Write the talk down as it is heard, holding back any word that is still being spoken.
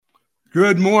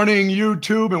Good morning,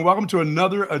 YouTube, and welcome to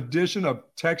another edition of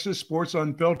Texas Sports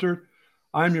Unfiltered.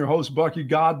 I'm your host, Bucky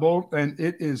Godbolt, and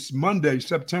it is Monday,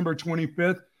 September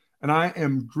 25th, and I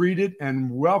am greeted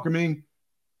and welcoming,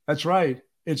 that's right,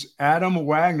 it's Adam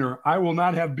Wagner. I will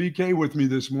not have BK with me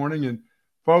this morning, and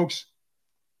folks,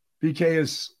 BK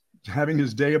is having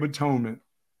his Day of Atonement,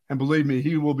 and believe me,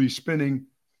 he will be spending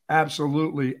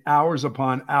absolutely hours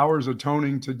upon hours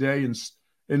atoning today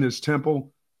in his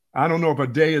temple. I don't know if a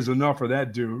day is enough for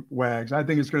that dude, Wags. I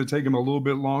think it's going to take him a little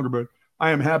bit longer, but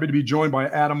I am happy to be joined by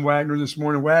Adam Wagner this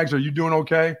morning. Wags, are you doing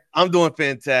okay? I'm doing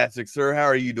fantastic, sir. How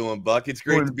are you doing, Buck? It's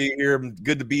great to be here.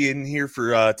 Good to be in here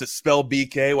for to spell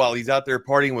BK while he's out there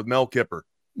partying with Mel Kiper.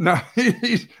 No,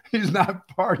 he's not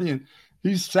partying.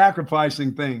 He's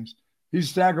sacrificing things. He's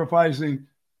sacrificing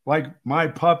like my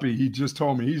puppy. He just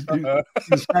told me he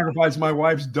sacrificed my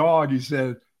wife's dog. He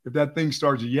said if that thing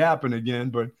starts yapping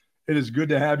again, but it is good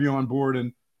to have you on board,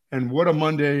 and what a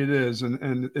Monday it is.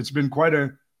 And it's been quite a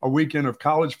weekend of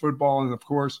college football and, of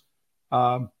course,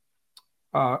 NFL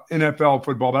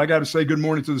football. But I got to say good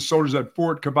morning to the soldiers at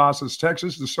Fort Cavazos,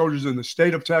 Texas, the soldiers in the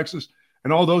state of Texas,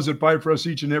 and all those that fight for us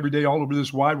each and every day all over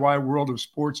this wide world of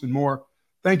sports and more.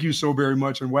 Thank you so very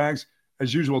much. And Wags,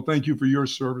 as usual, thank you for your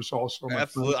service also.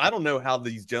 Absolutely. I don't know how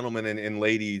these gentlemen and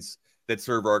ladies that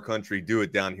serve our country do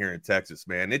it down here in Texas,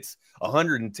 man. It's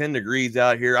 110 degrees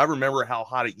out here. I remember how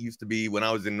hot it used to be when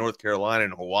I was in North Carolina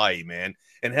and Hawaii, man.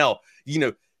 And hell,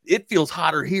 it feels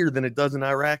hotter here than it does in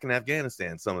Iraq and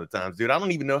Afghanistan some of the times, dude. I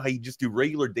don't even know how you just do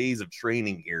regular days of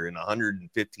training here in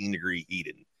 115 degree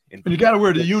heat. And you got to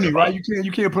wear the uni, right?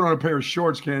 You can't put on a pair of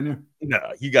shorts, can you? No,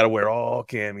 you got to wear all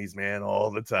camis, man,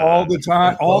 all the time. All the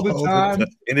time.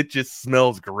 And it just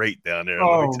smells great down there.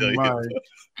 Oh, my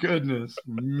goodness.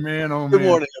 Man, oh, man. Good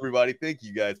morning, everybody. Thank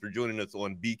you guys for joining us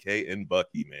on BK and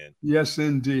Bucky, man. Yes,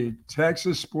 indeed.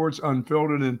 Texas Sports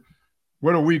Unfiltered, and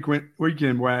what a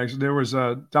weekend, Wags. There was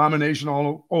domination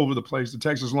all over the place. The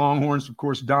Texas Longhorns, of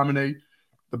course, dominate.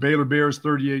 The Baylor Bears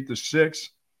 38-6.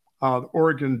 The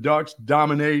Oregon Ducks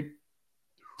dominate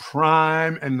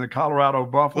Prime and the Colorado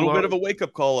Buffalo. A little bit of a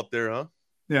wake-up call up there, huh?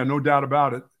 Yeah, no doubt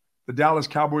about it. The Dallas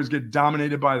Cowboys get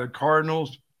dominated by the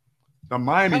Cardinals. The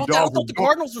Miami Dolphins. I thought the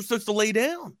Cardinals were supposed to lay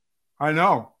down. I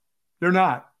know. They're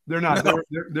not. No.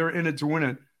 They're in it to win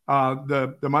it.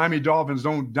 The Miami Dolphins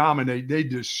don't dominate. They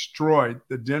destroyed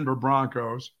the Denver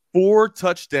Broncos. 4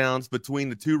 touchdowns between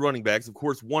the two running backs. Of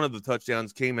course, one of the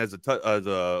touchdowns came as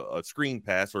a screen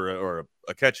pass or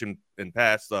a catch and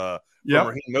pass from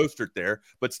Raheem Mostert there.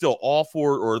 But still, all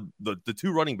four or the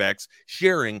two running backs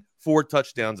sharing 4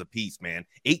 touchdowns apiece, man.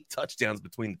 8 touchdowns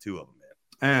between the two of them, man.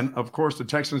 And, of course, the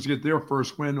Texans get their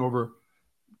first win over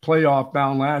playoff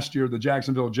bound last year, the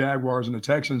Jacksonville Jaguars and the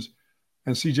Texans.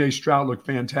 And C.J. Stroud looked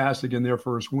fantastic in their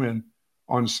first win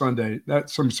on Sunday.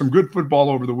 That's some good football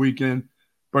over the weekend.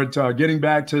 But getting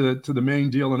back to the main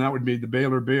deal, and that would be the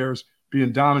Baylor Bears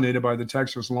being dominated by the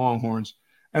Texas Longhorns.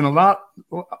 And a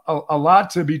lot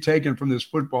to be taken from this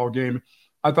football game.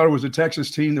 I thought it was a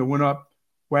Texas team that went up,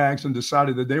 Wags, and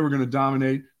decided that they were going to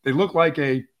dominate. They look like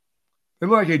a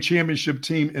championship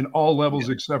team in all levels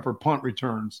except for punt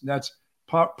returns. That's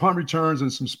punt returns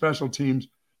and some special teams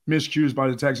miscues by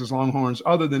the Texas Longhorns.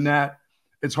 Other than that,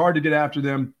 it's hard to get after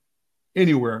them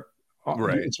anywhere.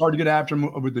 Right. It's hard to get after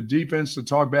them with the defense, to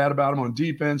talk bad about them on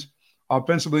defense.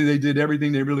 Offensively, they did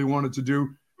everything they really wanted to do,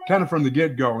 kind of from the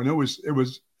get-go, and it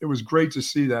was great to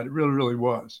see that. It really, really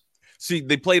was. See,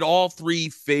 they played all 3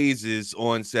 phases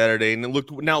on Saturday, and it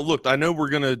looked. I know we're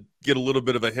gonna get a little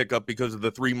bit of a hiccup because of the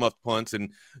 3 muffed punts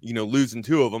and losing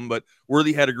 2 of them, but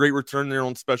Worthy had a great return there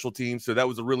on special teams, so that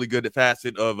was a really good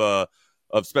facet of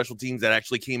special teams that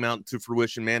actually came out to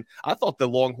fruition, man. I thought the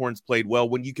Longhorns played well.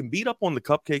 When you can beat up on the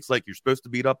cupcakes like you're supposed to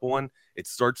beat up on, it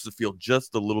starts to feel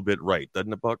just a little bit right,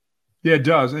 doesn't it, Buck? Yeah, it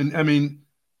does. And, I mean,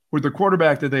 with the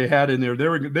quarterback that they had in there,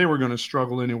 they were going to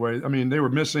struggle anyway. I mean, they were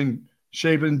missing –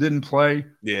 Shaven didn't play.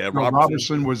 Yeah,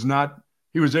 Robertson was not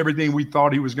 – he was everything we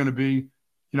thought he was going to be.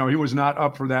 He was not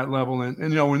up for that level. And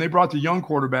when they brought the young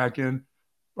quarterback in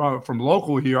from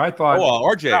local here, I thought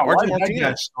 – RJ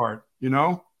Martinez. Start,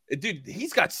 Dude,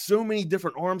 he's got so many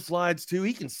different arm slides, too.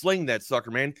 He can sling that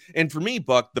sucker, man. And for me,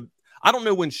 Buck, I don't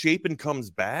know when Shapen comes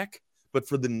back, but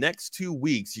for the next 2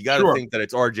 weeks, you got to think that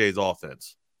it's RJ's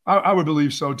offense. I would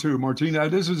believe so, too.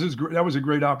 Martinez, that was a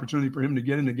great opportunity for him to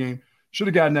get in the game. Should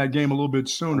have gotten that game a little bit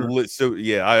sooner. So,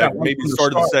 maybe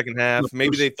started the second half.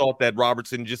 Maybe they thought that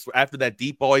Robertson, just after that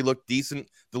deep ball, he looked decent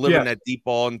delivering that deep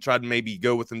ball and tried to maybe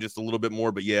go with him just a little bit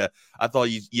more. But, I thought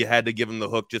you had to give him the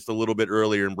hook just a little bit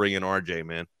earlier and bring in RJ,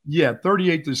 man. Yeah,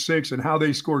 38-6, and how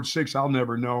they scored 6, I'll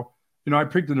never know. I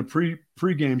picked in a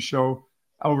pregame show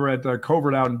over at the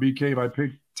Covert out in Bee Cave. I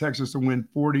picked Texas to win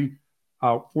 40-9.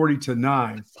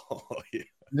 Oh, yeah.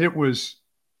 It was,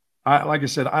 like I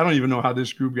said, I don't even know how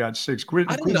this group got 6.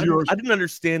 I didn't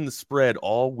understand the spread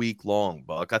all week long,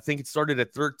 Buck. I think it started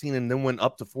at 13 and then went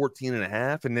up to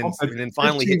 14.5 and then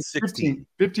finally 15, hit 16.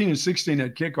 15 and 16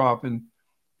 at kickoff, and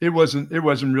it wasn't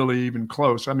really even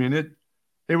close. I mean,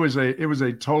 it was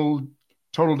a total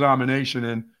domination.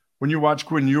 And when you watch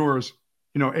Quinn Ewers,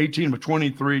 18 of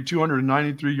 23,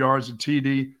 293 yards of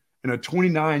TD and a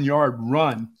 29-yard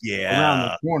run around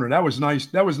the corner. That was nice.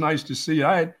 That was nice to see.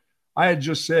 I had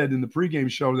just said in the pregame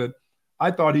show that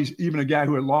I thought he's even a guy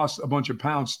who had lost a bunch of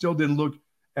pounds, still didn't look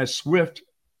as swift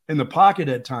in the pocket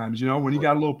at times. When he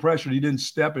got a little pressured, he didn't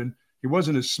step in. He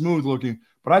wasn't as smooth looking,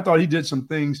 but I thought he did some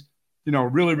things,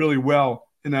 really, really well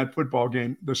in that football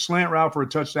game. The slant route for a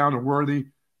touchdown to Worthy,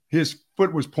 his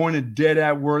foot was pointed dead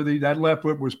at Worthy. That left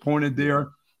foot was pointed there.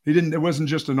 It wasn't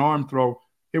just an arm throw.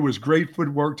 It was great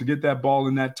footwork to get that ball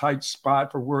in that tight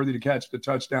spot for Worthy to catch the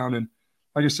touchdown. And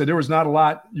like I said, there was not a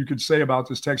lot you could say about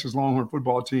this Texas Longhorn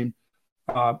football team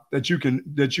that you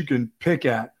can pick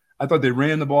at. I thought they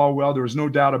ran the ball well. There was no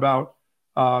doubt about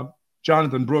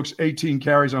Jonathan Brooks, 18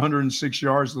 carries, 106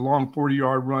 yards, the long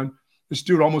 40-yard run. This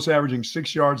dude almost averaging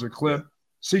 6 yards a clip.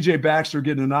 C.J. Baxter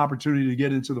getting an opportunity to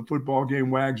get into the football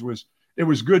game. It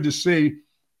was good to see.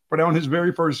 But on his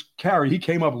very first carry, he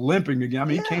came up limping again. I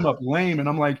mean, He came up lame. And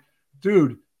I'm like,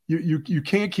 dude, you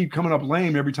can't keep coming up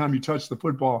lame every time you touch the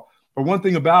football. But one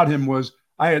thing about him was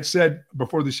I had said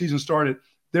before the season started,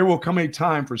 there will come a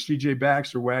time for C.J.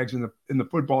 Baxter, Wags, in the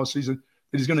football season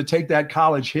that he's going to take that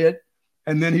college hit,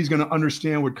 and then he's going to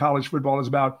understand what college football is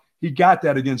about. He got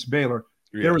that against Baylor.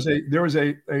 Yeah. There was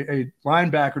a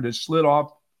linebacker that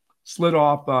slid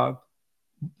off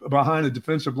behind a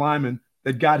defensive lineman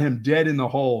that got him dead in the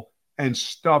hole and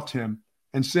stuffed him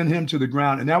and sent him to the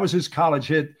ground. And that was his college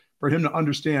hit for him to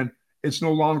understand it's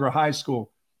no longer high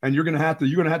school. And you're going to have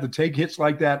to take hits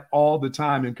like that all the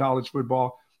time in college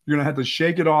football. You're going to have to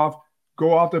shake it off,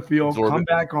 go off the field, come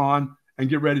back on, and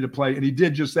get ready to play. And he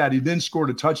did just that. He then scored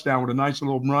a touchdown with a nice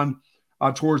little run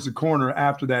towards the corner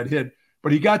after that hit.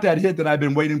 But he got that hit that I've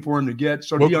been waiting for him to get.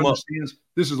 So he understands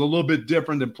this is a little bit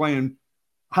different than playing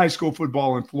high school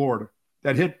football in Florida.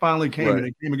 That hit finally came, and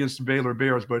it came against the Baylor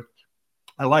Bears, but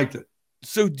I liked it.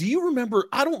 So do you remember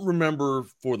 – I don't remember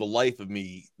for the life of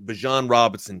me Bijan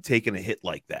Robinson taking a hit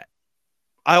like that.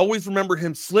 I always remember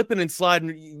him slipping and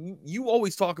sliding. You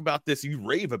always talk about this. You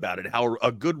rave about it, how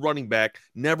a good running back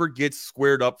never gets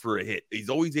squared up for a hit. He's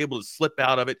always able to slip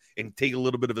out of it and take a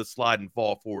little bit of a slide and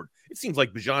fall forward. It seems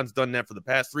like Bijan's done that for the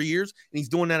past 3 years, and he's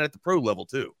doing that at the pro level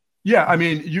too. Yeah, I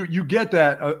mean, you get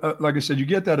that. Like I said, you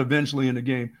get that eventually in the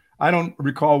game. I don't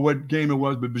recall what game it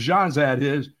was, but Bijan's had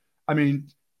his. I mean,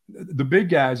 the big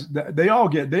guys, they all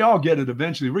get it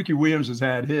eventually. Ricky Williams has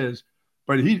had his,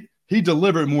 but he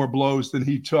delivered more blows than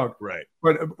he took. Right.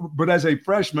 But as a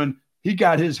freshman, he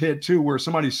got his hit too, where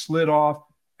somebody slid off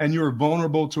and you're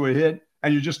vulnerable to a hit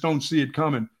and you just don't see it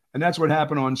coming. And that's what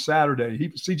happened on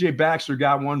Saturday. C.J. Baxter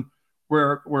got one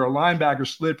where a linebacker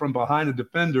slid from behind a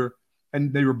defender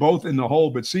and they were both in the hole,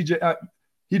 but C.J.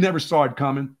 He never saw it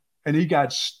coming and he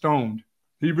got stoned.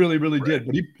 He really, really did.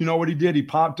 But you know what he did? He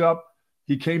popped up.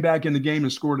 He came back in the game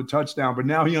and scored a touchdown. But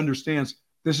now he understands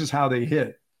this is how they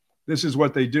hit. This is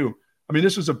what they do. I mean,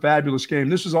 this was a fabulous game.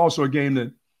 This was also a game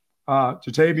that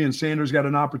Jatavian Sanders got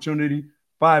an opportunity.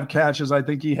 5 catches, I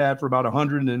think he had for about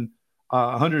 110,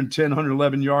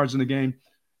 111 yards in the game.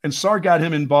 And Sark got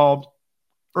him involved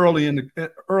early in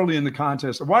the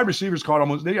contest. The wide receivers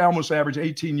almost averaged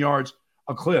 18 yards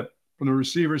a clip from the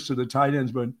receivers to the tight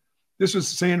ends. But this was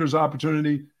Sanders'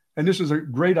 opportunity, and this was a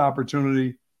great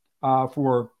opportunity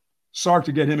for Sark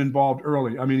to get him involved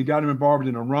early. I mean, he got him involved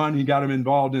in a run. He got him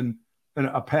involved in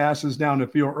a passes down the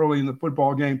field early in the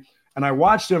football game. And I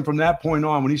watched him from that point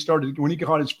on when he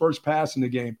caught his first pass in the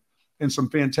game and some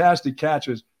fantastic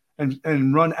catches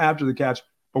and run after the catch.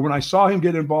 But when I saw him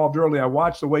get involved early, I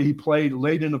watched the way he played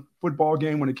late in the football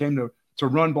game when it came to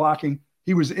run blocking.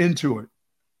 He was into it.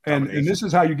 And this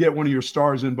is how you get one of your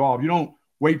stars involved. You don't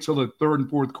wait till the third and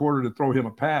fourth quarter to throw him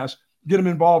a pass. Get him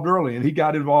involved early. And he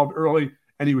got involved early,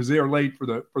 and he was there late for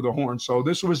the Horns. So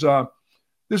this is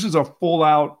a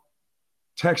full-out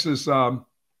Texas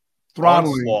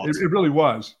throttling. It really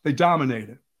was. They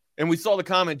dominated. And we saw the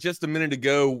comment just a minute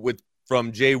ago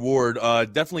from Jay Ward.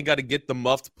 Definitely got to get the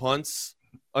muffed punts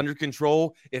under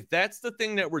control. If that's the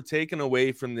thing that we're taking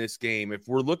away from this game, if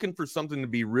we're looking for something to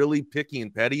be really picky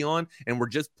and petty on, and we're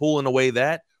just pulling away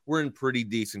that, we're in pretty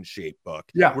decent shape,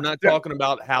 Buck. Yeah. We're not talking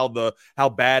about how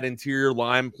bad interior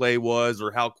line play was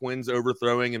or how Quinn's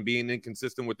overthrowing and being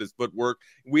inconsistent with his footwork.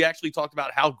 We actually talked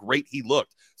about how great he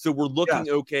looked. So we're looking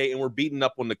okay, and we're beating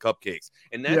up on the cupcakes.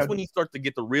 And that's when you start to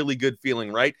get the really good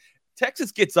feeling, right?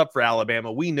 Texas gets up for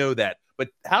Alabama. We know that. But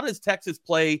how does Texas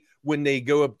play when they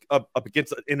go up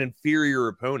against an inferior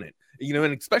opponent? You know,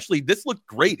 and especially this looked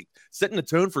great, setting the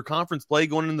tone for conference play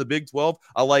going into the Big 12.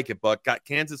 I like it, Buck. Got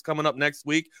Kansas coming up next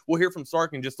week. We'll hear from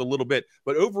Sark in just a little bit.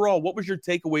 But overall, what was your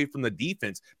takeaway from the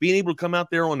defense? Being able to come out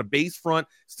there on the base front,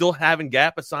 still having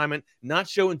gap assignment, not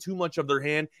showing too much of their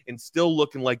hand, and still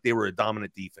looking like they were a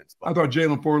dominant defense. Buck. I thought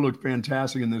Jalen Ford looked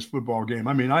fantastic in this football game.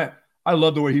 I mean, I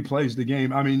love the way he plays the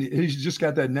game. I mean, he's just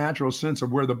got that natural sense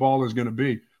of where the ball is going to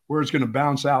be, where it's going to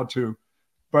bounce out to.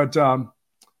 But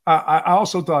I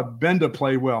also thought Benda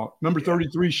played well. Number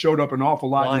 33 showed up an awful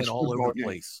lot in this football game.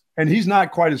 Place. And he's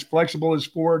not quite as flexible as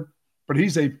Ford, but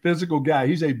he's a physical guy.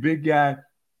 He's a big guy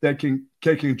that can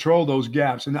control those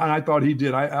gaps. And I thought he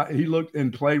did. He looked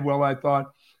and played well, I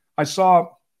thought. I saw,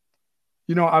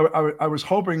 you know, I was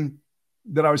hoping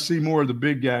that I would see more of the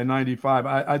big guy, 95.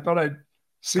 I thought I'd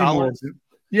see more of him.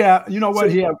 Yeah, you know what?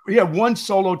 He had one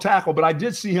solo tackle, but I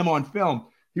did see him on film.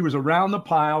 He was around the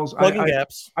piles.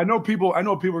 Gaps. I know people are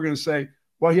going to say,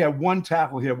 well, he had one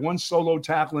tackle. He had one solo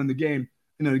tackle in the game.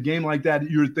 And in a game like that,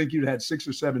 you would think he'd had 6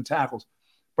 or 7 tackles.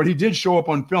 But he did show up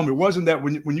on film. It wasn't that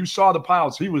when you saw the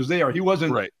piles, he was there. He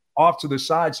wasn't off to the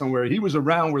side somewhere. He was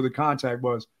around where the contact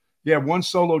was. He had one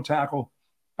solo tackle.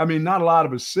 I mean, not a lot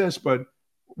of assists, but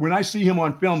when I see him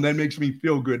on film, that makes me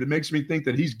feel good. It makes me think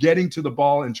that he's getting to the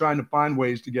ball and trying to find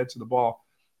ways to get to the ball.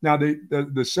 Now,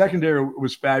 the secondary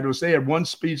was fabulous. They had one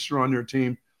speedster on their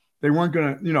team. They weren't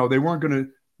going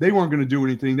to do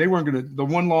anything. They weren't going to – the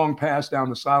one long pass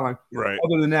down the sideline. Right.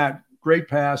 Other than that, great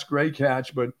pass, great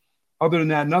catch. But other than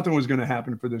that, nothing was going to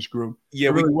happen for this group. Yeah,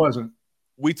 it really wasn't.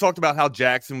 We talked about how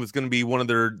Jackson was going to be one of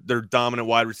their dominant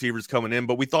wide receivers coming in,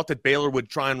 but we thought that Baylor would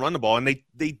try and run the ball, and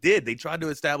they did. They tried to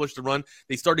establish the run.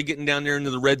 They started getting down there into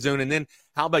the red zone, and then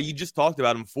how about you just talked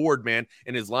about him, Ford, man,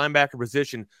 in his linebacker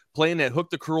position, playing that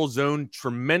hook to curl zone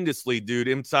tremendously, dude,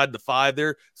 inside the 5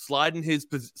 there, sliding his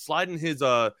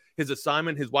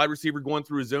assignment, his wide receiver going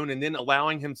through his zone, and then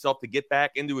allowing himself to get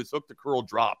back into his hook to curl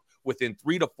drop within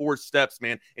 3 to 4 steps,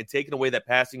 man, and taking away that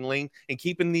passing lane and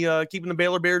keeping the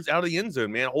Baylor Bears out of the end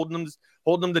zone, man, holding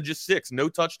them to just 6. No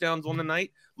touchdowns on the night.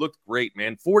 Looked great,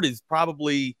 man. Ford is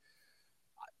probably,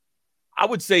 I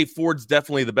would say Ford's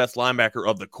definitely the best linebacker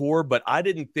of the core, but I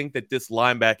didn't think that this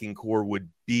linebacking core would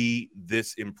be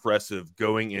this impressive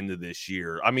going into this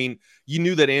year. I mean, you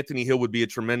knew that Anthony Hill would be a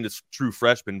tremendous true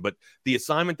freshman, but the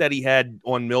assignment that he had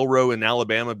on Milroe in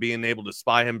Alabama, being able to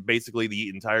spy him basically the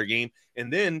entire game,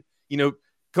 and then, you know,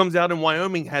 comes out in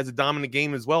Wyoming, has a dominant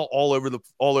game as well, all over the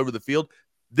field.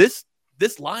 This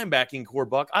linebacking core,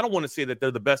 Buck, I don't want to say that they're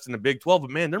the best in the Big 12,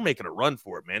 but, man, they're making a run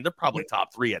for it, man. They're probably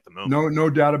top 3 at the moment. No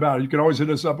doubt about it. You can always hit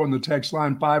us up on the text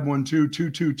line,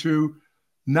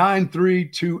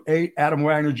 512-222-9328. Adam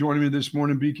Wagner joining me this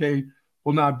morning. BK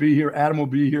will not be here. Adam will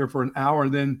be here for an hour.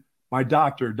 And then my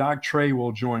doctor, Doc Trey,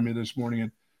 will join me this morning.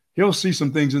 And he'll see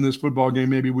some things in this football game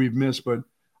maybe we've missed. But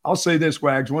I'll say this,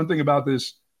 Wags, one thing about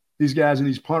these guys and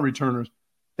these punt returners,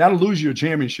 that'll lose you a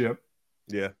championship.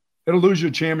 Yeah. It'll lose you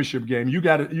a championship game. You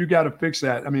got to fix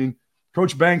that. I mean,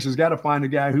 Coach Banks has got to find a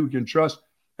guy who can trust,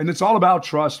 and it's all about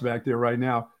trust back there right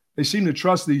now. They seem to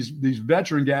trust these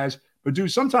veteran guys, but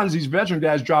dude, sometimes these veteran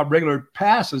guys drop regular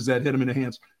passes that hit them in the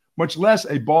hands, much less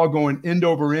a ball going end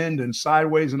over end and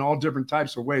sideways and all different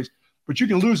types of ways. But you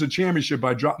can lose a championship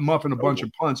by muffing a bunch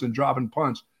of punts and dropping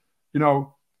punts. You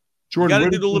know, Jordan, you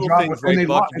got to do the little things right,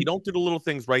 Buck. If you don't do the little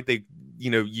things right,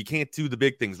 you can't do the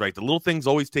big things right. The little things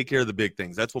always take care of the big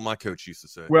things. That's what my coach used to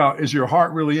say. Well, is your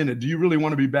heart really in it? Do you really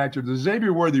want to be back there? Does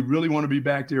Xavier Worthy really want to be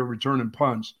back there returning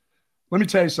punts? Let me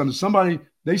tell you something.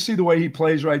 They see the way he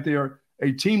plays right there.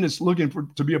 A team that's looking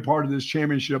to be a part of this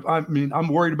championship. I mean, I'm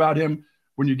worried about him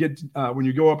when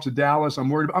you go up to Dallas. I'm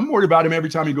worried about him every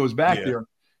time he goes back there.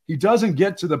 He doesn't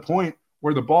get to the point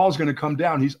where the ball is going to come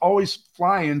down. He's always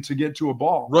flying to get to a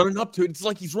ball. Running up to it. It's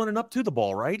like he's running up to the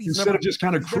ball, right? Instead of just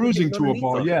kind of cruising to a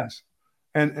ball, yes.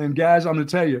 And guys, I'm going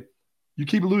to tell you, you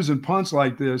keep losing punts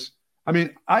like this. I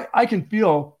mean, I can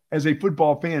feel as a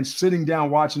football fan sitting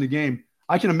down watching the game,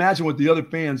 I can imagine what the other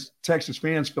fans, Texas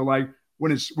fans, feel like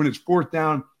when it's 4th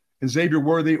down and Xavier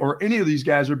Worthy or any of these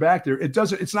guys are back there.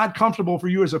 It's not comfortable for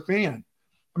you as a fan.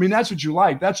 I mean, that's what you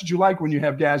like. That's what you like when you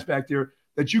have guys back there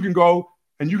that you can go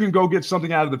get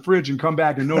something out of the fridge and come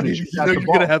back and know that you're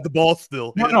going to have the ball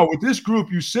still. No, with this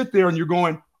group, you sit there and you're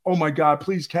going, oh my God,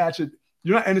 please catch it.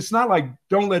 And it's not like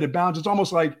don't let it bounce. It's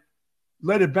almost like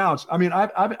let it bounce. I mean,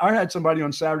 I had somebody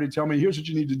on Saturday tell me, here's what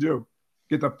you need to do.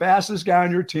 Get the fastest guy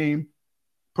on your team,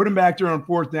 put him back there on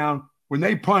 4th down. When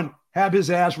they punt, have his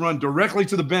ass run directly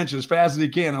to the bench as fast as he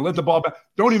can and let the ball back.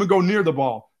 Don't even go near the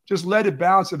ball. Just let it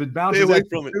bounce. If it bounces away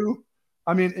from it.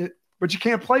 I mean, but you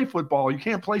can't play football. You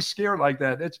can't play scared like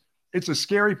that. It's a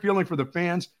scary feeling for the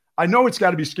fans. I know it's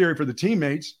got to be scary for the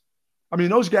teammates. I mean,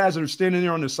 those guys that are standing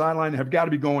there on the sideline have got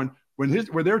to be going, when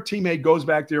their teammate goes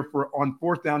back there on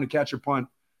 4th down to catch a punt,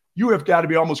 you have got to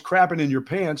be almost crapping in your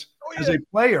pants as a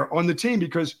player on the team,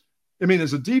 because, I mean,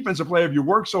 as a defensive player, if you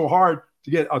work so hard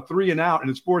to get a 3 and out and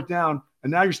it's 4th down,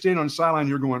 and now you're standing on the sideline,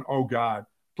 you're going, oh, God,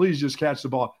 please just catch the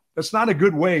ball. That's not a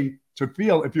good way to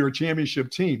feel if you're a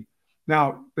championship team.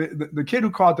 Now, the kid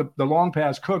who caught the long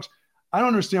pass, Cooks, I don't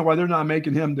understand why they're not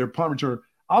making him their punt returner.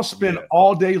 I'll spend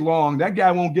all day long. That guy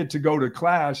won't get to go to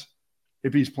class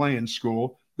if he's playing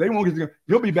school. They won't get to go.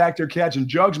 He'll be back there catching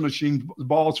jugs machine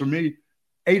balls for me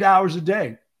 8 hours a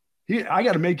day. I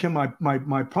got to make him my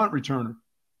punt returner.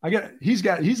 He's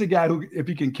a guy who, if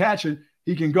he can catch it,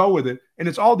 he can go with it. And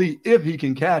it's all the if he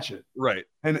can catch it. Right.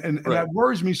 And that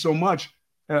worries me so much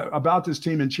about this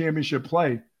team in championship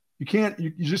play. You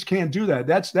just can't do that.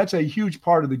 That's a huge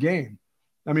part of the game.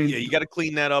 I mean, you got to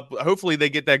clean that up. Hopefully they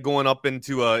get that going up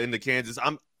into Kansas.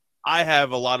 I have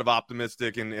a lot of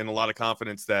optimistic and a lot of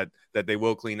confidence that they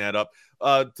will clean that up.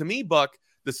 To me, Buck,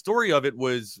 the story of it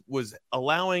was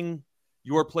allowing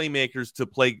your playmakers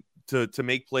to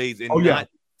make plays and not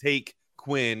take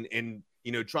Quinn and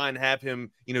try and have him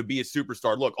be a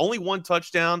superstar. Look, only 1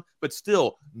 touchdown, but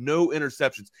still no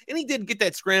interceptions. And he did get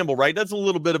that scramble right. That's a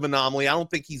little bit of an anomaly. I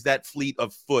don't think he's that fleet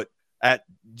of foot at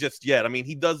just yet. I mean,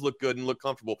 he does look good and look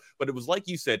comfortable, but it was like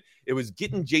you said, it was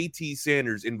getting JT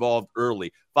Sanders involved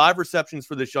early. 5 receptions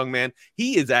for this young man.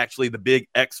 He is actually the big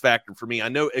X factor for me. I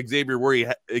know Xavier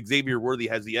Worthy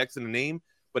has the X in the name,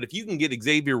 but if you can get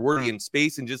Xavier Worthy in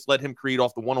space and just let him create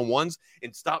off the one-on-ones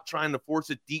and stop trying to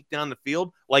force it deep down the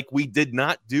field like we did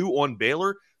not do on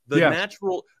Baylor,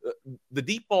 the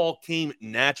deep ball came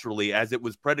naturally as it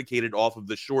was predicated off of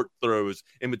the short throws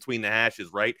in between the hashes,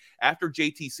 right? After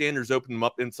JT Sanders opened them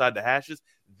up inside the hashes,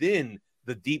 then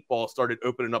the deep ball started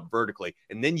opening up vertically,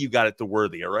 and then you got it to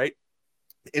Worthy, all right?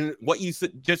 And what you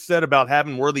just said about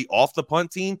having Worthy off the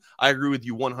punt team, I agree with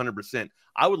you 100%.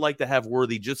 I would like to have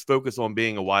Worthy just focus on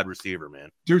being a wide receiver, man.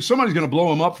 Dude, somebody's going to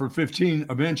blow him up for 15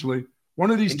 eventually.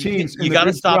 One of these teams. You got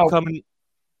to stop coming.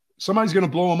 Somebody's going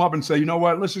to blow him up and say, you know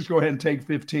what, let's just go ahead and take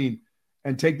 15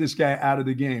 and take this guy out of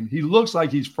the game. He looks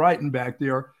like he's frightened back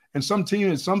there. And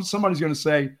somebody's going to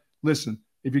say, listen,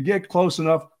 if you get close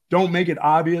enough, don't make it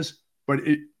obvious, but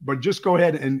just go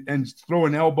ahead and throw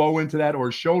an elbow into that or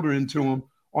a shoulder into him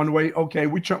on the way. Okay,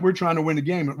 we're trying to win the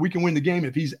game. We can win the game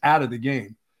if he's out of the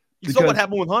game. You saw what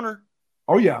happened with Hunter.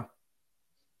 Oh, yeah.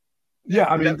 Yeah,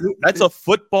 I mean. That's a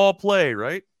football play,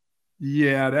 right?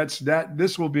 Yeah,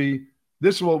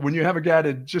 this will, when you have a guy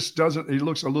that just he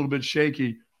looks a little bit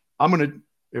shaky,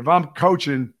 if I'm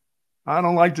coaching, I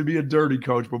don't like to be a dirty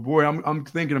coach, but boy, I'm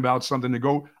thinking about something to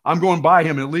go. I'm going by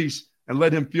him at least and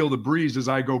let him feel the breeze as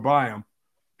I go by him,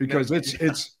 because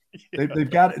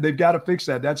they've got to fix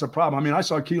that. That's a problem. I mean, I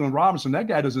saw Keelan Robinson. That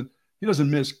guy doesn't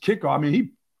miss kickoff. I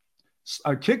mean,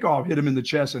 a kickoff hit him in the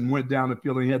chest and went down the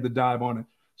field, and he had to dive on it.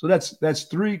 So that's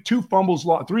 3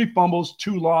 fumbles,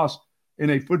 2 loss in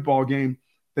a football game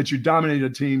that you dominated a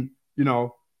team,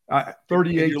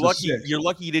 38 you're to 6. You're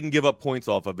lucky you didn't give up points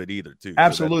off of it either, too.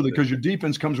 Absolutely, because your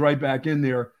defense comes right back in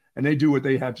there, and they do what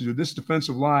they have to do. This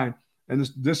defensive line and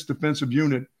this defensive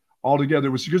unit altogether,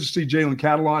 it was good to see Jalen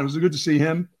Catalon. It was good to see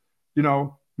him,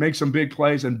 make some big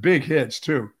plays and big hits,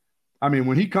 too. I mean,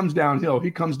 when he comes downhill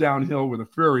with a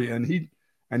fury, and he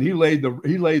laid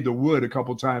the wood a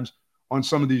couple times on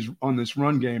this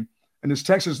run game. And this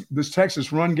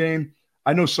Texas run game,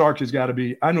 I know Sark has got to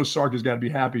be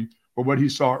happy for what he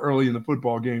saw early in the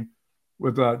football game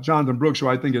with Jonathan Brooks, who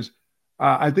I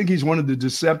think he's one of the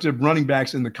deceptive running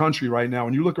backs in the country right now.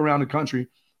 When you look around the country,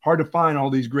 hard to find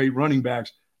all these great running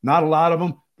backs. Not a lot of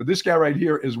them, but this guy right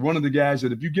here is one of the guys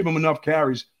that if you give him enough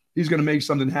carries, he's going to make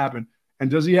something happen. And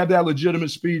does he have that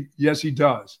legitimate speed? Yes, he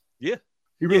does. Yeah.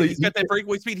 He's got that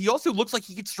breakaway speed. He also looks like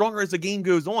he gets stronger as the game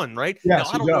goes on, right? Yes,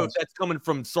 now, I don't know if that's coming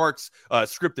from Sark's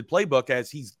scripted playbook, as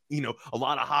he's, a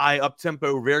lot of high up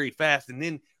tempo, very fast, and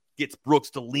then gets Brooks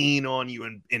to lean on you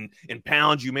and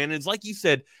pound you, man. And it's like you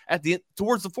said at the end,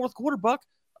 towards the fourth quarter, Buck,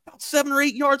 about 7 or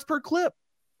 8 yards per clip.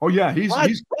 Oh yeah, he's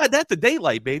that's the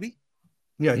daylight, baby.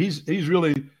 Yeah, he's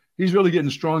really getting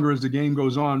stronger as the game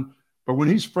goes on. But when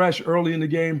he's fresh early in the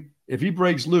game, if he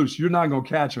breaks loose, you're not going to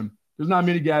catch him. There's not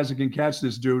many guys that can catch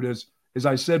this dude. As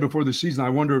I said before the season, I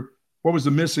wonder what was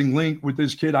the missing link with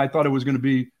this kid? I thought it was going to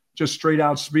be just straight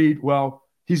out speed. Well,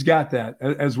 he's got that.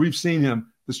 As we've seen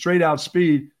him, the straight out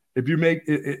speed, if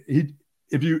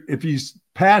he's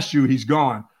past you, he's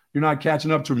gone. You're not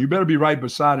catching up to him. You better be right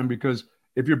beside him, because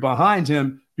if you're behind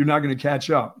him, you're not going to catch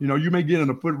up. You know, you may get in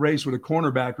a foot race with a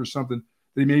cornerback or something.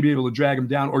 They may be able to drag him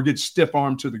down or get stiff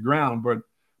armed to the ground. But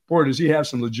boy, does he have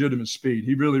some legitimate speed.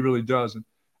 He really, really does.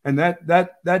 And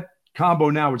that combo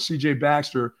now with C.J.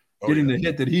 Baxter getting the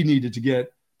hit that he needed to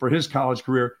get for his college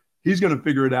career, he's going to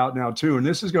figure it out now too. And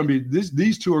this is going to be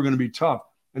these two are going to be tough.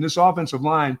 And this offensive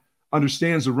line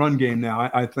understands the run game now.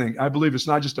 I think. I believe it's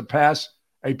not just a pass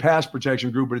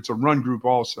protection group, but it's a run group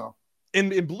also.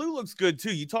 And Blue looks good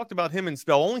too. You talked about him and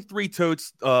Spell. Only 3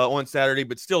 totes on Saturday,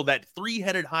 but still that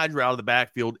 3-headed Hydra out of the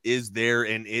backfield is there,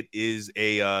 and it is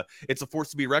it's a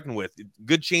force to be reckoned with.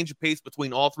 Good change of pace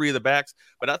between all 3 of the backs,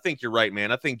 but I think you're right,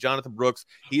 man. I think Jonathan Brooks,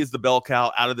 he is the bell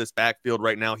cow out of this backfield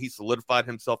right now. He solidified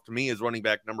himself to me as running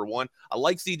back number 1. I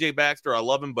like C.J. Baxter. I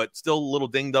love him, but still a little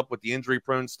dinged up with the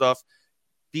injury-prone stuff.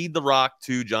 Feed the rock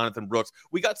to Jonathan Brooks.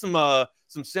 We got some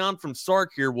sound from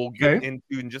Sark here we'll get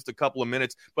into in just a couple of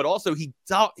minutes, but also he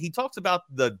talks about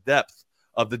the depth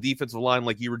of the defensive line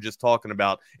like you were just talking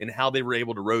about and how they were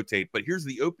able to rotate. But here's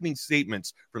the opening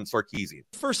statements from Sarkisian.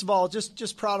 First of all,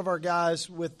 just proud of our guys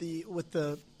with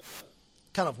the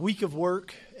kind of week of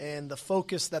work and the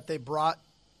focus that they brought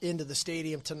into the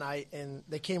stadium tonight, and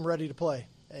they came ready to play.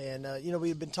 And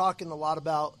we've been talking a lot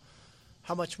about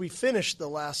how much we finished the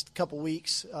last couple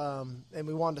weeks, and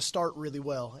we wanted to start really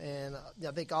well. And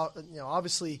I think,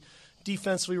 obviously,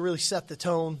 defense, we really set the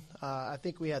tone. I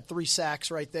think we had 3 sacks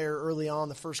right there early on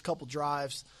the first couple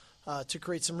drives to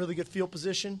create some really good field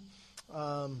position.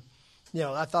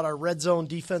 I thought our red zone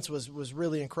defense was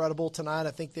really incredible tonight.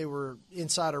 I think they were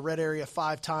inside a red area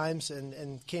 5 times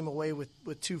and came away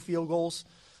with 2 field goals.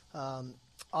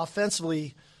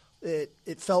 Offensively,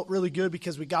 it felt really good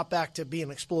because we got back to being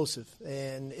explosive,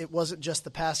 and it wasn't just the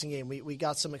passing game. We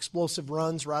got some explosive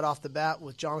runs right off the bat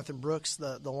with Jonathan Brooks,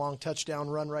 the long touchdown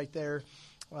run right there.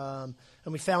 And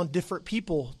we found different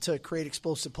people to create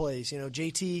explosive plays.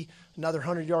 JT, another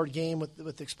 100-yard game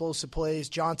with explosive plays.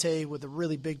 Jonte with a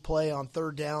really big play on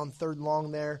 3rd down, 3rd and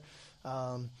long there.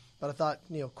 But I thought,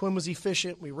 Quinn was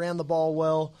efficient. We ran the ball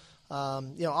well.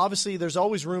 Obviously there's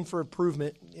always room for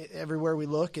improvement everywhere we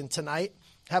look, and tonight,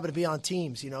 having to be on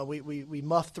teams, we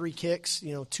muffed 3 kicks,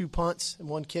 2 punts and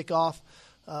 1 kickoff.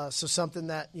 So something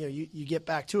that, you get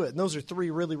back to it. And those are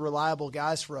 3 really reliable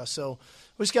guys for us. So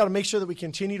we just got to make sure that we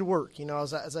continue to work.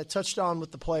 As I touched on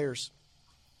with the players,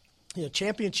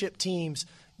 championship teams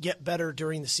get better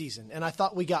during the season. And I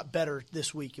thought we got better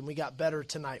this week, and we got better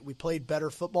tonight. We played better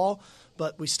football,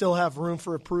 but we still have room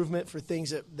for improvement for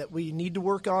things that we need to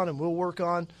work on and will work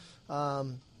on.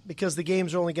 Because the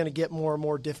games are only going to get more and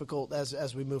more difficult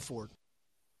as we move forward.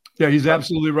 Yeah, he's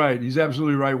absolutely right. He's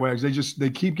absolutely right, Wags. They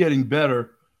keep getting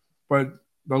better, but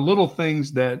the little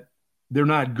things that they're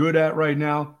not good at right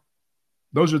now,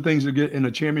 those are things that get in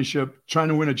a championship. Trying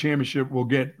to win a championship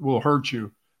will hurt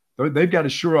you. They've got to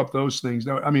shore up those things.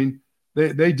 I mean,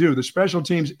 they do. The special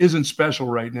teams isn't special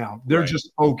right now. They're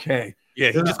just okay.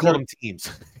 Yeah, he just called them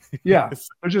teams. Yeah,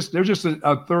 they're just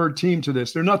a third team to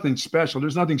this. They're nothing special.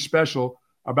 There's nothing special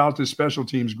about this special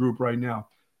teams group right now.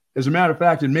 As a matter of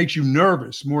fact, it makes you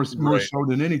nervous more so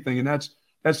than anything, and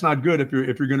that's not good if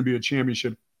you're going to be a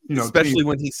championship. Especially team.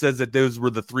 When he says that those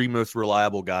were the 3 most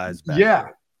reliable guys. Yeah.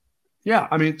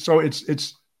 I mean, so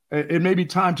it may be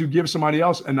time to give somebody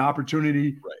else an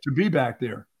opportunity to be back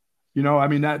there. I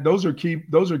mean those are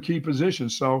key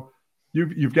positions. So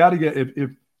you've got to get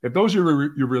if those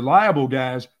are your reliable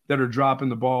guys that are dropping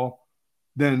the ball,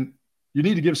 then you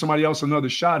need to give somebody else another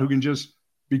shot who can just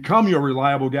become your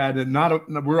reliable guy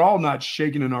that we're all not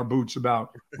shaking in our boots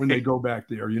about when they go back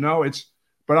there.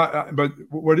 But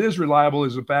what is reliable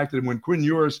is the fact that when Quinn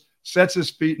Ewers sets his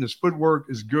feet and his footwork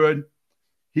is good,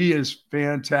 he is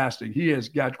fantastic. He has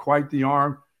got quite the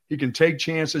arm. He can take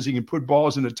chances. He can put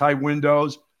balls into tight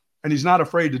windows, and he's not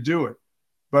afraid to do it.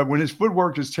 But when his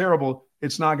footwork is terrible,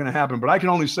 it's not going to happen. But I can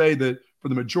only say that for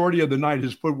the majority of the night,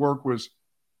 his footwork was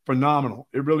phenomenal.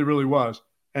 It really, really was.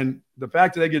 And the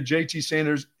fact that they get JT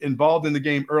Sanders involved in the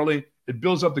game early, it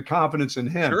builds up the confidence in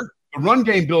him. Sure. The run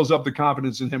game builds up the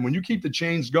confidence in him. When you keep the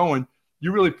chains going,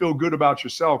 you really feel good about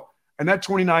yourself. And that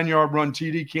 29-yard run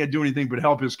TD can't do anything but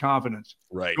help his confidence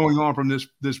going on from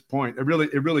this point. It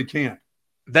really can't.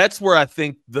 That's where I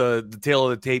think the tail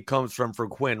of the tape comes from for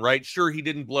Quinn, right? Sure, he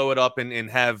didn't blow it up and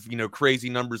have,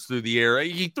 crazy numbers through the air.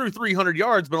 He threw 300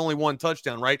 yards, but only 1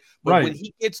 touchdown, right? But when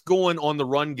he gets going on the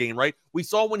run game, right? We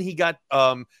saw when he got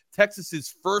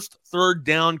Texas's first third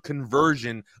down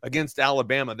conversion against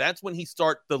Alabama. That's when he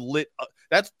started the lit.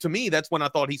 That's when I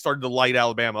thought he started to light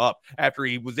Alabama up after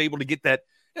he was able to get that,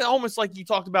 almost like you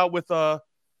talked about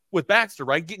with Baxter,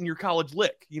 right? Getting your college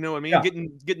lick, you know what I mean? Yeah.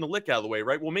 Getting the lick out of the way,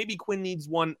 right? Well, maybe Quinn needs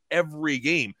one every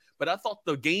game, but I thought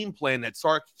the game plan that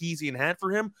Sarkisian had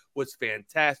for him was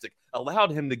fantastic.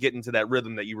 Allowed him to get into that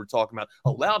rhythm that you were talking about,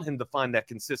 allowed him to find that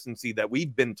consistency that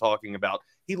we've been talking about.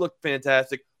 He looked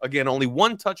fantastic. Again, only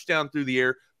one touchdown through the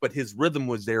air, but his rhythm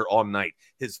was there all night.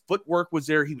 His footwork was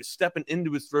there. He was stepping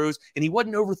into his throws, and he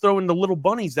wasn't overthrowing the little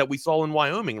bunnies that we saw in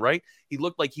Wyoming, right? He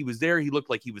looked like he was there. He looked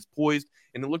like he was poised,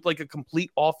 and it looked like a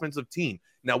complete offensive team.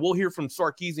 Now, we'll hear from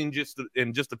Sarkisian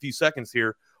in just a few seconds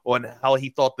here on how he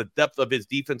thought the depth of his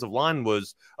defensive line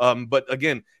was. But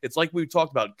again, it's like we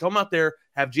talked about. Come out there,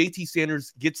 have JT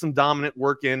Sanders get some dominant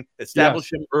work in,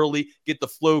 establish him early, get the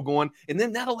flow going, and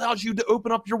then that allows you to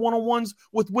open up your one-on-ones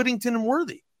with Whittington and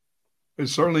Worthy. It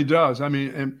certainly does. I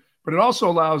mean, but it also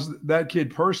allows that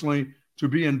kid personally to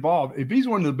be involved. If he's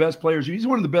one of the best players, he's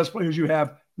one of the best players you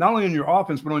have, not only on your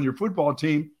offense, but on your football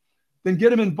team, then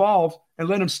get him involved and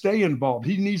let him stay involved.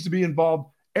 He needs to be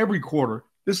involved every quarter.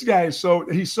 This guy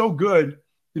he's so good.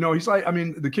 You know, he's like, I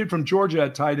mean, the kid from Georgia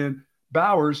at tight end,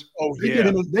 Bowers,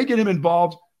 they get him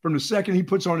involved from the second he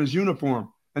puts on his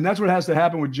uniform. And that's what has to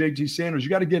happen with JT Sanders. You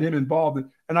got to get him involved.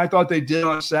 And I thought they did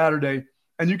on Saturday.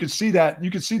 And you could see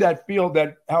that field,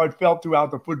 that how it felt throughout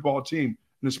the football team,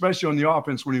 and especially on the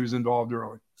offense when he was involved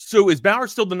early. So is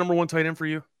Bowers still the number one tight end for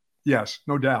you? Yes,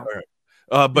 no doubt. All right.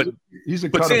 But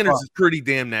Sanders is pretty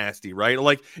damn nasty, right?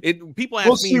 Like people ask me.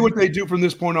 We'll see what they do from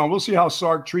this point on. We'll see how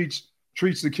Sark treats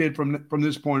the kid from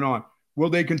this point on. Will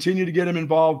they continue to get him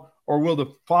involved, or will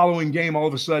the following game all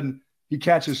of a sudden he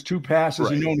catches two passes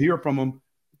and you don't hear from him,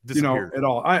 at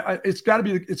all? It's got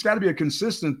to be a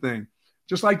consistent thing,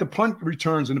 just like the punt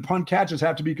returns and the punt catches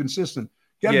have to be consistent.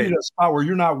 Got to be a spot where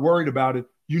you're not worried about it.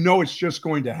 You know it's just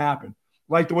going to happen,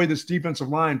 like the way this defensive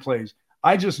line plays.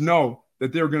 I just know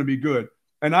that they're going to be good.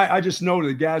 And I just know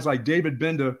that guys like David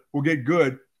Benda will get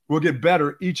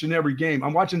better each and every game.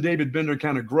 I'm watching David Benda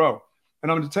kind of grow.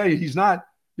 And I'm going to tell you, he's not,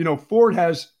 Ford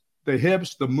has the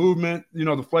hips, the movement,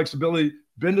 the flexibility.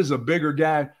 Benda's a bigger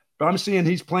guy, but I'm seeing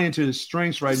he's playing to his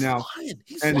strengths right now.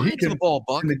 He's flying to the ball,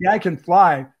 Buck. And the guy can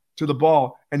fly to the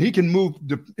ball, and he can move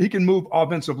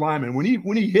offensive linemen. When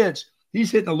he hits, he's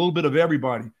hitting a little bit of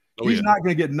everybody. He's not going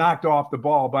to get knocked off the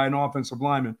ball by an offensive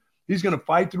lineman. He's going to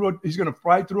fight through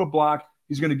a block.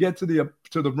 He's going to get to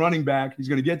the running back. He's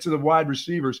going to get to the wide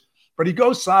receivers. But he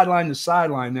goes sideline to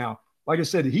sideline now. Like I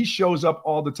said, he shows up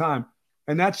all the time.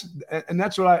 And that's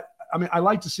what I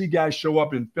like to see guys show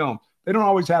up in film. They don't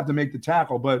always have to make the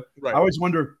tackle, but I always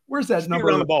wonder, where's that number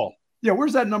on the ball? Yeah,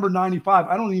 where's that number 95?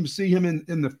 I don't even see him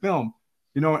in the film.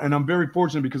 And I'm very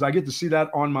fortunate because I get to see that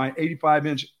on my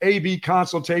 85-inch AV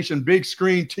consultation big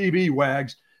screen TV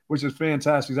wags, which is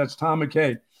fantastic. That's Tom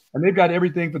McKay. And they've got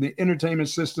everything for the entertainment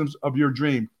systems of your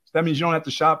dream. That means you don't have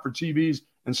to shop for TVs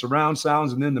and surround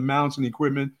sounds and then the mounts and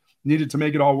equipment needed to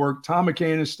make it all work. Tom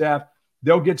McKay and his staff,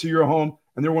 they'll get to your home,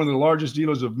 and they're one of the largest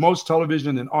dealers of most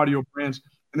television and audio brands,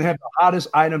 and they have the hottest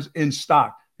items in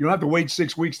stock. You don't have to wait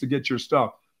 6 weeks to get your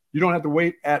stuff. You don't have to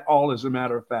wait at all, as a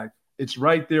matter of fact. It's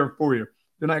right there for you.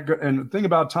 And the thing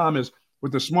about Tom is,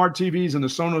 with the smart TVs and the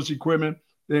Sonos equipment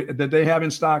that they have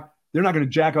in stock, they're not going to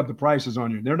jack up the prices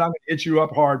on you. They're not going to hit you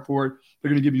up hard for it. They're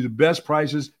going to give you the best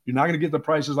prices. You're not going to get the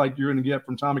prices like you're going to get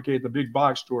from Tom McKay at the big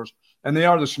box stores. And they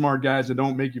are the smart guys that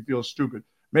don't make you feel stupid.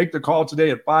 Make the call today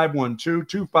at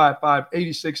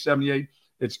 512-255-8678.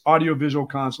 It's audiovisual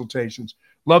consultations.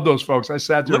 Love those folks. I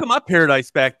sat there. Look at my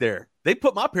paradise back there. They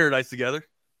put my paradise together.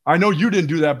 I know you didn't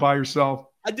do that by yourself.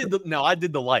 I did the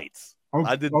lights.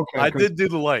 Okay, I did do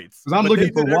the lights. I'm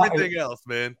looking for everything else,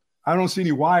 man. I don't see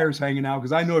any wires hanging out,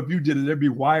 because I know if you did it, there'd be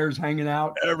wires hanging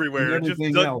out everywhere.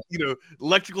 Everything else.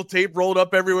 Electrical tape rolled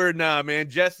up everywhere. Nah, man.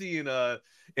 Jesse and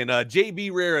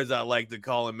JB Rare, as I like to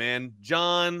call him, man.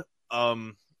 John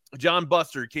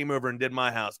Buster came over and did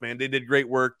my house, man. They did great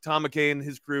work. Tom McKay and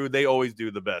his crew, they always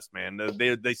do the best, man.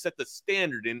 They set the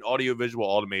standard in audiovisual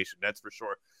automation, that's for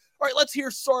sure. All right, let's hear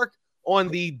Sark on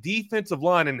the defensive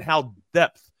line and how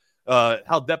depth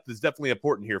is definitely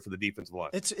important here for the defensive line.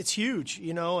 It's huge,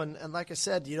 and like I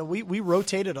said, we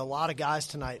rotated a lot of guys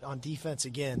tonight on defense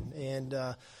again, and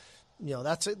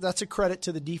that's a credit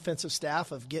to the defensive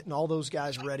staff of getting all those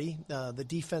guys ready. The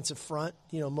defensive front,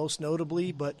 most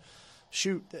notably, but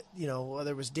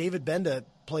there was David Benda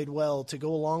played well to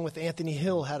go along with Anthony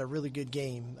Hill, had a really good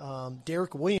game.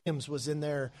 Derek Williams was in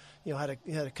there, had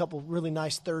a couple really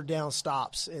nice third down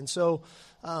stops. And so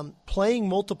playing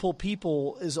multiple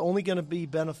people is only going to be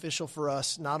beneficial for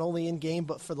us, not only in game,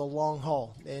 but for the long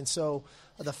haul. And so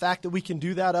the fact that we can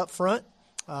do that up front,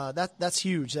 that's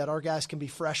huge, that our guys can be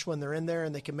fresh when they're in there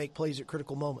and they can make plays at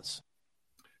critical moments.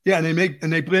 Yeah, and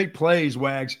they make plays,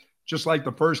 Wags, just like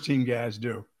the first team guys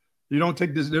do. You don't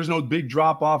take this. There's no big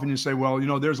drop off, and you say, well,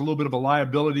 there's a little bit of a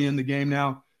liability in the game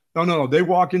now. No. They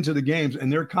walk into the games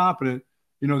and they're confident.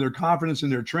 Their confidence in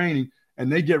their training, and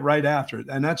they get right after it.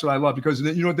 And that's what I love, because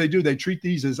you know what they do? They treat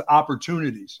these as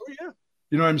opportunities. Oh yeah.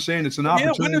 You know what I'm saying? It's an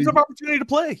opportunity. Yeah, windows of opportunity to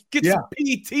play. Get some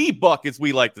PT buckets,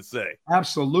 we like to say.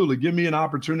 Absolutely. Give me an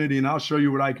opportunity, and I'll show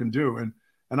you what I can do.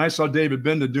 And I saw David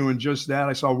Benda doing just that.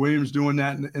 I saw Williams doing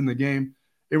that in the game.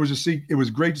 It was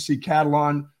great to see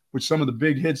Catalan with some of the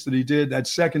big hits that he did. That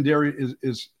secondary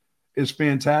is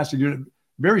fantastic.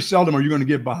 Very seldom are you going to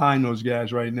get behind those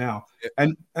guys right now.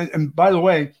 And by the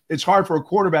way, it's hard for a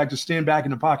quarterback to stand back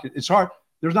in the pocket. It's hard.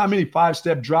 There's not many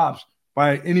 5-step drops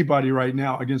by anybody right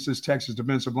now against this Texas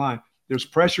defensive line. There's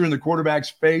pressure in the quarterback's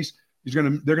face. They're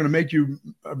going to make you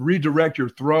redirect your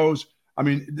throws. I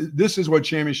mean, this is what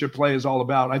championship play is all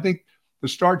about. I think the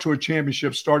start to a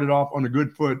championship started off on a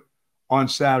good foot on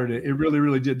Saturday. It really,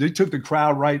 really did. They took the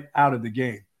crowd right out of the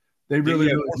game. They really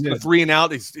did. The 3 and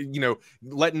out is,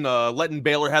 letting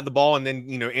Baylor have the ball and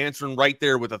then, answering right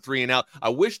there with a 3 and out. I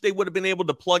wish they would have been able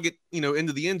to plug it,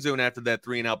 into the end zone after that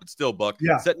 3 and out, but still, Buck,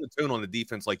 setting the tone on the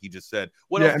defense, like you just said.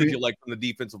 What else did you like from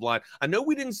the defensive line? I know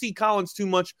we didn't see Collins too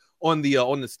much on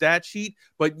the stat sheet,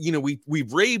 but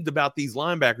we've raved about these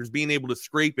linebackers being able to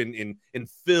scrape and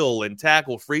fill and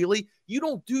tackle freely. You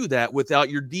don't do that without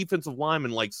your defensive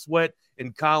linemen like Sweat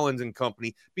and Collins and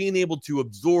company being able to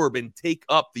absorb and take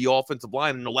up the offensive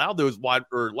line and allow the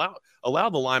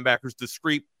linebackers to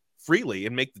scrape freely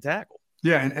and make the tackle.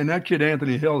 Yeah, and that kid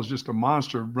Anthony Hill is just a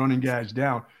monster running guys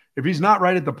down. If he's not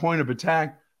right at the point of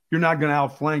attack, you're not going to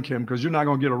outflank him, because you're not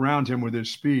going to get around him with his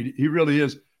speed. He really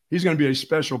is. He's going to be a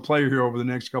special player here over the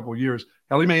next couple of years.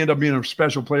 Hell, he may end up being a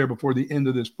special player before the end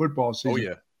of this football season. Oh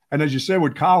yeah. And as you said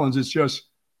with Collins, it's just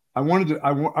I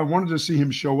wanted to see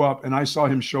him show up, and I saw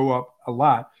him show up a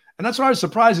lot. And that's why I was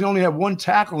surprised he only had 1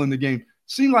 tackle in the game.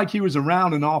 Seemed like he was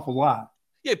around an awful lot.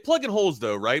 Yeah, plugging holes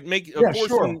though, right?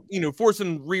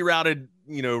 Forcing rerouted,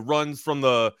 runs from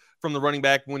the running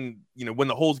back when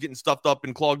the hole's getting stuffed up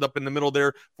and clogged up in the middle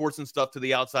there, forcing stuff to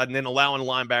the outside, and then allowing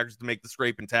linebackers to make the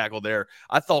scrape and tackle there.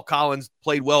 I thought Collins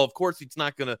played well. Of course,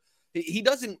 he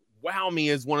doesn't wow me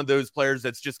as one of those players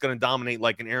that's just going to dominate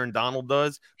like an Aaron Donald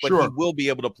does, but he will be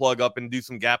able to plug up and do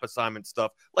some gap assignment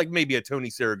stuff, like maybe a Tony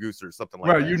Saragusa or something like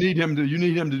that. Right, you need him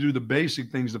to do the basic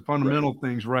things, the fundamental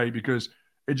things, right? Because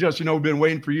it just we've been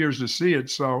waiting for years to see it.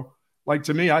 So, like,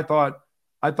 to me, I thought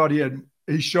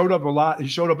he showed up a lot. He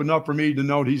showed up enough for me to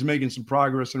know he's making some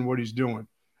progress in what he's doing,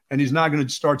 and he's not going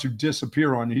to start to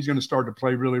disappear on you. He's going to start to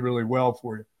play really, really well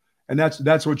for you, and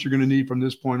that's what you're going to need from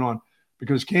this point on.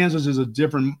 Because Kansas is a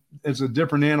different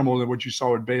animal than what you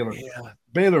saw at Baylor. Yeah.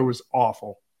 Baylor was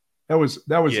awful. That was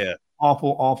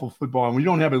awful football. And when you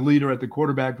don't have a leader at the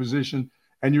quarterback position,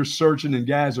 and you're searching and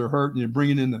guys are hurt, and you're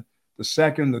bringing in the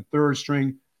second, the third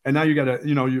string, and now you got to,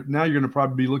 now you're going to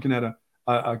probably be looking at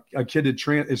a kid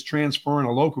that is transferring,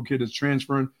 a local kid that's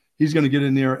transferring. He's going to get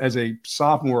in there as a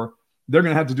sophomore. They're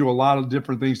going to have to do a lot of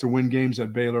different things to win games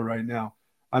at Baylor right now.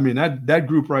 I mean, that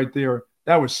group right there,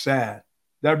 that was sad.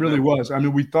 That really was. I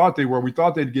mean, we thought they were. We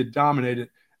thought they'd get dominated,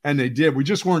 and they did. We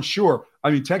just weren't sure. I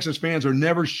mean, Texas fans are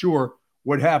never sure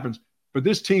what happens. But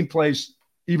this team plays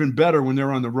even better when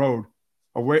they're on the road,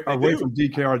 away from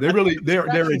DKR. They're a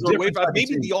different type of maybe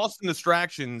team. the Austin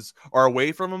distractions are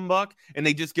away from them, Buck, and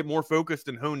they just get more focused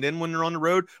and honed in when they're on the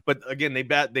road. But again, they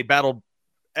battled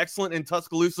excellent in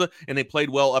Tuscaloosa, and they played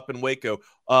well up in Waco.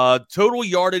 Total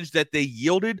yardage that they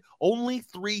yielded, only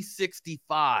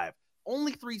 365.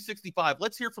 Only 365.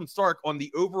 Let's hear from Stark on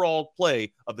the overall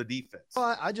play of the defense.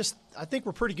 Well, I think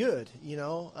we're pretty good.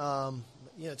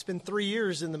 It's been 3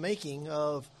 years in the making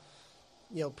of,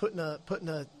 putting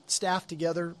a staff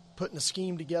together, putting a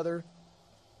scheme together,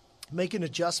 making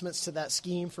adjustments to that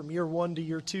scheme from year 1 to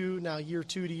year 2, now year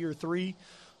 2 to year 3.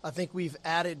 I think we've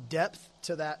added depth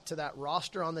to that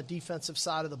roster on the defensive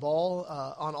side of the ball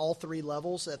on all 3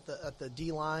 levels, at the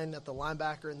D line, at the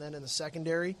linebacker, and then in the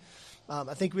secondary.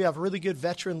 I think we have really good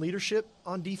veteran leadership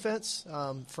on defense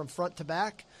from front to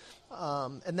back.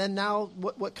 And then now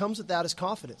what comes with that is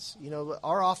confidence.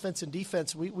 Our offense and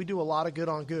defense, we do a lot of good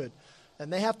on good.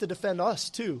 And they have to defend us,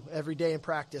 too, every day in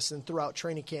practice and throughout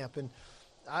training camp. And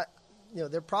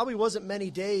there probably wasn't many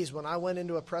days when I went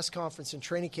into a press conference in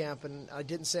training camp and I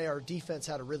didn't say our defense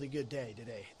had a really good day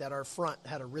today, that our front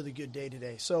had a really good day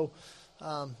today. So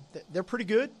they're pretty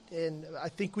good, and I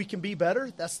think we can be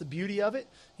better. That's the beauty of it.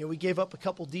 We gave up a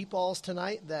couple deep balls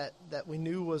tonight that we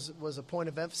knew was a point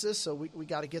of emphasis, so we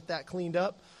got to get that cleaned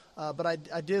up. But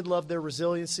I did love their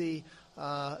resiliency,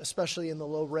 especially in the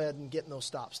low red and getting those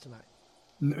stops tonight.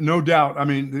 No doubt. I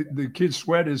mean, the kid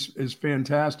Sweat is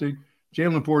fantastic.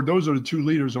 Jalen Ford, those are the two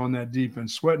leaders on that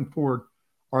defense. Sweat and Ford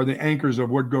are the anchors of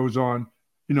what goes on,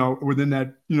 within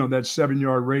that, that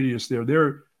 7-yard radius there.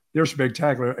 They're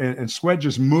spectacular. And Sweat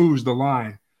just moves the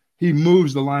line. He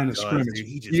moves the line of scrimmage.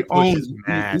 Dude, he owns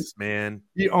mass, man.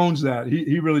 He owns that.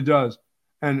 He really does.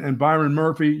 And Byron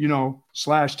Murphy, /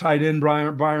 tight end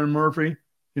Byron Murphy,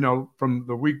 from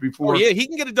the week before. Oh, yeah, he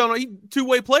can get it done. He's a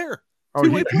two-way player.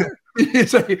 Two-way player.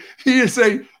 He is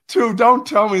a two. Don't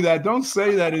tell me that. Don't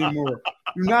say that anymore.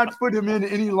 Do not put him in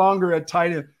any longer at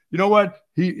tight end. You know what?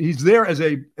 He's there as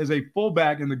a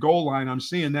fullback in the goal line. I'm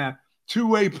seeing that.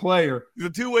 Two-way player. He's a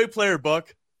two-way player,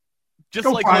 Buck. Just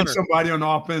Go like find Hunter. somebody on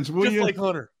offense, will Just you? like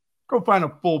Hunter. Go find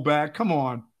a fullback. Come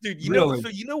on. Dude, really?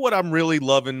 You know what I'm really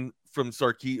loving from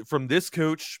from this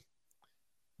coach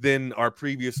than our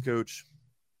previous coach?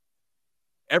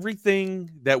 Everything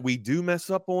that we do mess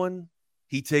up on,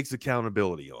 he takes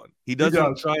accountability on. He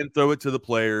doesn't try and throw it to the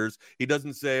players. He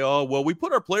doesn't say, oh, well, we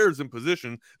put our players in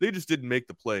position. They just didn't make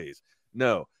the plays.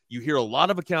 No, you hear a lot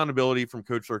of accountability from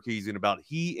Coach Sarkisian about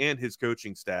he and his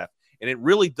coaching staff, and it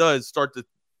really does start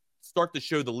to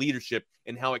show the leadership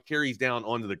and how it carries down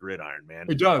onto the gridiron, man.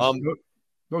 It does.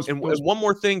 And one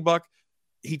more thing, Buck,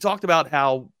 he talked about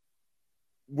how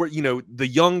the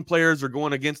young players are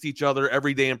going against each other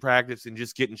every day in practice and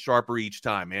just getting sharper each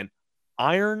time, man.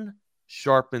 Iron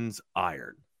sharpens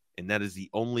iron, and that is the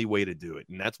only way to do it.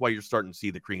 And that's why you're starting to see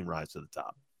the cream rise to the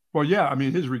top. Well, yeah, I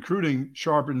mean, his recruiting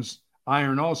sharpens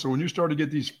iron also. When you start to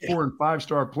get these 4- and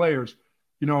 5-star players,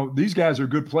 these guys are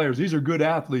good players. These are good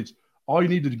athletes. All you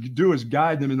need to do is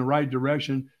guide them in the right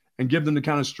direction and give them the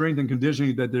kind of strength and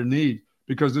conditioning that they need,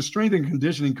 because the strength and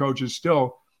conditioning coaches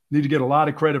still need to get a lot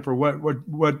of credit for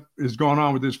what is going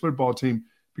on with this football team,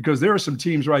 because there are some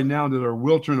teams right now that are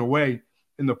wilting away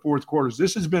in the fourth quarters.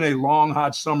 This has been a long,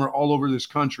 hot summer all over this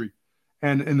country,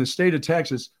 and in the state of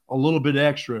Texas, a little bit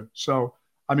extra. So,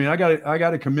 I mean, I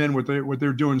got to commend what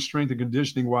they're doing strength and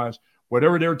conditioning wise.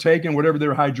 Whatever they're taking, whatever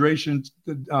their hydration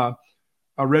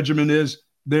regimen is,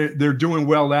 they're doing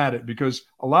well at it, because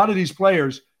a lot of these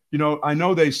players, I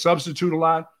know they substitute a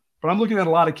lot, but I'm looking at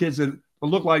a lot of kids that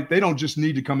look like they don't just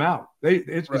need to come out.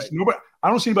 It's nobody. I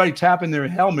don't see anybody tapping their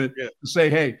helmet to say,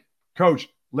 "Hey, coach,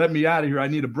 let me out of here. I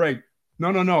need a break."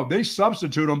 No. They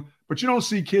substitute them, but you don't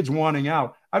see kids wanting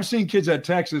out. I've seen kids at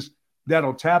Texas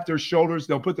that'll tap their shoulders.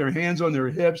 They'll put their hands on their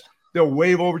hips. They'll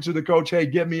wave over to the coach, "Hey,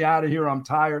 get me out of here. I'm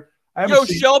tired."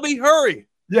 Shelby, hurry.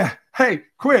 Yeah. Hey,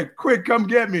 quick, come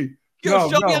get me.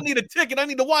 Shelby, I need a ticket. I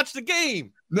need to watch the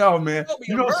game. No, man.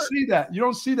 You don't see that. You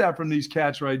don't see that from these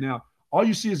cats right now. All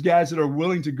you see is guys that are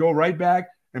willing to go right back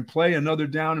and play another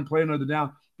down and play another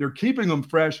down. They're keeping them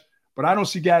fresh, but I don't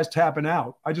see guys tapping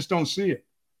out. I just don't see it.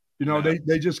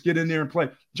 They just get in there and play.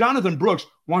 Jonathan Brooks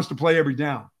wants to play every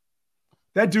down.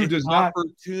 That dude does not.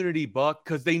 Opportunity, Buck,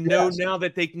 because they know now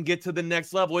that they can get to the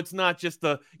next level. It's not just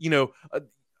a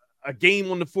a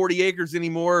game on the 40 acres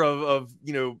anymore of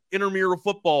intramural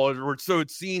football, or so it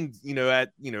seemed,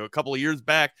 at a couple of years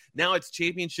back. Now it's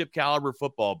championship caliber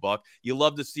football, Buck. You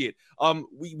love to see it.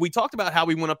 We talked about how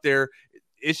we went up there,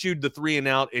 issued the 3 and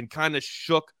out, and kind of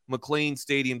shook McLean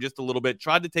Stadium just a little bit,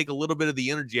 tried to take a little bit of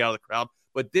the energy out of the crowd,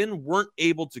 but then weren't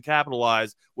able to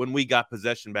capitalize when we got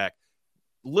possession back.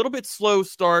 A little bit slow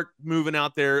start moving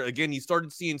out there. Again, you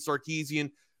started seeing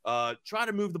Sarkisian try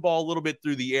to move the ball a little bit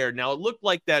through the air. Now, it looked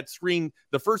like that screen,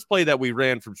 the first play that we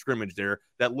ran from scrimmage there,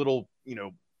 that little,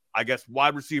 I guess,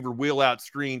 wide receiver wheel out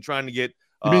screen trying to get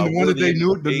you mean the one that they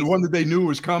knew, the one that they knew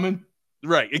was coming?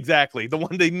 Right, exactly. The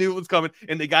one they knew was coming,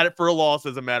 and they got it for a loss,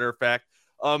 as a matter of fact.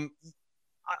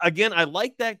 Again, I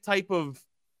like that type of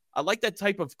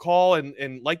call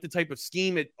and like the type of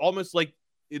scheme. It almost like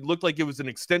it looked like it was an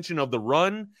extension of the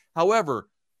run. However,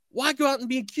 why go out and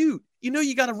be cute?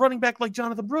 You got a running back like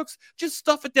Jonathan Brooks. Just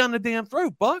stuff it down the damn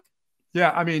throat, Buck.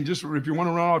 Yeah, I mean, just if you want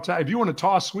to run all the time, if you want to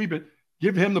toss sweep it,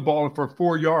 give him the ball for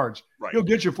 4 yards. Right. He'll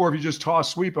get you 4 if you just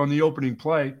toss sweep on the opening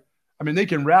play. I mean, they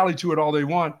can rally to it all they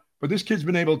want, but this kid's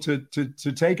been able to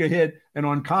take a hit and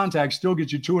on contact still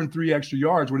get you 2 and 3 extra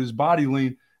yards with his body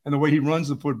lean and the way he runs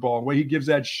the football, the way he gives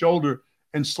that shoulder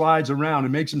and slides around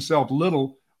and makes himself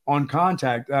little on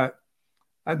contact. That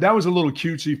was a little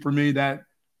cutesy for me, that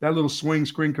little swing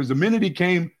screen, because the minute he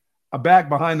came a back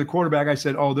behind the quarterback, I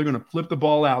said, oh, they're going to flip the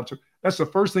ball out. So that's the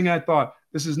first thing I thought.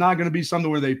 This is not going to be something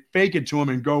where they fake it to him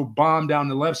and go bomb down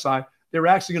the left side. They're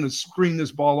actually going to screen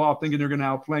this ball off, thinking they're going to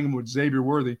outflank him with Xavier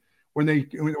Worthy. When they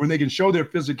can show their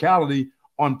physicality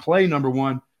on play number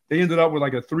one, they ended up with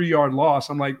like a 3-yard loss.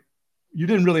 I'm like, you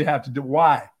didn't really have to do.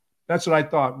 Why? That's what I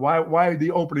thought. Why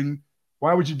the opening?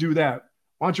 Why would you do that?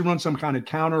 Why don't you run some kind of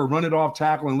counter or run it off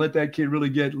tackle and let that kid really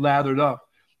get lathered up?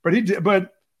 But he did.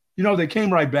 But they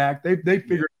came right back. They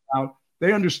figured it out.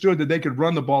 They understood that they could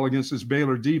run the ball against this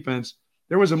Baylor defense.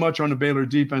 There wasn't much on the Baylor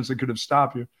defense that could have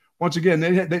stopped you. Once again,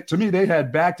 to me, they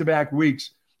had back-to-back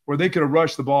weeks where they could have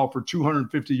rushed the ball for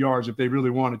 250 yards if they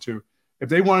really wanted to. If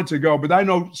they wanted to go. But I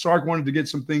know Sark wanted to get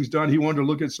some things done. He wanted to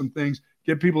look at some things,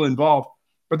 get people involved.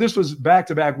 But this was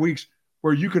back-to-back weeks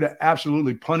where you could have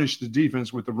absolutely punished the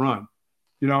defense with the run.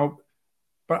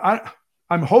 But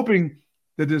I'm hoping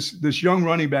that this young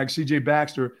running back, C.J.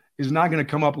 Baxter, is not going to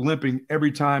come up limping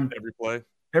every time. Every play.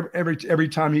 Every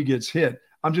time he gets hit.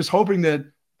 I'm just hoping that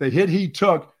the hit he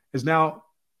took is now,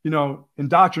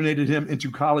 indoctrinated him into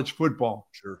college football.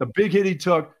 Sure. The big hit he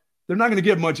took, they're not going to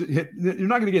get much hit. You're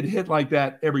not going to get hit like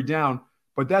that every down,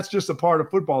 but that's just a part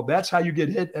of football. That's how you get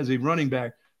hit as a running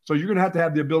back. So you're going to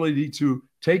have the ability to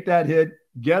take that hit,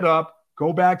 get up,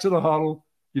 go back to the huddle,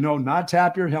 not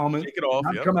tap your helmet, shake it off,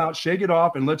 not come out, shake it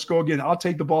off, and let's go again. I'll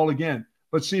take the ball again.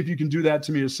 Let's see if you can do that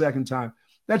to me a second time.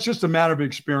 That's just a matter of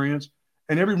experience.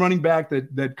 And every running back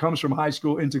that comes from high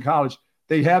school into college,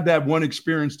 they have that one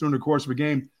experience during the course of a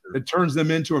game that turns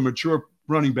them into a mature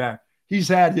running back. He's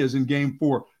had his in game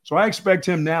 4. So I expect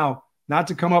him now not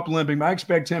to come up limping, but I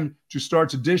expect him to start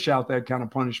to dish out that kind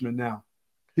of punishment now.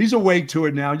 He's awake to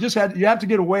it now. You have to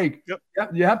get awake.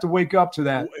 Yep. You have to wake up to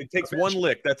that. It takes one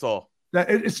lick. That's all.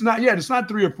 It's not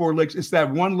 3 or 4 licks. It's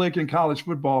that one lick in college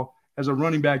football as a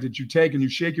running back that you take and you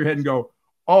shake your head and go,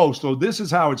 oh, so this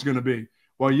is how it's going to be.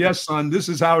 Well, yes, son, this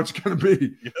is how it's going to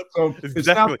be. Yep. So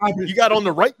exactly. You got on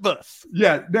the right bus.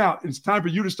 Yeah. Now it's time for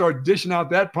you to start dishing out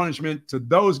that punishment to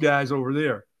those guys over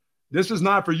there. This is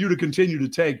not for you to continue to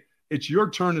take. It's your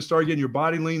turn to start getting your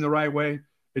body lean the right way.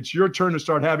 It's your turn to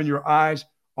start having your eyes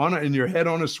on it and your head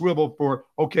on a swivel for,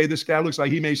 okay, this guy looks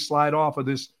like he may slide off of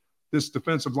this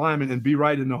defensive lineman and be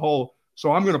right in the hole.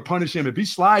 So I'm going to punish him. If he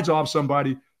slides off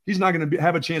somebody, he's not going to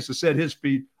have a chance to set his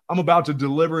feet. I'm about to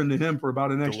deliver into him for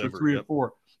about an extra 3 or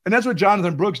 4. And that's what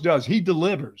Jonathan Brooks does. He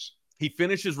delivers. He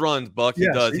finishes runs, Buck. He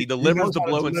does. He delivers the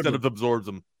blow instead of absorbs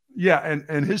them. Yeah,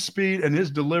 and his speed and his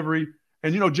delivery.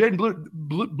 And, Jaden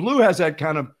Blue has that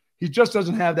kind of – he just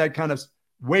doesn't have that kind of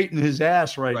weight in his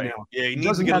ass right now. Yeah, he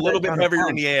needs to get a little bit heavier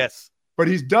in the ass. But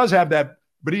he does have that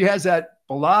 – but he has that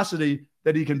velocity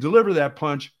that he can deliver that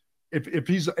punch if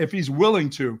he's willing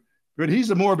to. But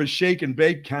he's more of a shake and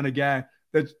bake kind of guy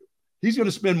that he's going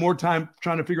to spend more time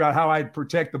trying to figure out how I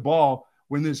protect the ball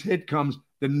when this hit comes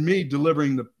than me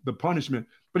delivering the punishment.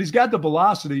 But he's got the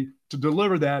velocity to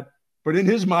deliver that. But in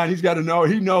his mind, he's got to know,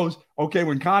 he knows, okay,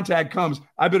 when contact comes,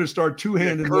 I better start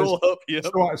two-handing curl this up,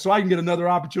 yep. so I can get another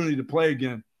opportunity to play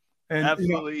again. And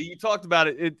absolutely. You talked about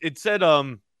it. It said,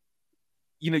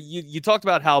 you talked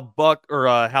about how Buck or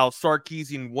how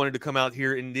Sarkisian wanted to come out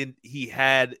here and then he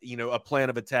had, a plan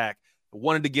of attack.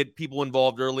 Wanted to get people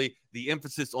involved early. The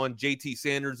emphasis on JT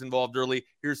Sanders involved early.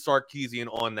 Here's Sarkisian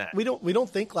on that. We don't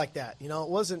think like that. It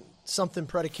wasn't something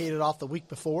predicated off the week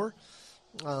before.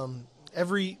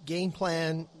 Every game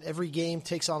plan, every game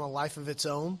takes on a life of its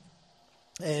own.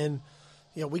 And,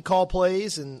 we call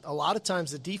plays, and a lot of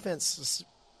times the defense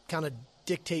kind of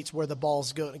dictates where the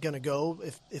ball's going to go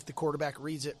if the quarterback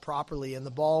reads it properly. And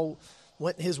the ball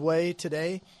went his way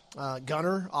today.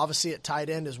 Gunner, obviously at tight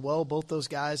end as well. Both those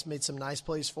guys made some nice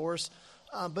plays for us.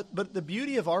 But the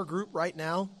beauty of our group right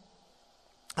now,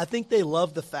 I think they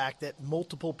love the fact that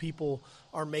multiple people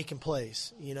are making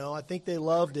plays. I think they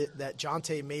loved it that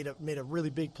Jonte made a really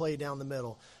big play down the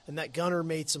middle, and that Gunner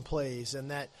made some plays,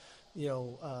 and that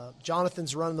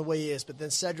Jonathan's running the way he is. But then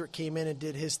Cedric came in and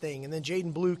did his thing, and then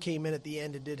Jaden Blue came in at the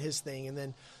end and did his thing, and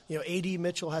then A.D.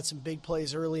 Mitchell had some big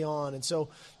plays early on, and so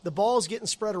the ball's getting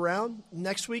spread around.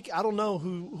 Next week, I don't know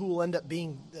who will end up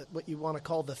being what you want to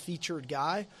call the featured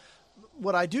guy.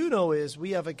 What I do know is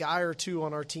we have a guy or two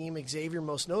on our team, Xavier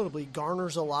most notably,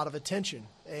 garners a lot of attention.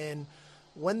 And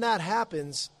when that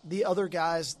happens, the other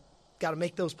guys got to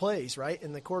make those plays, right?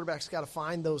 And the quarterback's got to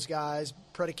find those guys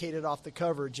predicated off the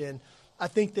coverage. And I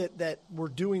think that we're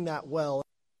doing that well.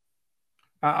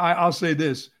 I'll say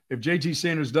this. If JT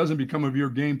Sanders doesn't become of your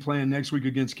game plan next week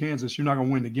against Kansas, you're not going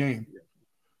to win the game.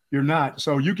 You're not.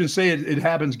 So you can say it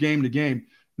happens game to game.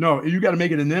 No, you got to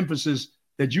make it an emphasis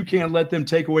that you can't let them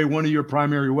take away one of your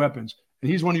primary weapons. And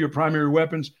he's one of your primary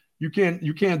weapons. You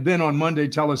can't then on Monday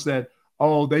tell us that,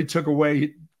 oh, they took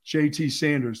away JT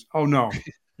Sanders. Oh, no.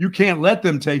 You can't let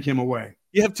them take him away.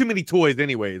 You have too many toys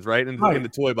anyways, right? In the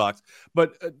toy box.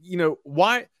 But,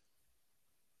 why –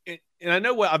 and I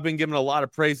know what I've been giving a lot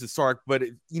of praise to Sark, but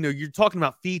you're talking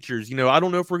about features. I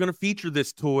don't know if we're going to feature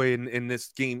this toy in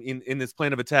this game, in this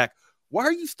plan of attack. Why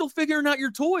are you still figuring out your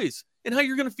toys and how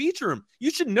you're going to feature them? You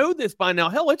should know this by now.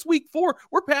 Hell, it's week 4.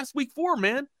 We're past week 4,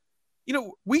 man.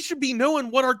 We should be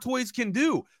knowing what our toys can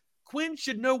do. Quinn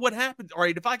should know what happens. All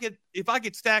right, if I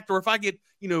get stacked, or if I get,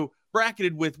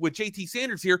 bracketed with JT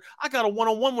Sanders here, I got a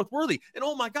one-on-one with Worthy. And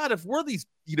oh my God, if Worthy's,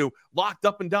 locked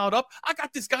up and dialed up, I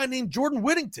got this guy named Jordan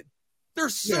Whittington.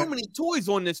 There's so many toys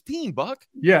on this team, Buck.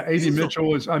 Yeah, A.D.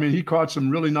 Mitchell he caught some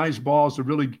really nice balls to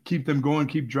really keep them going,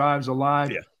 keep drives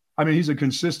alive. Yeah. He's a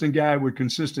consistent guy with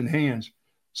consistent hands.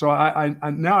 So I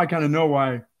now I kind of know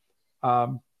why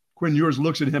Quinn Ewers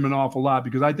looks at him an awful lot,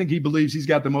 because I think he believes he's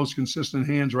got the most consistent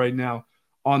hands right now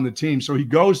on the team. So he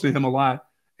goes to him a lot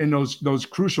in those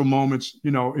crucial moments.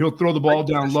 He'll throw the ball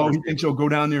down low. He thinks he'll go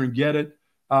down there and get it.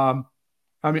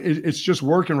 It's just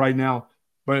working right now.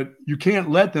 But you can't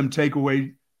let them take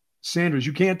away Sanders.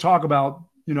 You can't talk about,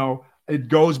 it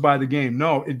goes by the game.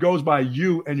 No, it goes by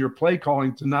you and your play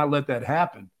calling to not let that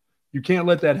happen. You can't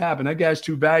let that happen. That guy's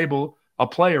too valuable a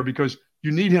player, because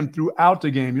you need him throughout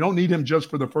the game. You don't need him just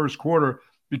for the first quarter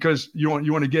because you want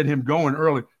to get him going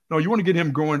early. No, you want to get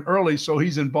him going early so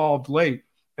he's involved late.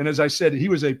 And as I said, he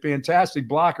was a fantastic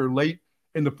blocker late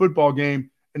in the football game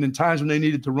and in times when they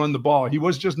needed to run the ball. He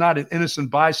was just not an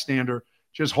innocent bystander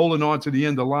just holding on to the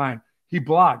end of the line. He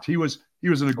blocked. He was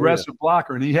an aggressive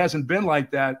blocker, and he hasn't been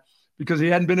like that because he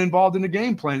hadn't been involved in the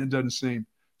game plan, it doesn't seem.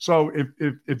 So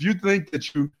if you think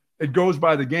that it goes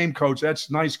by the game, coach,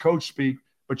 that's nice coach speak,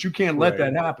 but you can't let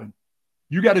that happen.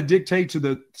 You got to dictate to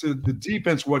the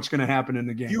defense what's going to happen in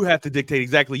the game. You have to dictate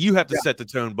exactly. You have to set the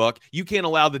tone, Buck. You can't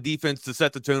allow the defense to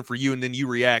set the tone for you and then you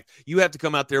react. You have to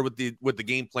come out there with the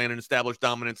game plan and establish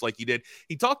dominance like you did.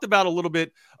 He talked about a little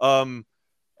bit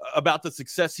about the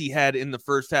success he had in the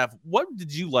first half. What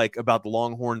did you like about the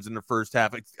Longhorns in the first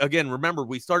half? Again, remember,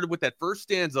 we started with that first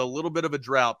stanza, a little bit of a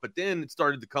drought, but then it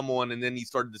started to come on, and then you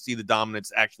started to see the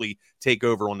dominance actually take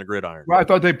over on the gridiron. Well,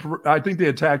 I think they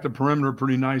attacked the perimeter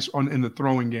pretty nice in the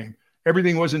throwing game.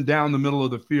 Everything wasn't down the middle of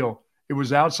the field. It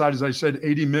was outside. As I said,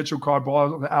 A.D. Mitchell caught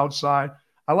balls outside.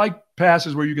 I like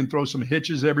passes where you can throw some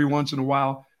hitches every once in a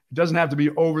while. It doesn't have to be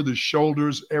over the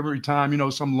shoulders every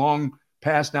time, some long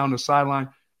pass down the sideline.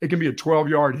 It can be a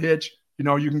 12-yard hitch.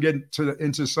 You can get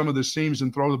into some of the seams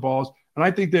and throw the balls. And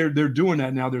I think they're doing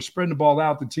that now. They're spreading the ball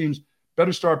out. The teams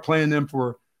better start playing them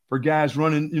for guys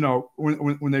running,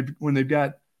 when they've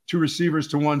got two receivers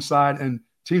to one side and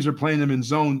teams are playing them in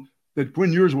zone, that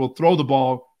Quinn Ewers will throw the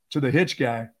ball to the hitch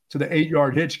guy, to the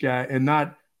 8-yard hitch guy, and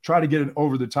not try to get it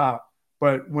over the top.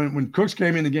 But when Cooks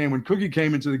came in the game, when Cookie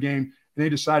came into the game and they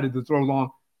decided to throw long,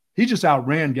 he just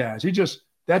outran guys.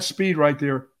 That speed right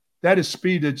there, that is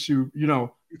speed that you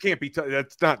can't be.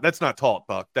 That's not taught,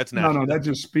 Buck. That's natural. No, that's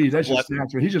just speed. That's just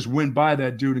natural. He just went by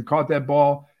that dude and caught that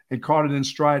ball and caught it in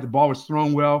stride. The ball was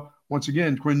thrown well. Once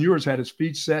again, Quinn Ewers had his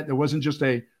feet set. It wasn't just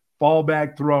a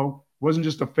fallback throw. It wasn't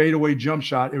just a fadeaway jump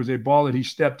shot. It was a ball that he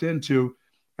stepped into.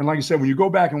 And like I said, when you go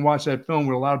back and watch that film,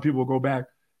 where a lot of people will go back,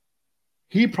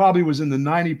 he probably was in the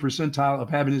 90th percentile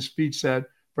of having his feet set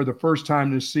for the first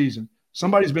time this season.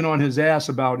 Somebody's been on his ass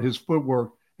about his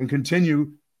footwork and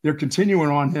they're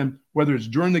continuing on him, whether it's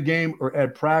during the game or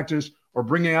at practice or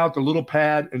bringing out the little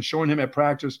pad and showing him at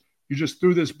practice. You just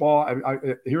threw this ball.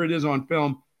 Here it is on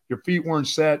film. Your feet weren't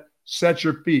set. Set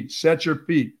your feet. Set your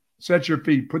feet. Set your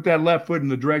feet. Put that left foot in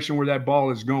the direction where that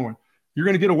ball is going. You're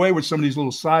going to get away with some of these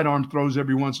little sidearm throws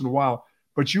every once in a while,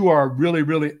 but you are really,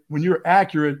 really, when you're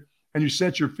accurate and you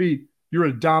set your feet, you're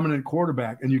a dominant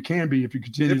quarterback, and you can be if you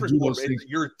continue to do those things.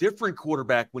 You're a different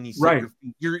quarterback when you set your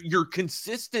feet. You're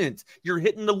consistent. You're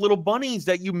hitting the little bunnies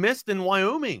that you missed in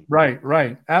Wyoming.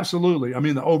 Right. Absolutely.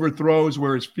 The overthrows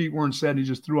where his feet weren't set, and he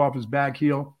just threw off his back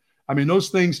heel. Those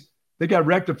things, they got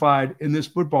rectified in this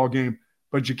football game,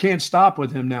 but you can't stop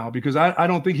with him now because I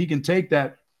don't think he can take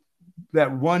that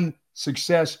one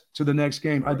success to the next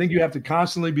game. I think you have to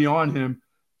constantly be on him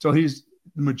till he's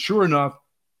mature enough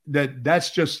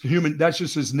that's just human. That's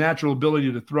just his natural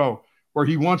ability to throw, where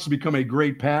he wants to become a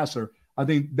great passer. I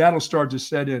think that'll start to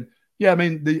set in. Yeah,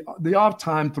 the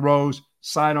off-time throws,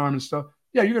 sidearm and stuff.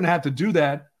 Yeah, you're going to have to do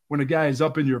that when a guy is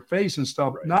up in your face and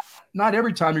stuff. Right. Not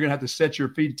every time you're going to have to set your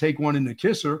feet, take one in the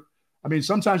kisser.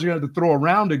 Sometimes you're going to have to throw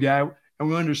around a guy, and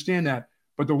we understand that.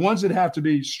 But the ones that have to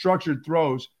be structured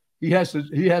throws, he has to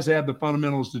have the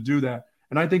fundamentals to do that.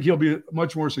 And I think he'll be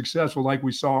much more successful like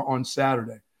we saw on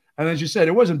Saturday. And as you said,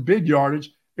 it wasn't big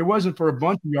yardage. It wasn't for a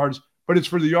bunch of yards, but it's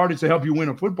for the yardage to help you win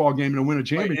a football game and to win a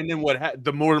championship. Right. And then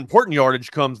the more important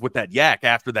yardage comes with that yak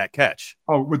after that catch.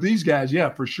 Oh, with these guys, yeah,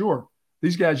 for sure.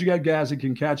 These guys, you got guys that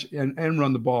can catch and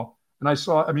run the ball. And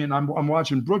I'm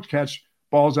watching Brooks catch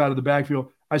balls out of the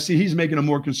backfield. I see he's making a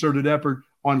more concerted effort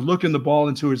on looking the ball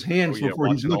into his hands before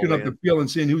he's looking up the field and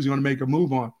seeing who's going to make a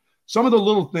move on. Some of the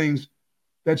little things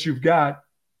that you've got,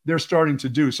 they're starting to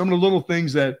do. Some of the little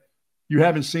things that you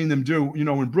haven't seen them do. You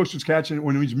know, when Brooks was catching,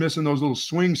 when he's missing those little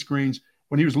swing screens,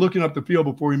 when he was looking up the field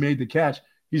before he made the catch,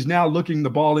 he's now looking the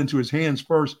ball into his hands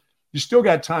first. You still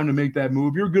got time to make that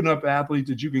move. You're a good enough athlete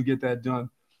that you can get that done.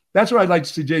 That's what I'd like to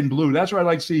see Jaden Blue. That's what I'd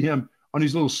like to see him on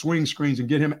these little swing screens and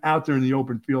get him out there in the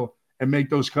open field and make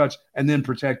those cuts and then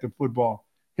protect the football.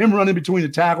 Him running between the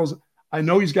tackles, I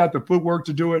know he's got the footwork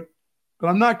to do it, but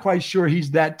I'm not quite sure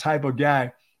he's that type of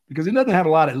guy because he doesn't have a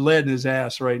lot of lead in his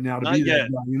ass right now to be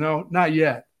that guy, you know? Not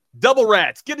yet. Double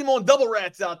rats. Get him on double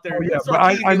rats out there. Oh, yeah, but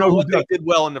I know what they did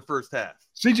well in the first half.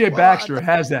 CJ Baxter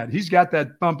has that. He's got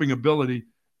that thumping ability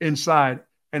inside,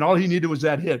 and all he needed was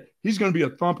that hit. He's going to be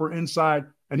a thumper inside,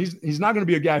 and he's not going to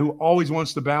be a guy who always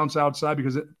wants to bounce outside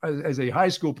because as a high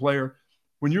school player,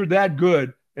 when you're that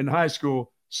good in high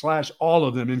school / all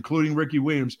of them, including Ricky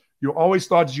Williams, you always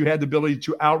thought that you had the ability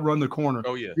to outrun the corner.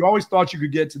 Oh, yeah. You always thought you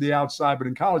could get to the outside, but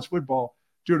in college football,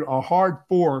 dude, a hard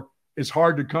 4 is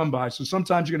hard to come by. So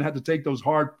sometimes you're going to have to take those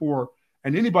hard 4,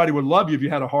 and anybody would love you if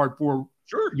you had a hard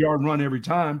 4-yard run every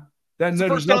time. Then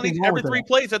there's nothing wrong every with 3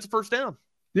 plays, that's a first down.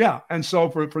 Yeah, and so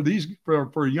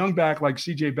for a young back like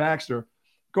CJ Baxter,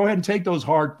 go ahead and take those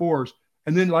hard 4s,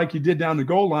 and then like you did down the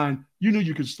goal line, you knew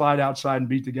you could slide outside and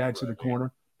beat the guy to the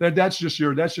corner. That's just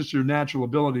your natural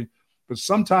ability. But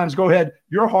sometimes go ahead,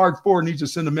 your hard 4 needs to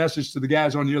send a message to the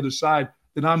guys on the other side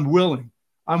that I'm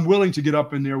willing to get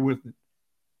up in there with it.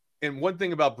 And one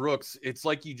thing about Brooks, it's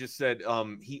like you just said,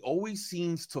 he always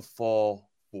seems to fall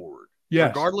forward. Yes.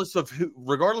 Regardless of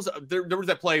there was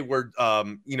that play where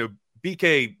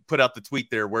BK put out the tweet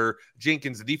there where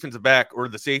Jenkins, the defensive back or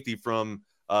the safety from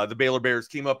the Baylor Bears,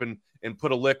 came up and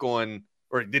put a lick on,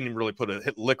 or it didn't even really put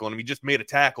a lick on him. He just made a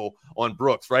tackle on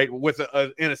Brooks, right? With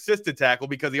an assisted tackle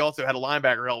because he also had a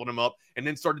linebacker helping him up and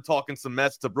then started talking some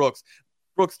mess to Brooks.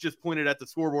 Brooks just pointed at the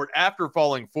scoreboard after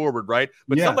falling forward, right?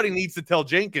 But somebody needs to tell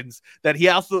Jenkins that he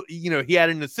also, he had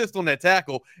an assist on that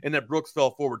tackle and that Brooks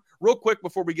fell forward. Real quick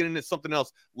before we get into something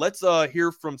else, let's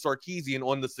hear from Sarkisian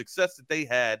on the success that they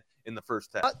had in the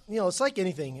first half. It's like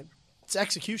anything. It's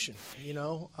execution,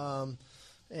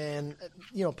 and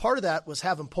part of that was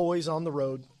having poise on the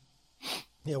road.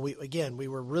 We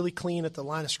were really clean at the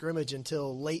line of scrimmage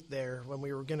until late there when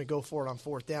we were going to go for it on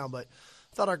 4th down, but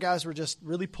I thought our guys were just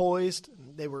really poised.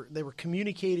 They were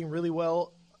communicating really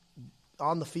well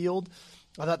on the field.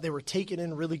 I thought they were taking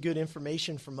in really good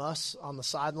information from us on the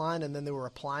sideline, and then they were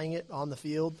applying it on the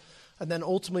field. And then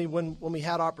ultimately when we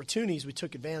had opportunities, we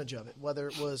took advantage of it, whether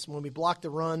it was when we blocked the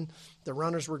run, the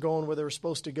runners were going where they were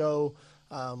supposed to go.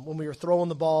 When we were throwing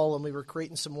the ball and we were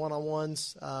creating some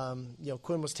one-on-ones,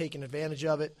 Quinn was taking advantage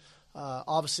of it.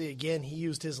 Obviously, again, he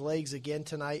used his legs again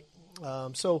tonight.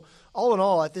 So all in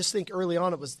all, I just think early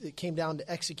on it came down to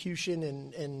execution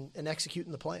and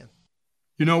executing the plan.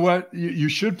 You know what? You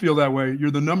should feel that way.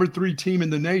 You're the number 3 team in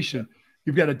the nation.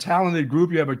 You've got a talented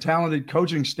group. You have a talented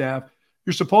coaching staff.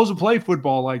 You're supposed to play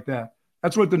football like that.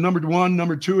 That's what the number 1,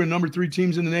 number 2, and number 3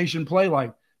 teams in the nation play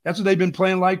like. That's what they've been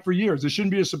playing like for years. It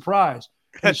shouldn't be a surprise.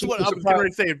 That's what I was going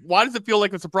to say. Why does it feel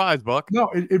like a surprise, Buck? No,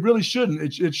 it really shouldn't.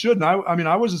 It shouldn't.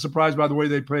 I wasn't surprised by the way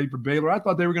they played for Baylor. I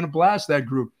thought they were going to blast that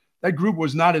group. That group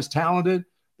was not as talented.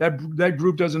 That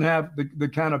group doesn't have the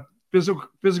kind of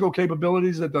physical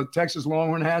capabilities that the Texas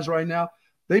Longhorn has right now.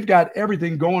 They've got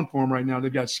everything going for them right now.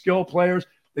 They've got skilled players.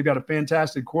 They've got a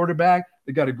fantastic quarterback.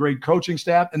 They've got a great coaching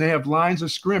staff, and they have lines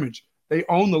of scrimmage. They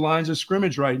own the lines of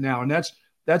scrimmage right now, and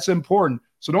that's important.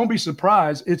 So don't be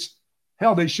surprised.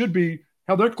 They should be.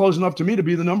 They're close enough to me to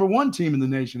be the number 1 team in the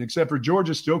nation, except for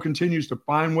Georgia still continues to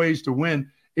find ways to win,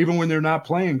 even when they're not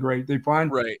playing great. That's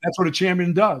what a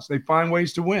champion does. They find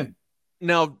ways to win.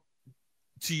 Now,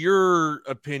 to your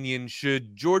opinion,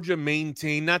 should Georgia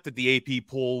maintain, not that the AP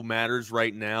poll matters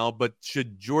right now, but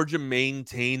should Georgia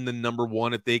maintain the number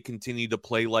 1 if they continue to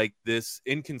play like this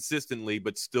inconsistently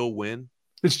but still win?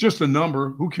 It's just a number.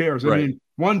 Who cares? Right. I mean,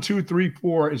 1, 2, 3,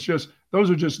 4. Those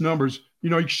are just numbers.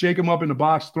 You shake them up in the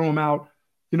box, throw them out.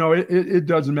 It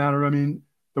doesn't matter. I mean,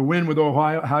 the win with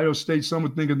Ohio State, some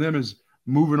would think of them as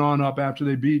moving on up after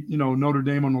they beat, Notre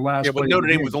Dame on the last. Yeah, but Notre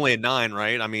Dame was only at 9,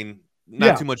 right? I mean,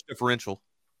 not too much differential.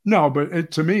 No,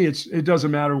 but to me, it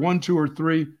doesn't matter. 1, 2, or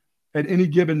 3 at any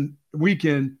given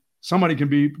weekend. somebody can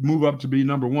move up to be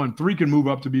number one. 3 can move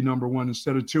up to be number one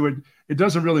instead of 2. It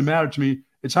doesn't really matter to me.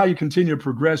 It's how you continue to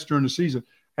progress during the season.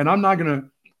 And I'm not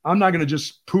gonna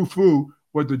just poo-poo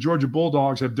what the Georgia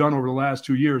Bulldogs have done over the last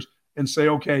 2 years and say,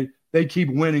 okay, they keep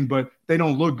winning, but they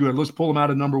don't look good. Let's pull them out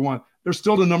of number one. They're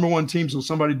still the number one team, so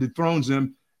somebody dethrones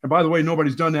them. And by the way,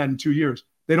 nobody's done that in 2 years.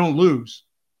 They don't lose.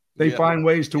 They find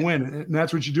ways to win, and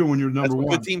that's what you do when you're number one.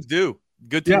 Good teams do.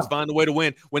 Good teams find a way to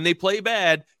win. When they play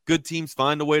bad, good teams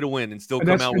find a way to win and still come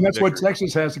out with a victory. That's what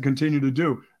Texas has to continue to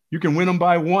do. You can win them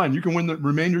by 1. You can win the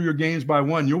remainder of your games by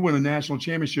 1. You'll win a national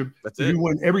championship. That's it. You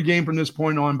win every game from this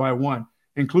point on by 1,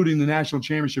 including the national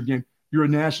championship game. You're a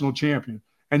national champion.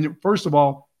 And first of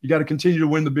all, you got to continue to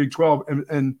win the Big 12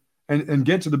 and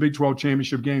get to the Big 12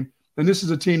 championship game. And this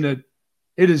is a team that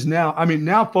it is now. I mean,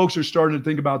 now folks are starting to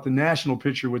think about the national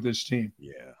picture with this team.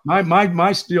 Yeah.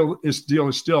 My deal is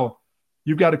still,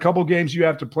 you've got a couple games you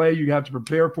have to play. You have to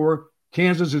prepare for.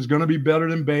 Kansas is going to be better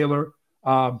than Baylor.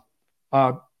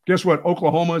 Guess what?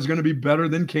 Oklahoma is going to be better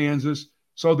than Kansas.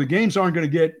 So the games aren't going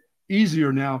to get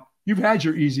easier now. You've had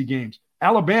your easy games.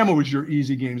 Alabama was your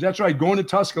easy games. That's right. Going to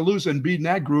Tuscaloosa and beating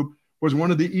that group was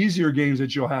one of the easier games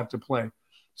that you'll have to play.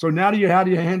 So now how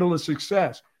do you handle the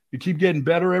success? You keep getting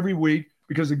better every week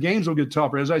because the games will get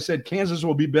tougher. As I said, Kansas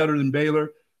will be better than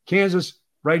Baylor. Kansas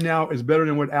right now is better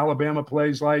than what Alabama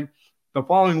plays like. The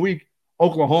following week,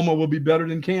 Oklahoma will be better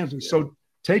than Kansas. Yeah. So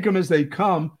take them as they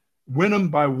come, win them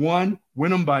by 1,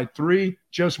 win them by 3,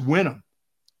 just win them.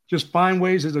 Just find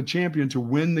ways as a champion to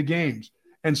win the games.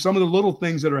 And some of the little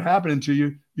things that are happening to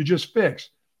you, you just fix.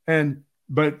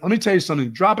 But let me tell you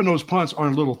something, dropping those punts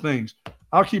aren't little things.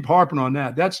 I'll keep harping on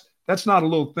that. That's not a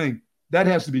little thing. That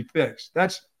has to be fixed.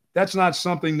 That's not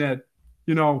something that,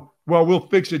 we'll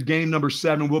fix it game number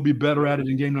 7. We'll be better at it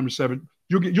in game number 7.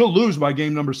 You'll lose by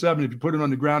game number 7 if you put it on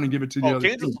the ground and give it to the other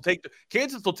team.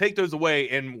 Kansas will take those away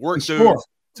and work those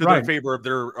to their favor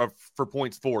for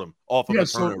points for them off of a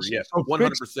turnover. Yes,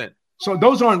 100%. So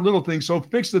those aren't little things. So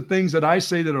fix the things that I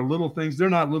say that are little things. They're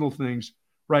not little things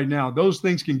right now. Those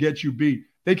things can get you beat.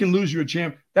 They can lose you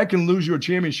that can lose you a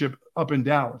championship up in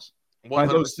Dallas 100%. By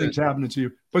those things happening to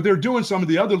you. But they're doing some of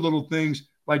the other little things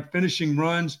like finishing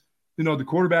runs. The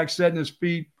quarterback setting his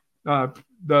feet.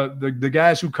 The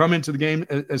guys who come into the game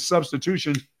as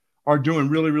substitutions are doing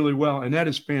really, really well, and that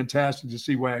is fantastic to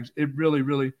see, Wags. It really,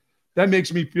 really that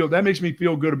makes me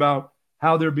feel good about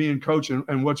how they're being coached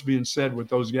and what's being said with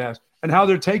those guys and how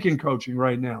they're taking coaching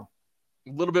right now.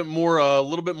 A little bit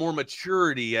more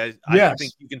maturity. I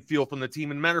think you can feel from the team.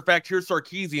 And matter of fact, here's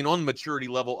Sarkisian on the maturity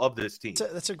level of this team.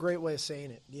 That's a great way of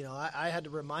saying it. I had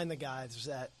to remind the guys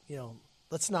that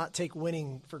let's not take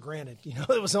winning for granted.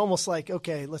 It was almost like,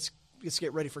 okay, let's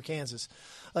get ready for Kansas.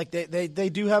 Like they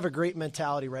do have a great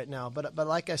mentality right now. But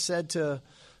like I said to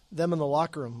them in the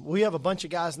locker room, we have a bunch of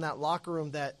guys in that locker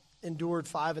room that endured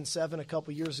 5 and 7 a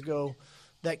couple years ago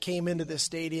that came into this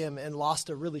stadium and lost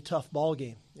a really tough ball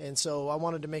game. And so I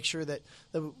wanted to make sure that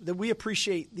we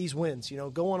appreciate these wins,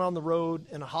 going on the road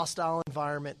in a hostile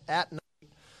environment at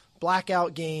night,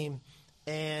 blackout game,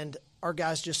 and our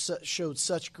guys just showed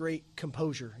such great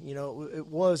composure. It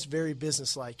was very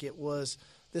businesslike. It was,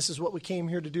 this is what we came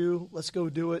here to do. Let's go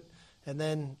do it. And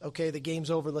then, okay, the game's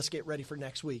over. Let's get ready for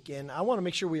next week. And I want to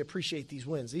make sure we appreciate these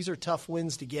wins. These are tough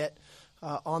wins to get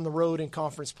on the road in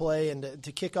conference play, and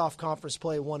to kick off conference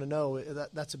play 1-0.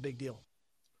 That's a big deal.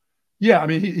 Yeah, I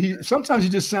mean, he sometimes he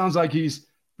just sounds like he's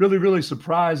really, really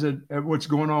surprised at what's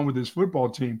going on with his football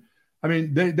team. I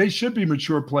mean, they should be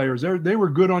mature players. They were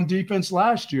good on defense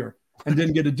last year and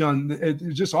didn't get it done. It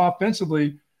just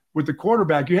offensively with the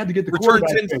quarterback, you had to get the quarterback.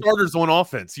 Return 10 starters on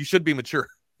offense. You should be mature.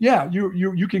 Yeah,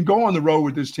 you can go on the road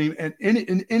with this team, and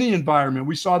in any environment.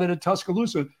 We saw that at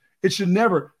Tuscaloosa. It should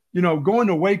never, going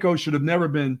to Waco should have never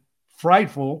been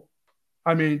frightful.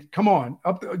 I mean, come on,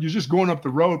 you're just going up the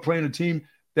road playing a team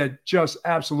that just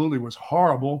absolutely was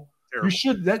horrible. Terrible. You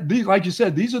should like you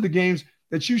said, these are the games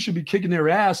that you should be kicking their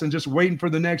ass and just waiting for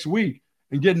the next week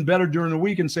and getting better during the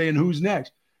week and saying who's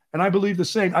next. And I believe the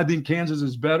same. I think Kansas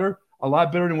is better, a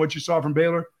lot better than what you saw from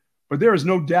Baylor. But there is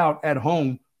no doubt at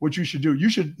home what you should do. You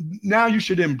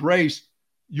should embrace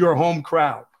your home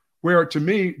crowd. Where to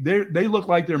me, they look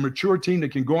like they're a mature team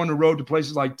that can go on the road to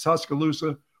places like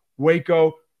Tuscaloosa,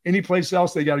 Waco, any place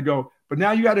else they got to go. But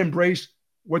now you got to embrace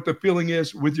what the feeling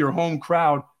is with your home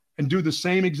crowd and do the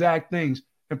same exact things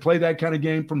and play that kind of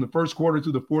game from the first quarter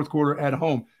to the fourth quarter at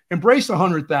home. Embrace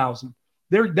 100,000.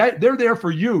 They're there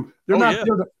for you. They're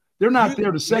not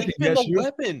there to second guess you.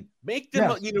 Weapon. Make them,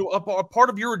 a part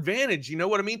of your advantage. You know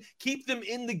what I mean? Keep them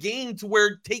in the game to where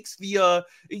it takes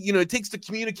it takes the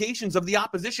communications of the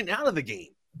opposition out of the game.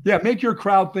 Yeah, make your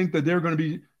crowd think that they're going to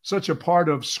be such a part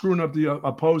of screwing up the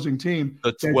opposing team.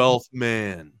 The 12th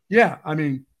man. Yeah, I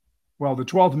mean, well, the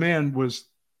 12th man was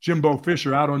Jimbo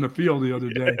Fisher out on the field the other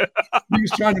day. He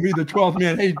was trying to be the 12th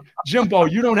man. Hey, Jimbo,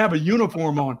 you don't have a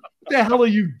uniform on. What the hell are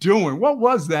you doing? What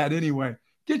was that anyway?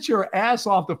 Get your ass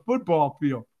off the football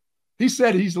field. He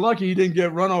said he's lucky he didn't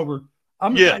get run over.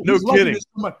 No kidding.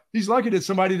 He's lucky that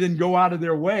somebody didn't go out of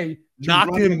their way to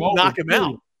knock him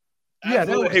out. Yeah,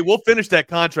 hey, we'll finish that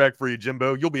contract for you,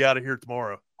 Jimbo. You'll be out of here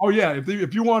tomorrow. Oh yeah,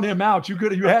 if you want him out, you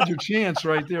had your chance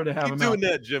right there to have him doing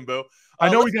out. that, Jimbo. I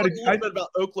know we got a little bit about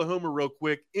Oklahoma real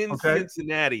quick in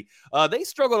Cincinnati. They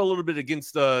struggled a little bit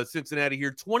against Cincinnati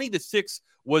here. 20-6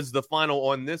 was the final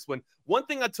on this one. One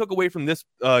thing I took away from this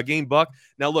game, Buck.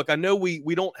 Now look, I know we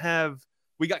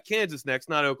got Kansas next,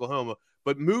 not Oklahoma,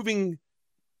 but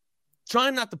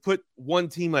trying not to put one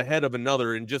team ahead of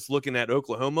another and just looking at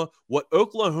Oklahoma. What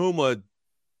Oklahoma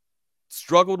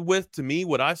struggled with, to me,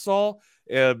 what I saw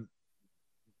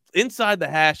inside the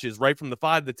hashes, right from the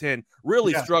 5 to 10,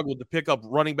 really struggled to pick up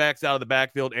running backs out of the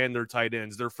backfield and their tight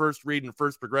ends. Their first read and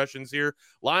first progressions here.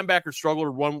 Linebackers struggle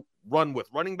to run with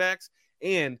running backs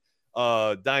and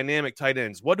dynamic tight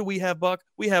ends. What do we have, Buck?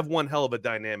 We have one hell of a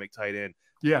dynamic tight end.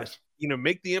 Yes.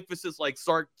 Make the emphasis like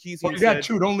Sarkisian said. You got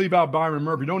two. Don't leave out Byron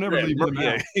Murphy. Don't ever leave him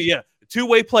out. Yeah.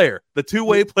 Two-way player. The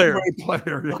two-way player.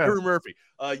 Byron Murphy.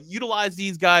 Utilize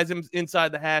these guys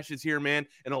inside the hashes here, man,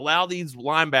 and allow these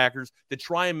linebackers to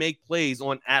try and make plays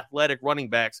on athletic running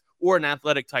backs or an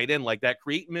athletic tight end like that.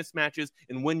 Create mismatches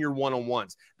and win your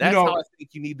one-on-ones. That's how I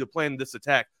think you need to plan this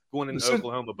attack going into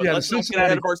Oklahoma. But let's not get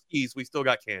ahead of our skis. We still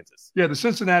got Kansas. Yeah, the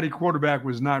Cincinnati quarterback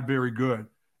was not very good.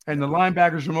 And the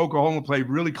linebackers from Oklahoma played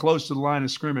really close to the line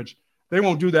of scrimmage. They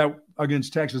won't do that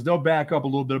against Texas. They'll back up a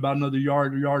little bit, about another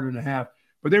yard and a half.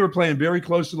 But they were playing very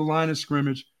close to the line of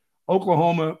scrimmage.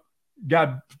 Oklahoma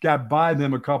got by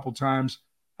them a couple times.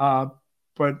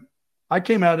 But I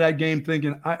came out of that game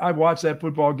thinking, I watched that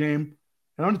football game,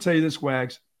 and I'm going to tell you this,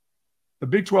 Wags. The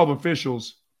Big 12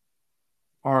 officials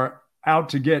are out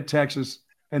to get Texas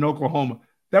and Oklahoma.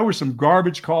 There were some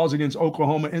garbage calls against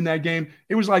Oklahoma in that game.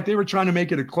 It was like they were trying to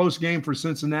make it a close game for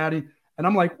Cincinnati. And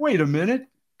I'm like, wait a minute.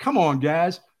 Come on,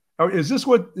 guys. Is this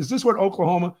what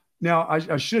Oklahoma – now,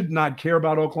 I should not care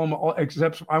about Oklahoma,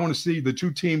 except I want to see the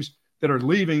two teams that are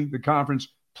leaving the conference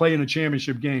play in a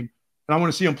championship game. And I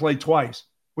want to see them play twice,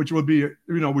 which would be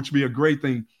a great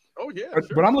thing. Oh, yeah.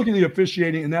 But I'm looking at the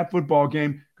officiating in that football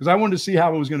game because I wanted to see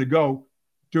how it was going to go.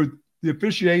 Dude, the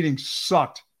officiating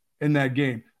sucked in that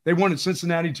game. They wanted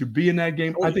Cincinnati to be in that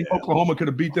game. I think Oklahoma could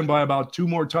have beat them by about 2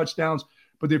 more touchdowns,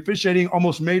 but the officiating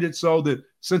almost made it so that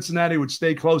Cincinnati would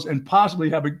stay close and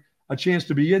possibly have a chance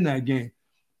to be in that game.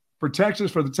 For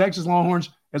the Texas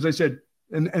Longhorns, as I said,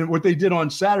 and what they did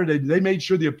on Saturday, they made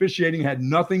sure the officiating had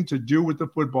nothing to do with the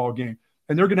football game.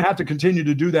 And they're going to have to continue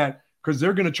to do that because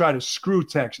they're going to try to screw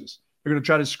Texas. They're going to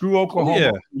try to screw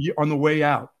Oklahoma on the way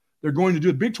out. They're going to do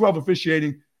it. Big 12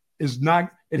 officiating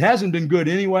it hasn't been good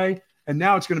anyway. And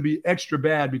now it's going to be extra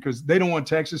bad because they don't want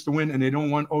Texas to win and they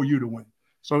don't want OU to win.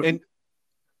 So, and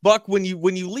Buck, when you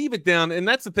leave it down, and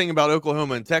that's the thing about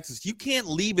Oklahoma and Texas, you can't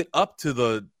leave it up to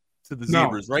the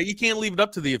Zebras, right? You can't leave it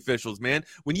up to the officials, man.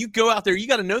 When you go out there, you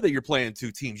got to know that you're playing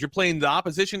two teams. You're playing the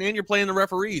opposition and you're playing the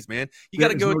referees, man. You got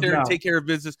to go out there and take care of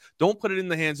business. Don't put it in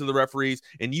the hands of the referees,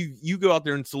 and you go out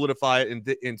there and solidify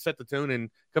it and set the tone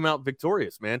and come out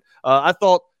victorious, man. I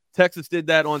thought Texas did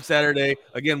that on Saturday.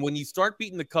 Again, when you start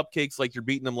beating the cupcakes like you're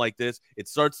beating them like this, it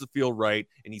starts to feel right,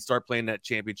 and you start playing that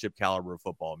championship caliber of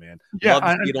football, man. Love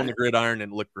to get on the gridiron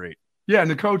and look great. Yeah, and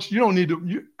the coach, you don't need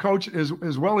to coach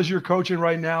as well as you're coaching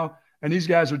right now, and these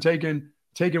guys are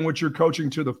taking what you're coaching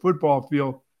to the football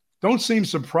field. Don't seem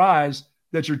surprised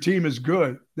that your team is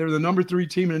good. They're the number 3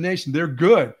 team in the nation. They're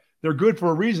good. They're good for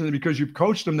a reason because you've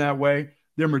coached them that way.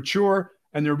 They're mature.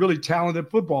 And they're really talented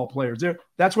football players.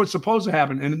 That's what's supposed to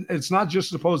happen. And it's not just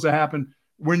supposed to happen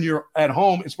when you're at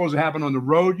home. It's supposed to happen on the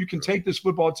road. You can take this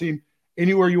football team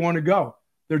anywhere you want to go.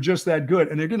 They're just that good.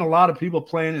 And they're getting a lot of people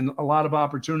playing and a lot of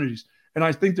opportunities. And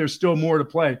I think there's still more to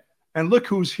play. And look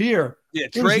who's here. Yeah,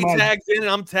 Trey tags in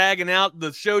and I'm tagging out.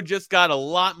 The show just got a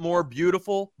lot more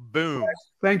beautiful. Boom.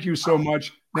 Thank you so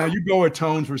much. Now you go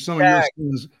atone for some of your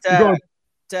sins.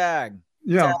 Tag.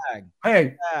 Yeah.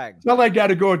 Hey, Tag. tell that guy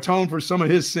to go atone for some of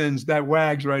his sins. That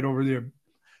Wags right over there.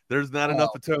 There's not enough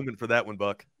atonement for that one,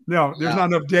 Buck. No, there's not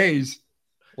enough days.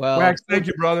 Well, Wags, thank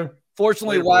you, brother.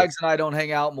 Fortunately, Wags and I don't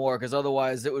hang out more because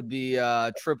otherwise it would be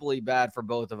triply bad for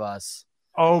both of us.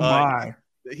 Oh my!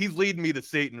 He's leading me to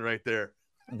Satan right there.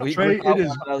 Trey, it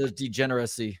is another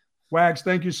degeneracy. Wags,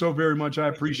 thank you so very much. I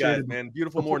appreciate it, man.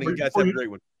 Beautiful morning. You guys have a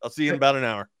great one. I'll see you in about an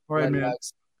hour. All right, man.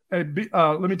 Wags. Hey,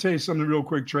 let me tell you something real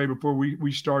quick, Trey, before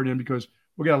we start in, because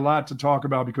we got a lot to talk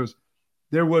about, because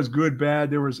there was good, bad,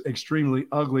 there was extremely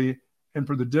ugly. And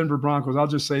for the Denver Broncos, I'll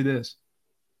just say this.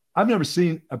 I've never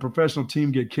seen a professional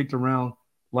team get kicked around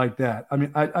like that. I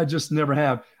mean, I just never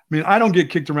have. I mean, I don't get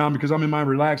kicked around because I'm in my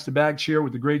relaxed back chair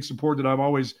with the great support that I've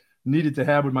always needed to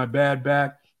have with my bad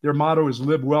back. Their motto is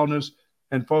live wellness.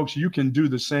 And folks, you can do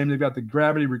the same. They've got the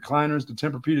gravity recliners, the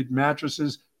Tempur-Pedic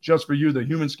mattresses just for you, the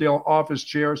human scale office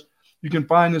chairs. You can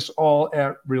find this all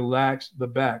at Relax the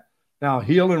Back. Now,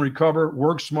 heal and recover,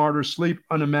 work smarter, sleep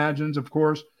unimagined, of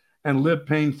course, and live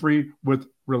pain-free with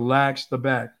Relax the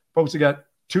Back. Folks, they got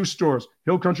 2 stores,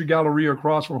 Hill Country Galleria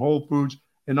across from Whole Foods,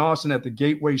 in Austin at the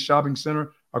Gateway Shopping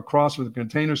Center across from the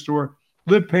Container Store.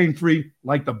 Live pain-free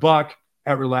like the Buck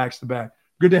at Relax the Back.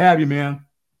 Good to have you, man.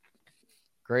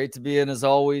 Great to be in as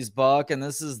always, Buck. And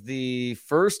this is the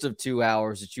first of 2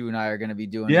 hours that you and I are going to be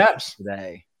doing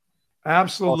today.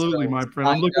 Absolutely, also, my friend.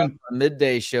 I'm looking for a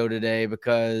midday show today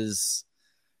because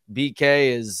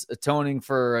BK is atoning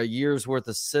for a year's worth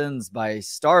of sins by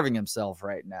starving himself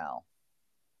right now.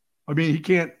 I mean, he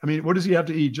can't. I mean, what does he have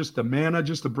to eat? Just the manna,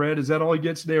 just the bread? Is that all he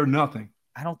gets today or nothing?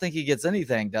 I don't think he gets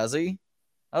anything, does he?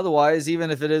 Otherwise,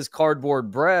 even if it is cardboard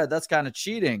bread, that's kind of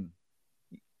cheating.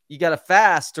 You got to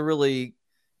fast to really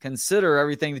consider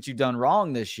everything that you've done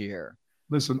wrong this year.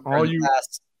 Listen, all you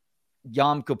past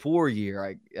Yom Kippur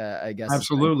year, I guess.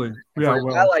 Absolutely. Yeah, for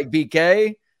a guy like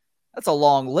BK, that's a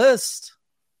long list.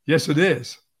 Yes, it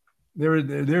is.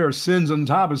 There are sins on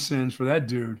top of sins for that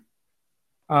dude.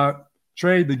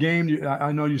 Trey, the game,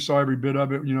 I know you saw every bit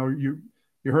of it. You know, you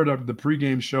heard of the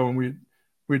pregame show, and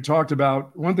we talked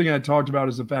about, one thing I talked about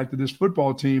is the fact that this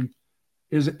football team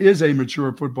is a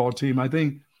mature football team. I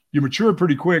think you matured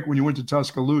pretty quick when you went to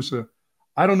Tuscaloosa.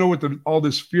 I don't know what all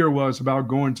this fear was about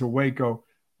going to Waco,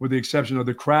 with the exception of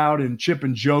the crowd and Chip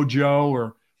and JoJo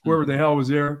or whoever the hell was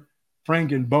there,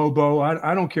 Frank and Bobo.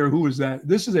 I don't care who was that.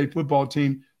 This is a football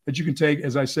team that you can take,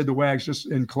 as I said to Wags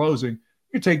just in closing,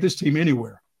 you can take this team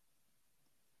anywhere.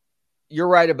 You're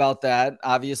right about that.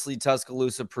 Obviously,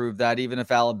 Tuscaloosa proved that, even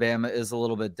if Alabama is a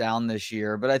little bit down this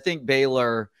year. But I think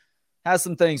Baylor has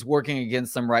some things working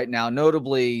against them right now,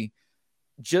 notably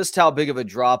just how big of a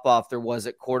drop-off there was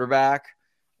at quarterback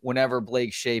whenever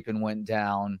Blake Shapen went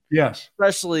down. Yes.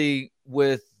 Especially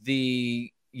with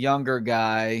the younger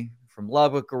guy from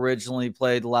Lubbock, originally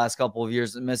played the last couple of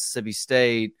years at Mississippi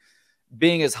State,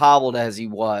 being as hobbled as he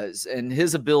was. And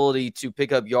his ability to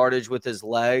pick up yardage with his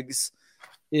legs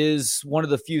is one of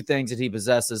the few things that he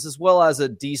possesses, as well as a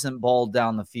decent ball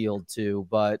down the field too.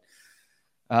 But,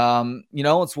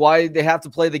 it's why they have to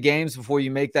play the games before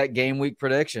you make that game week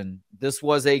prediction. This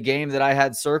was a game that I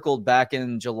had circled back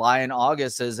in July and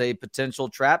August as a potential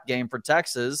trap game for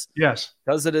Texas. Yes.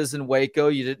 Because it is in Waco,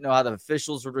 you didn't know how the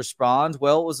officials would respond.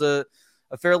 Well, it was a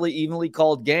fairly evenly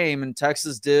called game, and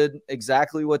Texas did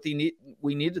exactly what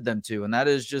we needed them to, and that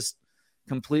is just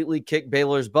completely kick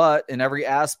Baylor's butt in every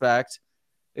aspect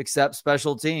except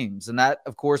special teams. And that,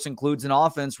 of course, includes an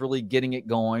offense really getting it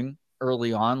going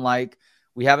early on, like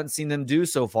we haven't seen them do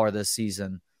so far this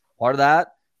season. Part of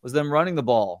that was them running the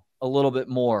ball a little bit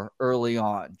more early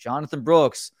on. Jonathan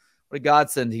Brooks, what a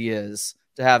godsend he is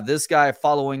to have this guy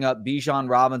following up Bijan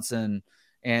Robinson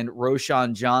and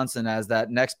Roschon Johnson as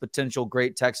that next potential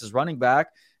great Texas running back.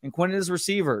 And Quinn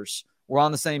receivers were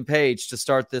on the same page to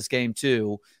start this game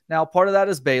too. Now, part of that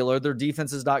is Baylor. Their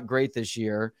defense is not great this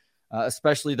year,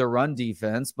 especially their run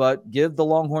defense, but give the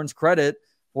Longhorns credit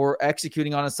for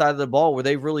executing on a side of the ball where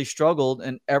they've really struggled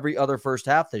in every other first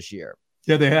half this year.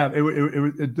 Yeah, they have.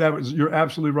 You're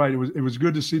absolutely right. It was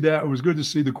good to see that. It was good to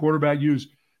see the quarterback use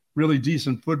really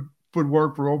decent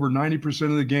footwork for over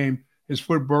 90% of the game. His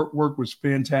footwork was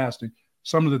fantastic.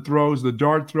 Some of the throws, the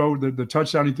dart throw, the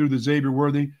touchdown he threw to Xavier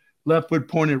Worthy, left foot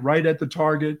pointed right at the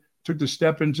target, took the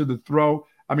step into the throw.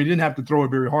 I mean, he didn't have to throw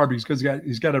it very hard because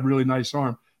he's got a really nice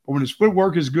arm. But when his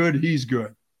footwork is good, he's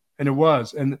good. And it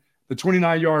was. And the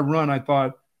 29-yard run, I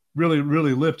thought, really,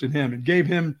 really lifted him.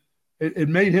 It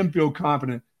made him feel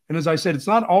confident. And as I said, it's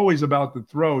not always about the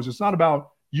throws. It's not about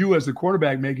you as the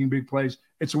quarterback making big plays.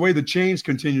 It's the way the chains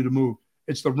continue to move.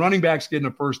 It's the running backs getting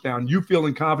a first down, you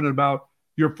feeling confident about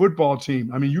your football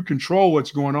team. I mean, you control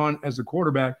what's going on as the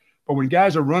quarterback. But when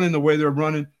guys are running the way they're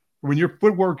running, when your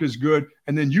footwork is good,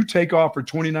 and then you take off for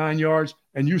 29 yards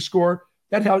and you score,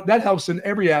 that helps in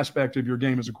every aspect of your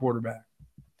game as a quarterback.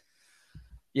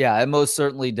 Yeah, it most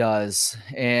certainly does.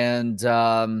 And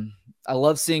I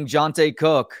love seeing Jonte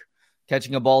Cook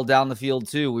catching a ball down the field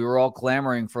too. We were all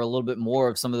clamoring for a little bit more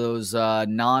of some of those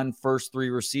non-first three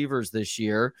receivers this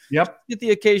year. Yep. Get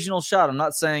the occasional shot. I'm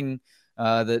not saying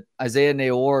that Isaiah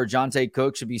Neyor or Jonte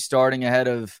Cook should be starting ahead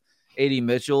of A.D.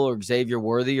 Mitchell or Xavier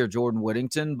Worthy or Jordan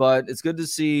Whittington. But it's good to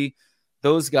see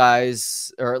those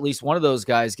guys, or at least one of those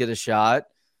guys, get a shot.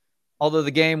 Although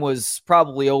the game was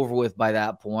probably over with by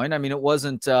that point. I mean, it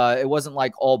wasn't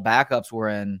like all backups were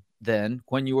in then.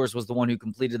 Quinn Ewers was the one who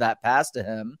completed that pass to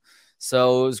him.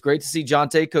 So it was great to see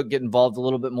Jonte Cook get involved a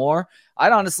little bit more.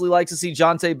 I'd honestly like to see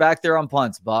Jonte back there on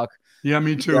punts, Buck. Yeah,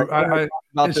 me too. About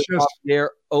this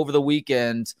there over the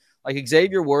weekend. Like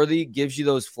Xavier Worthy gives you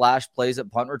those flash plays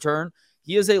at punt return.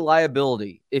 He is a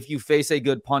liability if you face a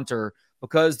good punter,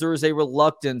 because there is a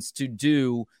reluctance to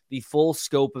do the full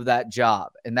scope of that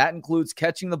job. And that includes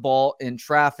catching the ball in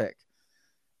traffic.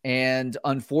 And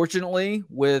unfortunately,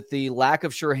 with the lack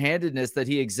of sure-handedness that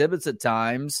he exhibits at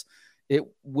times, it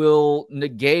will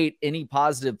negate any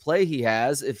positive play he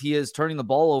has if he is turning the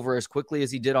ball over as quickly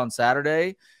as he did on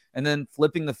Saturday and then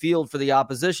flipping the field for the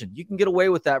opposition. You can get away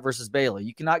with that versus Baylor.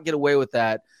 You cannot get away with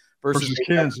that versus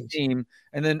Kansas team.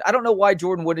 And then I don't know why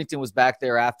Jordan Whittington was back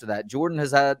there after that. Jordan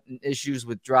has had issues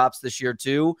with drops this year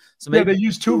too. So maybe they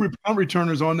used two punt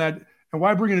returners on that. And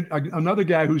why bring in another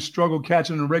guy who struggled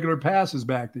catching the regular passes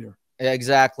back there?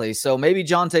 Exactly. So maybe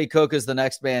Jonte Cook is the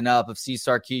next man up if Steve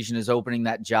Sarkisian is opening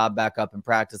that job back up in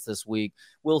practice this week.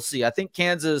 We'll see. I think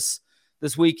Kansas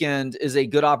this weekend is a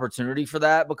good opportunity for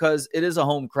that because it is a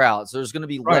home crowd. So there's going to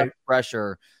be less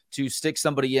pressure to stick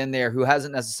somebody in there who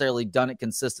hasn't necessarily done it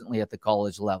consistently at the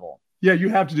college level. Yeah, you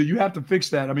have to fix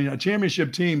that. I mean, a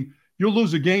championship team, you'll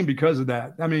lose a game because of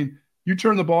that. I mean, you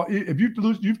turn the ball, if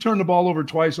you've turned the ball over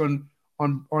twice on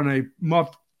a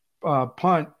muffed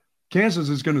punt, Kansas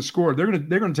is going to score. They're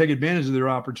going to take advantage of their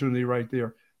opportunity right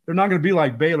there. They're not going to be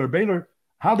like Baylor. Baylor,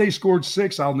 how they scored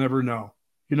 6, I'll never know.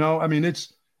 You know, I mean,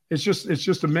 it's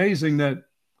just amazing that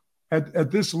at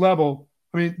this level.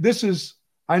 I mean,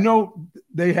 I know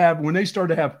they have, when they start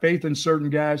to have faith in certain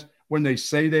guys, when they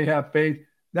say they have faith,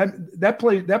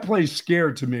 that plays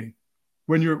scared to me.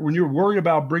 When you're worried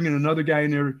about bringing another guy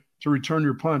in there to return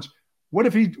your punts, what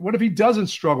if he doesn't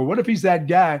struggle? What if he's that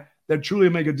guy that truly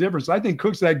make a difference? I think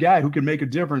Cook's that guy who can make a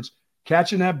difference,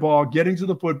 catching that ball, getting to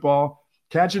the football,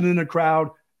 catching it in the crowd,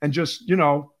 and just, he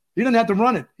doesn't have to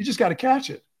run it. He just got to catch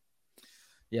it.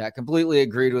 Yeah, completely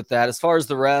agreed with that. As far as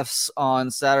the refs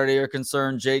on Saturday are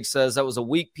concerned, Jake says that was a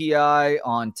weak PI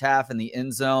on Taff in the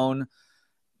end zone.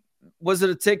 Was it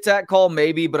a tic-tac call?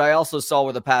 Maybe, but I also saw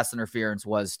where the pass interference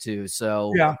was too.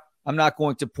 So yeah, I'm not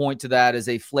going to point to that as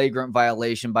a flagrant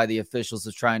violation by the officials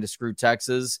of trying to screw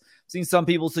Texas. I've seen some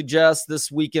people suggest this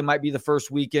weekend might be the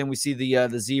first weekend we see the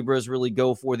Zebras really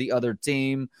go for the other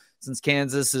team, since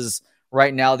Kansas is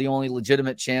right now the only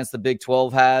legitimate chance the Big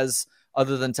 12 has,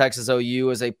 other than Texas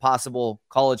OU, as a possible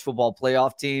college football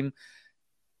playoff team.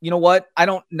 You know what? I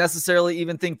don't necessarily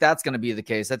even think that's going to be the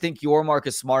case. I think Yormark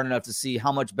is smart enough to see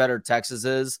how much better Texas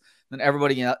is than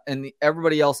everybody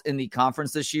else in the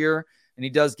conference this year, and he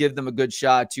does give them a good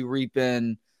shot to reap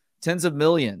in tens of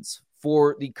millions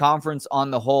for the conference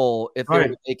on the whole if they were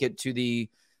to make it to the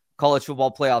college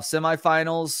football playoff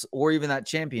semifinals or even that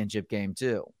championship game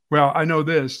too. Well, I know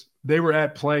this. They were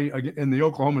at play in the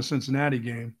Oklahoma-Cincinnati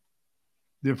game.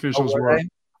 The officials were.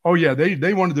 Oh, yeah,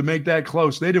 they wanted to make that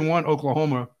close. They didn't want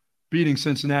Oklahoma beating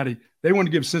Cincinnati. They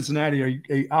wanted to give Cincinnati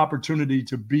a opportunity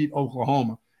to beat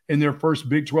Oklahoma in their first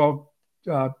Big 12.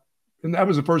 And that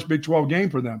was the first Big 12 game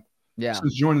for them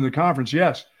since joining the conference.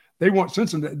 Yes, they want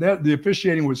Cincinnati. The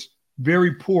officiating was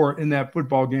very poor in that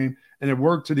football game, and it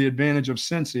worked to the advantage of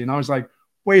Cincy. And I was like,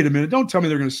 wait a minute, don't tell me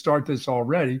they're going to start this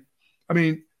already. I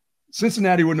mean,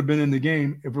 Cincinnati wouldn't have been in the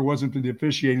game if it wasn't for the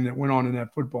officiating that went on in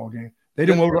that football game. They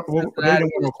didn't want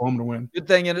Oklahoma to win. Good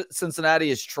thing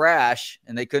Cincinnati is trash,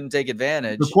 and they couldn't take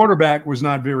advantage. The quarterback was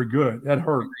not very good. That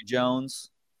hurt. Henry Jones.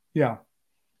 Yeah.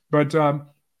 But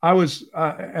I was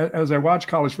as I watched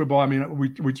college football, I mean,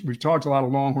 we've talked a lot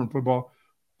of Longhorn football.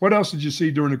 What else did you see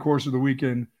during the course of the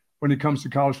weekend when it comes to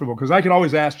college football? Because I can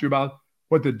always ask you about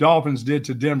what the Dolphins did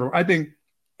to Denver. I think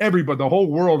the whole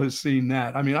world has seen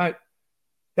that. I mean,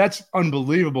 that's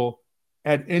unbelievable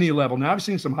at any level. Now, I've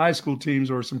seen some high school teams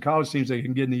or some college teams that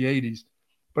can get in the 80s,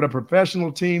 but a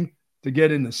professional team to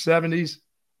get in the 70s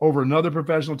over another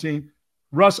professional team,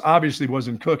 Russ obviously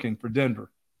wasn't cooking for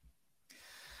Denver.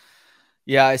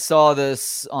 Yeah, I saw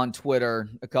this on Twitter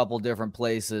a couple different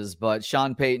places, but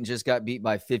Sean Payton just got beat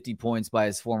by 50 points by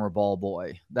his former ball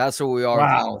boy. That's where we are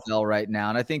with the NFL right now.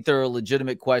 And I think there are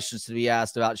legitimate questions to be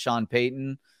asked about Sean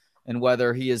Payton and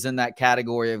whether he is in that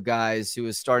category of guys who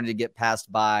is starting to get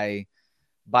passed by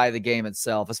the game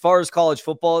itself. As far as college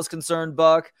football is concerned,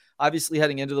 Buck, obviously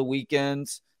heading into the weekend,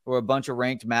 there were a bunch of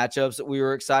ranked matchups that we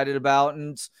were excited about.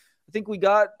 And I think we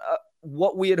got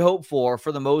what we had hoped for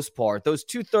the most part. Those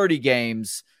 2:30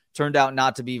 games turned out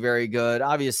not to be very good.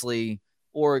 Obviously,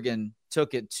 Oregon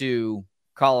took it to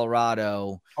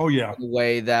Colorado in a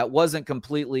way that wasn't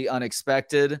completely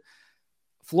unexpected.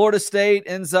 Florida State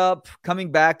ends up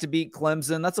coming back to beat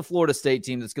Clemson. That's a Florida State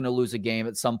team that's going to lose a game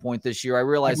at some point this year. I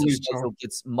realize their schedule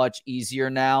gets much easier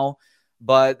now,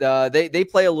 but they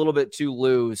play a little bit too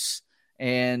loose.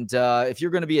 And if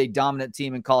you're going to be a dominant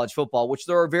team in college football, which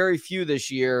there are very few this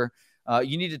year,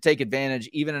 you need to take advantage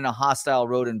even in a hostile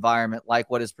road environment like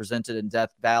what is presented in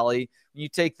Death Valley. You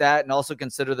take that and also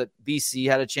consider that BC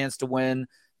had a chance to win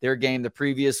their game the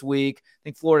previous week. I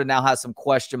think Florida now has some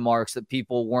question marks that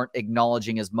people weren't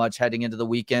acknowledging as much heading into the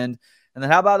weekend. And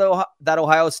then how about that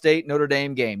Ohio State-Notre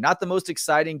Dame game? Not the most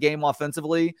exciting game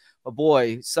offensively, but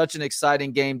boy, such an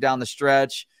exciting game down the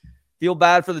stretch. Feel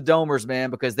bad for the Domers, man,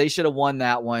 because they should have won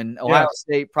that one. Ohio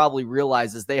State probably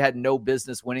realizes they had no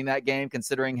business winning that game,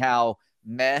 considering how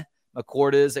meh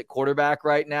McCord is at quarterback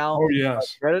right now. Oh,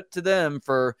 yes. Credit to them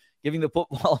for giving the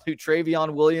football to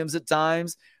Travion Williams at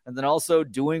times, and then also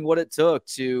doing what it took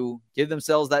to give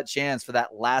themselves that chance for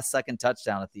that last-second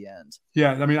touchdown at the end.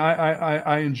 Yeah, I mean,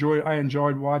 I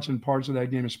enjoyed watching parts of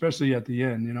that game, especially at the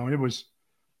end. You know, it was,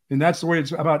 and that's the way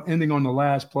it's about ending on the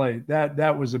last play.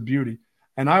 That was a beauty.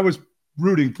 And I was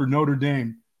rooting for Notre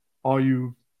Dame, all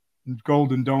you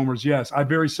Golden Domers. Yes, I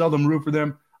very seldom root for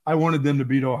them. I wanted them to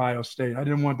beat Ohio State. I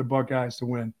didn't want the Buckeyes to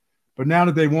win. But now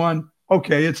that they won,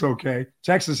 okay, it's okay.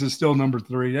 Texas is still number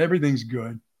 3. Everything's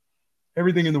good.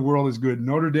 Everything in the world is good.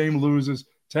 Notre Dame loses.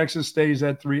 Texas stays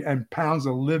at 3 and pounds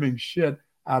the living shit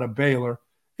out of Baylor.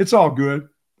 It's all good.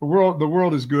 The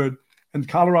world is good. And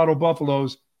Colorado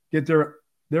Buffaloes get their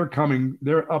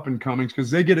up and comings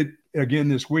because they get it again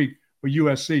this week with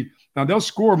USC. Now they'll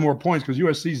score more points because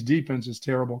USC's defense is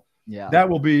terrible. Yeah. That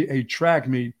will be a track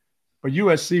meet. But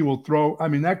USC will throw. I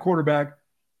mean, that quarterback,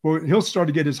 well, he'll start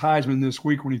to get his Heisman this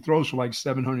week when he throws for like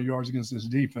 700 yards against this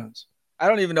defense. I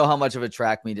don't even know how much of a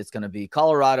track meet it's going to be.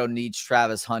 Colorado needs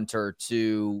Travis Hunter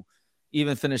to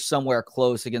even finish somewhere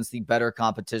close against the better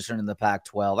competition in the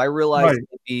Pac-12. I realize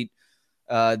they beat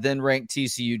then-ranked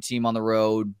TCU team on the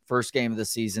road, first game of the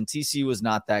season. TCU was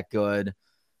not that good.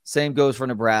 Same goes for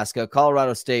Nebraska.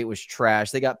 Colorado State was trash.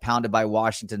 They got pounded by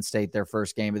Washington State their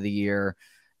first game of the year.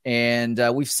 And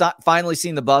we've finally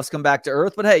seen the Buffs come back to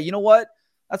earth. But, hey, you know what?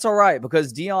 That's all right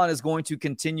because Deion is going to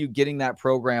continue getting that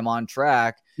program on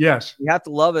track. Yes. You have to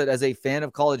love it as a fan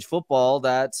of college football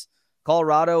that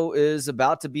Colorado is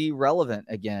about to be relevant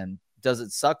again. Does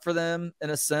it suck for them in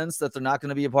a sense that they're not going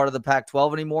to be a part of the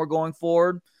Pac-12 anymore going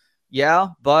forward? Yeah,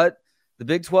 but the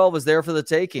Big 12 is there for the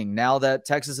taking. Now that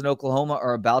Texas and Oklahoma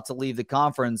are about to leave the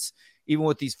conference, even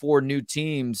with these 4 new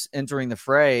teams entering the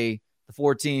fray, the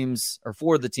 4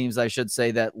 of the teams, I should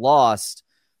say, that lost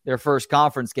their first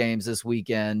conference games this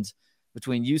weekend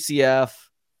between UCF,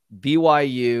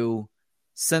 BYU,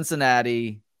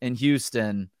 Cincinnati, and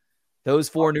Houston. Those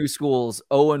 4 new schools,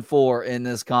 0-4 in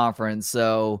this conference.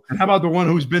 So, and how about the one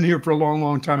who's been here for a long,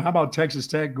 long time? How about Texas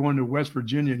Tech going to West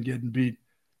Virginia and getting beat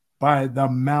by the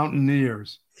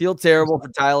Mountaineers? Feel terrible for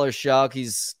Tyler Shuck.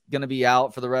 He's going to be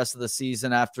out for the rest of the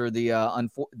season after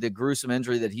the gruesome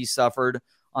injury that he suffered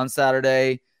on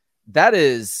Saturday. That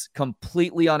is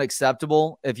completely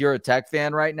unacceptable if you're a Tech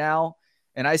fan right now.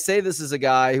 And I say this as a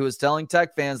guy who was telling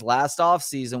Tech fans last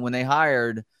offseason when they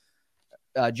hired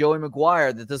Joey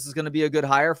McGuire that this is going to be a good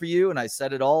hire for you. And I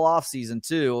said it all offseason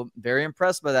too. Very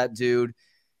impressed by that dude.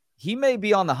 He may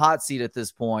be on the hot seat at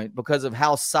this point because of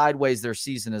how sideways their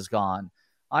season has gone.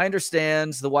 I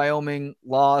understand the Wyoming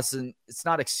loss, and it's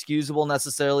not excusable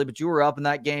necessarily, but you were up in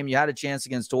that game. You had a chance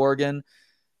against Oregon.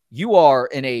 You are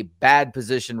in a bad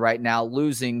position right now,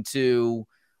 losing to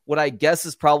what I guess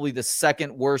is probably the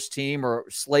second worst team or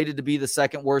slated to be the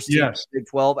second worst team in the Big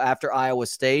 12 after Iowa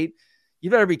State. You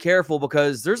better be careful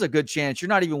because there's a good chance you're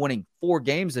not even winning 4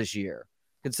 games this year,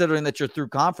 considering that you're through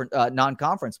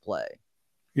non-conference play.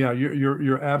 Yeah,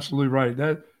 you're absolutely right.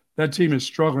 That team is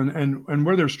struggling, and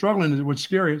where they're struggling is what's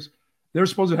scary is they're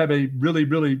supposed to have a really,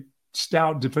 really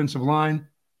stout defensive line.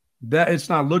 That it's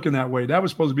not looking that way. That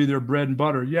was supposed to be their bread and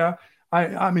butter. Yeah,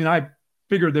 I mean, I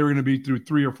figured they were going to be through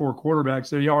 3 or 4 quarterbacks.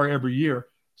 They are every year.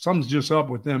 Something's just up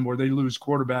with them where they lose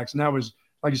quarterbacks, and that was,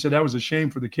 like you said, that was a shame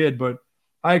for the kid. But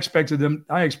I expected them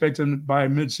by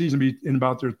midseason be in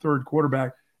about their 3rd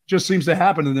quarterback. Just seems to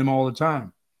happen to them all the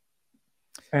time.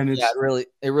 And it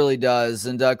really does.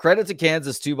 And credit to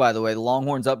Kansas too, by the way, the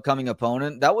Longhorns' upcoming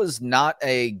opponent. That was not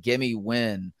a gimme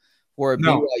win for a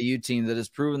BYU team that has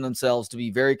proven themselves to be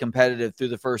very competitive through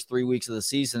the first 3 weeks of the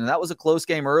season. And that was a close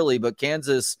game early, but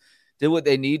Kansas did what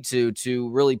they need to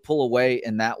really pull away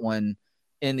in that one.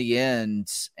 in the end.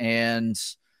 And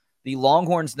the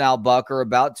Longhorns now, Buck, are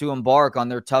about to embark on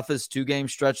their toughest 2-game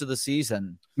stretch of the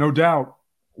season. No doubt.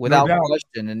 Without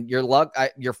question. And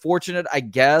you're fortunate, I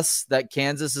guess, that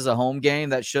Kansas is a home game.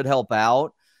 That should help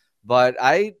out. But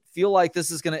I feel like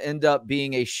this is going to end up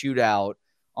being a shootout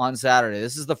on Saturday.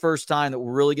 This is the first time that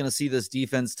we're really going to see this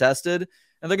defense tested,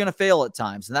 and they're going to fail at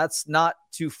times. And that's not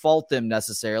to fault them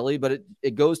necessarily, but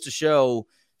it goes to show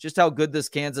just how good this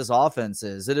Kansas offense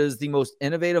is. It is the most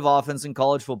innovative offense in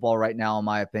college football right now, in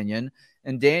my opinion.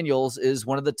 And Daniels is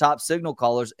one of the top signal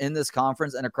callers in this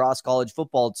conference and across college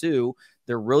football too.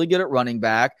 They're really good at running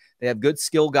back. They have good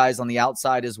skill guys on the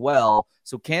outside as well.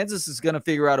 So Kansas is going to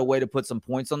figure out a way to put some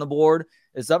points on the board.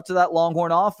 It's up to that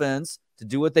Longhorn offense to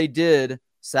do what they did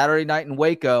Saturday night in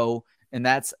Waco, and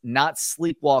that's not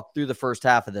sleepwalk through the first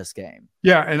half of this game.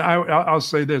 Yeah, and I'll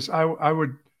say this. I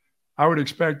would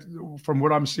expect, from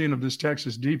what I'm seeing of this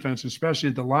Texas defense, especially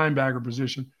at the linebacker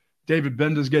position, David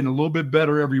Benda's getting a little bit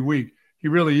better every week. He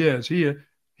really is.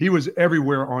 He was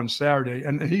everywhere on Saturday,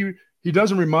 and he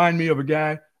doesn't remind me of a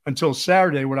guy until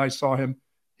Saturday when I saw him.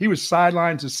 He was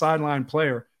sideline to sideline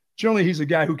player. Generally, he's a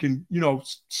guy who can,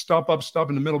 stuff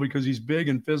in the middle because he's big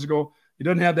and physical. He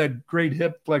doesn't have that great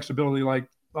hip flexibility like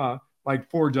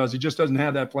Ford does. He just doesn't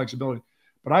have that flexibility.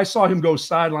 But I saw him go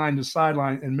sideline to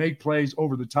sideline and make plays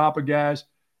over the top of guys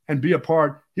and be a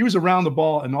part. He was around the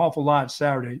ball an awful lot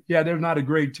Saturday. Yeah, they're not a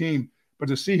great team, but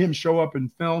to see him show up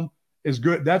in film is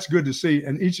good. That's good to see.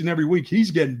 And each and every week he's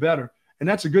getting better. And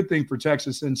that's a good thing for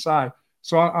Texas inside.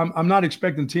 So I'm not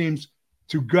expecting teams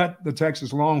to gut the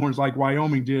Texas Longhorns like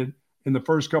Wyoming did in the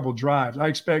first couple drives. I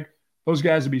expect those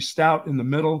guys to be stout in the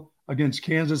middle against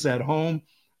Kansas at home.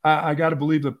 I got to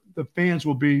believe the fans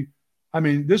will be –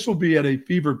 this will be at a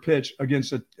fever pitch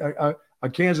against a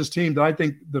Kansas team that I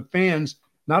think the fans,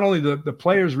 not only the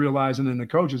players realize and then the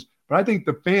coaches, but I think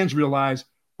the fans realize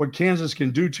what Kansas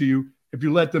can do to you if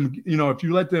you let them, if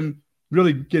you let them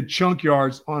really get chunk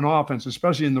yards on offense,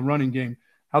 especially in the running game,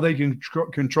 how they can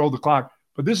control the clock.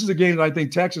 But this is a game that I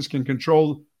think Texas can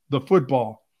control the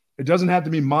football. It doesn't have to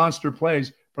be monster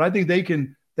plays, but I think they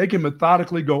can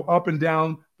methodically go up and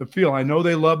down the field. I know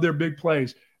they love their big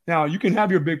plays. Now, you can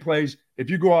have your big plays if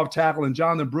you go off tackle and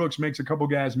Jonathan Brooks makes a couple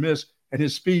guys miss and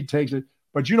his speed takes it,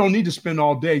 but you don't need to spend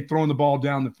all day throwing the ball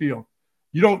down the field.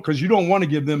 You don't, because you don't want to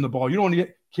give them the ball. You want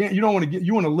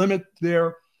to limit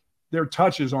their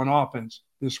touches on offense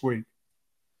this week.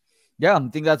 Yeah, I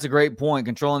think that's a great point.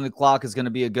 Controlling the clock is going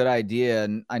to be a good idea.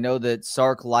 And I know that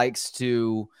Sark likes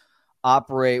to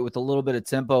operate with a little bit of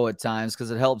tempo at times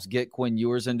because it helps get Quinn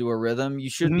Ewers into a rhythm.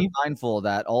 You should be mindful of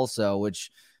that also,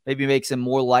 which maybe makes him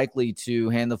more likely to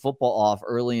hand the football off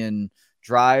early in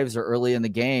drives or early in the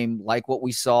game, like what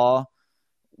we saw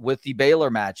with the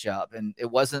Baylor matchup. And it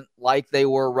wasn't like they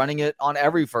were running it on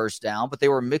every first down, but they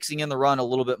were mixing in the run a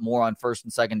little bit more on first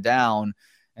and second down.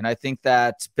 And I think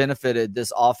that benefited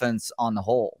this offense on the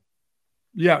whole.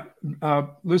 Yeah.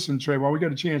 Listen, Trey, while we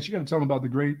got a chance, you got to tell them about the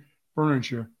great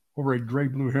furniture over at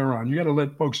Great Blue Heron. You got to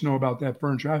let folks know about that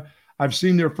furniture. I've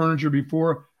seen their furniture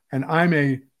before, and I'm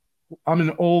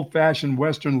an old-fashioned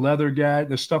Western leather guy,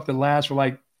 the stuff that lasts for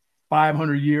like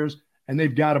 500 years, and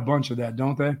they've got a bunch of that,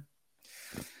 don't they?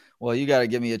 Well, you got to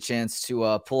give me a chance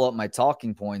to pull up my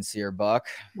talking points here, Buck.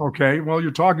 Okay. Well, your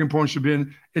talking points should be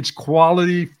it's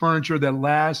quality furniture that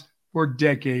lasts for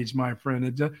decades, my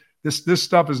friend. This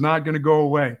stuff is not going to go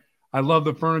away. I love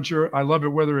the furniture. I love it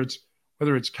whether it's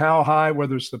cowhide,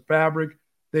 whether it's the fabric.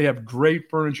 They have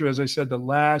great furniture, as I said, that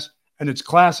lasts, and it's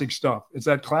classic stuff. It's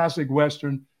that classic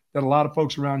Western that a lot of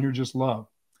folks around here just love.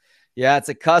 Yeah, it's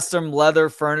a custom leather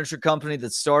furniture company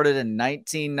that started in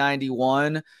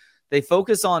 1991. They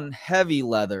focus on heavy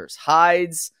leathers,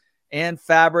 hides, and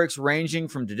fabrics ranging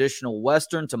from traditional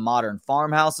Western to modern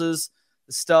farmhouses.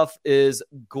 The stuff is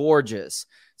gorgeous.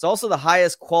 It's also the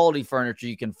highest quality furniture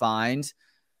you can find.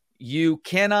 You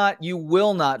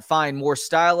will not find more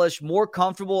stylish, more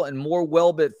comfortable, and more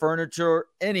well-built furniture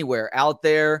anywhere out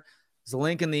there. There's a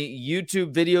link in the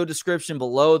YouTube video description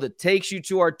below that takes you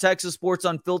to our Texas Sports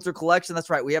Unfiltered collection. That's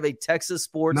right. We have a Texas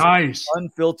Sports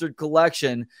Unfiltered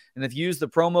collection. And if you use the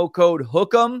promo code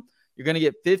HOOK'em, you're going to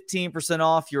get 15%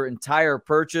 off your entire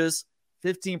purchase.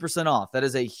 15% off. That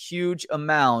is a huge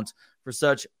amount for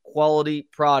such quality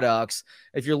products.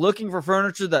 If you're looking for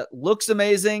furniture that looks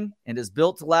amazing and is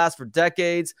built to last for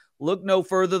decades, look no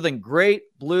further than Great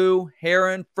Blue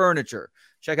Heron Furniture.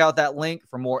 Check out that link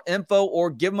for more info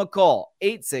or give them a call,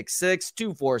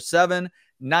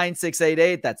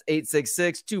 866-247-9688. That's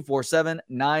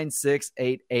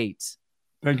 866-247-9688.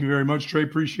 Thank you very much, Trey.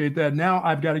 Appreciate that. Now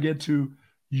I've got to get to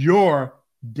your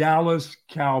Dallas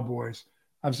Cowboys.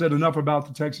 I've said enough about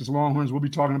the Texas Longhorns. We'll be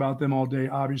talking about them all day,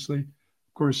 obviously.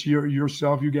 Of course,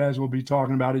 you guys will be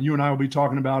talking about it. You and I will be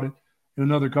talking about it in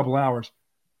another couple hours.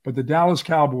 But the Dallas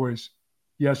Cowboys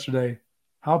yesterday,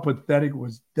 how pathetic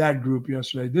was that group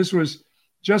yesterday? This was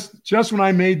just when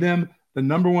I made them the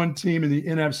number one team in the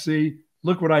NFC.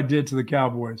 Look what I did to the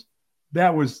Cowboys.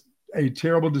 That was a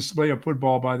terrible display of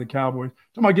football by the Cowboys.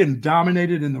 Talking about getting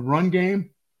dominated in the run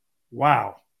game.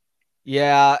 Wow.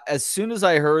 Yeah, as soon as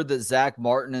I heard that Zach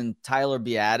Martin and Tyler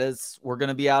Biadasz were going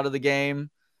to be out of the game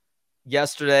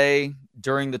yesterday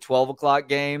during the 12 o'clock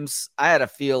games, I had a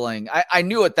feeling. I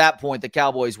knew at that point the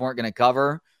Cowboys weren't going to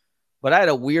cover, but I had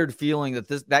a weird feeling that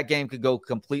that game could go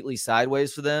completely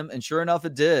sideways for them, and sure enough,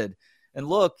 it did. And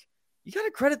look, you got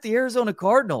to credit the Arizona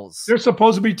Cardinals. They're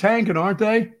supposed to be tanking, aren't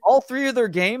they? All three of their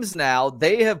games now,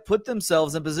 they have put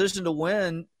themselves in position to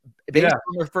win based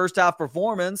on their first half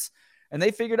performance. And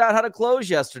they figured out how to close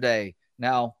yesterday.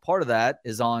 Now, part of that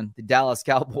is on the Dallas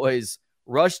Cowboys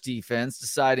rush defense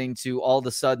deciding to all of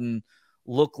a sudden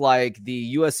look like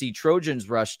the USC Trojans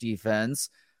rush defense.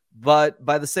 But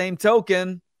by the same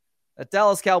token, the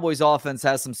Dallas Cowboys offense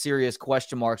has some serious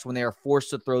question marks when they are forced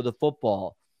to throw the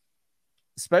football,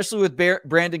 especially with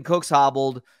Brandon Cooks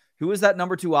hobbled. Who is that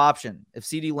number 2 option if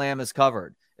CeeDee Lamb is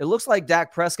covered? It looks like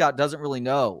Dak Prescott doesn't really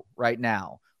know right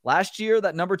now. Last year,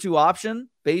 that number 2 option,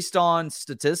 based on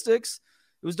statistics,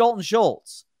 it was Dalton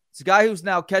Schultz. It's a guy who's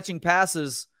now catching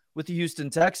passes with the Houston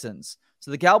Texans.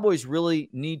 So the Cowboys really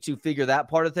need to figure that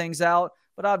part of things out.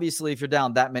 But obviously, if you're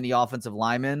down that many offensive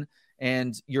linemen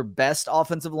and your best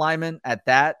offensive lineman at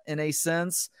that, in a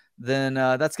sense, then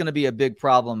that's going to be a big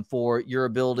problem for your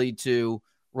ability to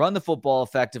run the football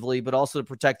effectively, but also to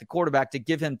protect the quarterback to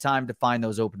give him time to find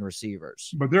those open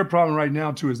receivers. But their problem right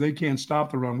now, too, is they can't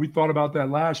stop the run. We thought about that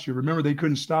last year. Remember, they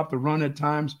couldn't stop the run at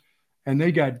times, and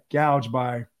they got gouged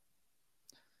by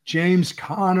James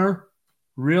Conner.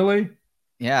 Really?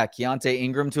 Yeah, Keontae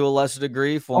Ingram to a lesser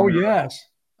degree. Yes.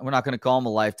 We're not going to call him a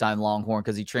lifetime Longhorn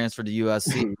because he transferred to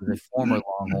USC. He was a former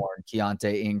Longhorn,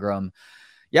 Keontae Ingram.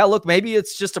 Yeah, look, maybe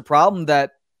it's just a problem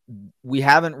that we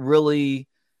hasn't really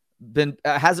been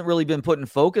put in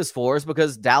focus for us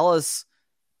because Dallas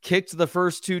kicked the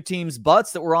first 2 teams'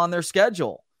 butts that were on their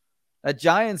schedule. That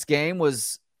Giants game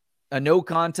was a no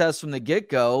contest from the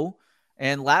get-go,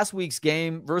 and last week's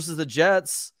game versus the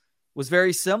Jets was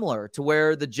very similar to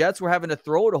where the Jets were having to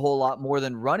throw it a whole lot more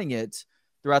than running it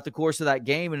throughout the course of that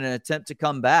game in an attempt to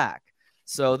come back.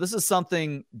 So this is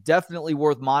something definitely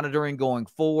worth monitoring going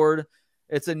forward.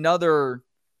 It's another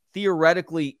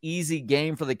theoretically easy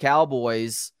game for the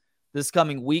Cowboys this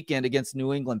coming weekend against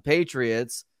New England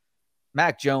Patriots.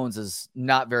 Mac Jones is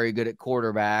not very good at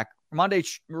quarterback.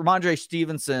 Ramondre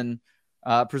Stevenson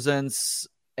presents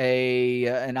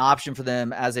an option for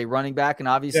them as a running back, and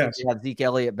obviously they have Zeke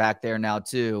Elliott back there now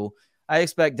too. I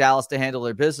expect Dallas to handle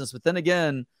their business, but then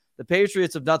again, the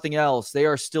Patriots, if nothing else, they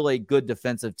are still a good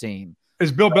defensive team.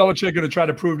 Is Bill Belichick going to try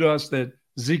to prove to us that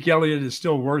Zeke Elliott is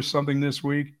still worth something this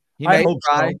week? I hope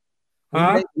try.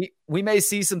 So. We may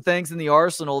see some things in the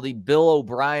arsenal, the Bill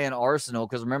O'Brien arsenal,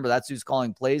 because remember, that's who's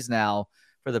calling plays now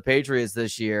for the Patriots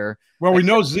this year. Well, we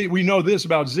know Zeke. We know this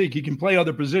about Zeke. He can play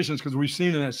other positions because we've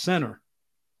seen him at center.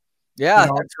 Yeah,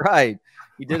 that's right.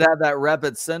 He did have that rep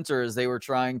at center as they were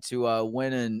trying to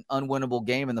win an unwinnable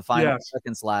game in the final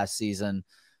seconds last season.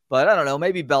 But I don't know.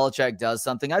 Maybe Belichick does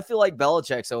something. I feel like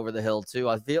Belichick's over the hill, too.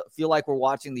 I feel like we're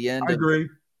watching the end of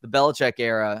the Belichick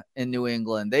era in New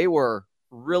England. They were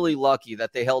really lucky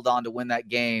that they held on to win that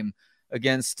game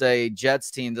against a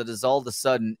Jets team that is all of a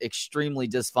sudden extremely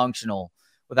dysfunctional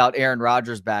without Aaron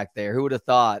Rodgers back there. Who would have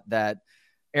thought that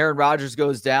Aaron Rodgers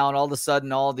goes down, all of a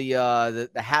sudden all the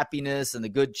happiness and the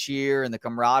good cheer and the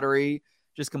camaraderie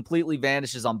just completely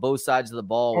vanishes on both sides of the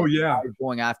ball. Oh, yeah.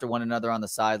 Going after one another on the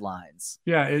sidelines.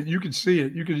 Yeah, you could see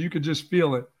it. You could just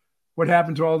feel it. What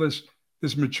happened to all this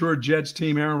mature Jets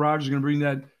team? Aaron Rodgers is going to bring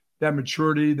that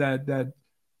maturity, that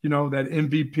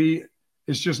MVP.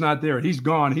 It's just not there. He's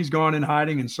gone. He's gone in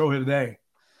hiding, and so have they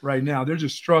right now. They're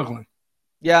just struggling.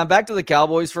 Yeah, back to the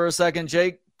Cowboys for a second.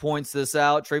 Jake points this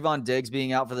out. Trayvon Diggs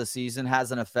being out for the season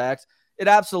has an effect. It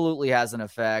absolutely has an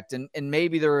effect. And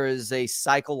maybe there is a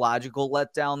psychological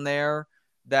letdown there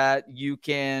that you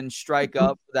can strike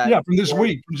up. From this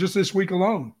week, from just this week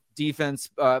alone. Defense,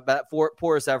 that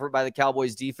porous effort by the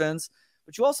Cowboys defense.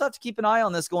 But you also have to keep an eye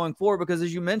on this going forward because,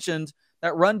 as you mentioned,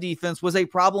 that run defense was a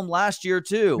problem last year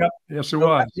too. Yep. Yes, it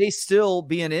was. That may still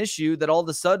be an issue that all of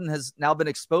a sudden has now been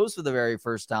exposed for the very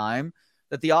first time,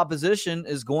 that the opposition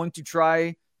is going to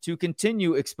try to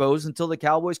continue exposed until the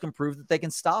Cowboys can prove that they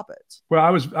can stop it. Well, I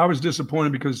was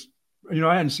disappointed because, I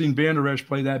hadn't seen Van Der Esch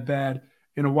play that bad.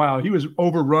 in a while. He was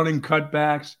overrunning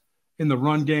cutbacks in the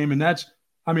run game. And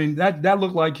that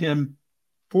looked like him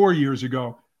 4 years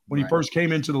ago when he first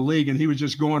came into the league, and he was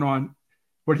just going on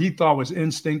what he thought was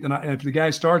instinct. And if the guy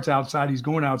starts outside, he's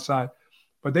going outside.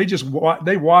 But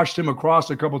they washed him across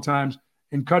a couple times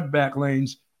in cutback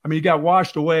lanes. I mean, he got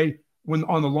washed away when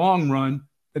on the long run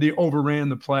that he overran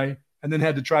the play and then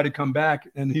had to try to come back,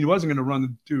 and he wasn't going to run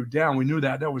the dude down. We knew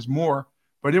that. That was more.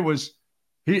 But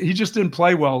he just didn't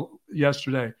play well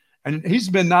yesterday. And he's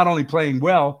been not only playing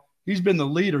well, he's been the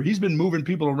leader. He's been moving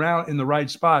people around in the right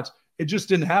spots. It just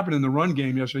didn't happen in the run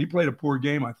game yesterday. He played a poor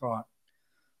game, I thought.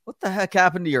 What the heck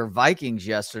happened to your Vikings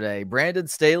yesterday? Brandon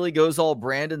Staley goes all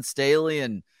Brandon Staley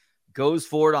and goes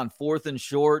for it on 4th and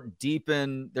short, deep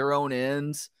in their own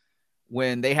ends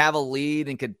when they have a lead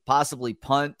and could possibly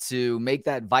punt to make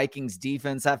that Vikings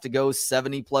defense have to go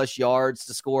 70-plus yards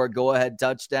to score a go-ahead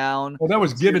touchdown. Well, that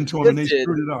was given to them, and they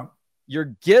screwed it up.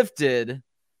 You're gifted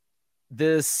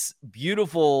this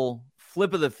beautiful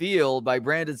flip of the field by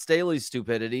Brandon Staley's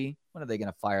stupidity. When are they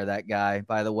going to fire that guy,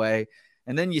 by the way?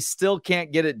 And then you still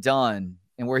can't get it done.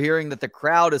 And we're hearing that the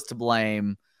crowd is to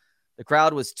blame. The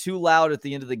crowd was too loud at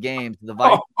the end of the game, so the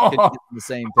Vikings couldn't get on the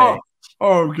same page.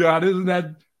 Oh, God,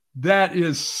 that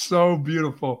is so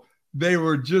beautiful. They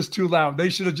were just too loud. They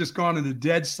should have just gone into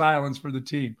dead silence for the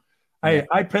team. Yeah.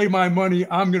 I pay my money.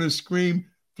 I'm going to scream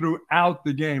throughout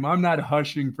the game. I'm not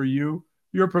hushing for you.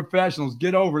 You're professionals.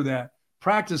 Get over that.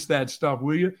 Practice that stuff,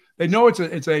 will you? They know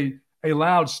it's a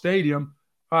loud stadium.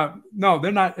 No,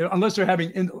 they're not, unless they're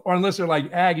unless they're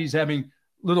like Aggies having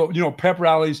little, pep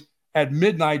rallies at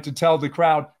midnight to tell the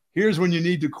crowd, here's when you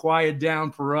need to quiet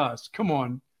down for us. Come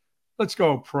on. Let's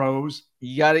go, pros.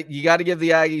 You got to give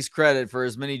the Aggies credit for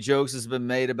as many jokes as have been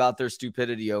made about their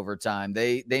stupidity over time.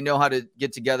 They know how to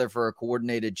get together for a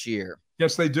coordinated cheer.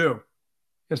 Yes, they do.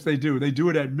 Yes, they do. They do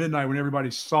it at midnight when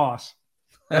everybody's sauce.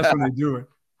 That's when they do it.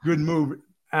 Good move.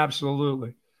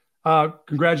 Absolutely.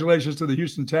 Congratulations to the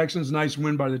Houston Texans. Nice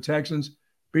win by the Texans,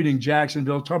 beating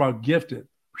Jacksonville. Talk about gifted.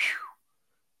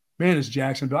 Whew. Man, it's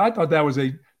Jacksonville. I thought that was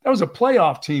a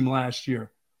playoff team last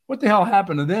year. What the hell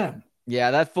happened to them?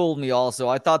 Yeah, that fooled me also.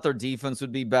 I thought their defense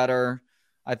would be better.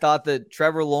 I thought that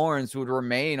Trevor Lawrence would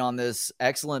remain on this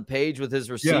excellent page with his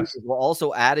receivers. Yes. We're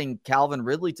also adding Calvin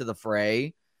Ridley to the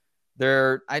fray.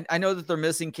 I know that they're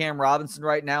missing Cam Robinson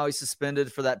right now. He's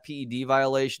suspended for that PED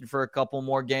violation for a couple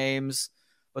more games.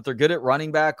 But they're good at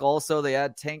running back also. They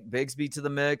add Tank Bigsby to the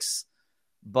mix.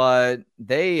 But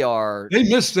they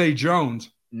missed Zay Jones.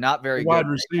 Not very good. Wide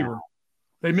receiver.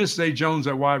 They missed Zay Jones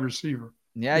at wide receiver.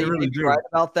 Yeah, you really do. Right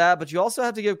about that. But you also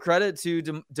have to give credit to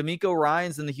D'Amico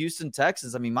Ryans and the Houston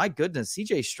Texans. I mean, my goodness,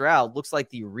 CJ Stroud looks like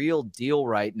the real deal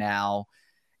right now.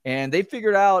 And they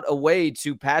figured out a way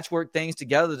to patchwork things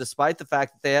together despite the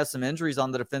fact that they have some injuries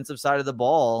on the defensive side of the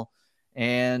ball.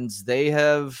 And they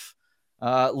have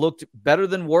looked better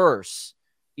than worse,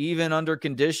 even under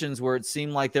conditions where it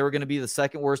seemed like they were going to be the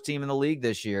second worst team in the league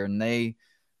this year. And they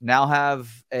now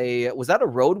have was that a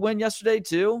road win yesterday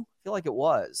too? I feel like it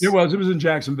was. It was in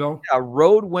Jacksonville. A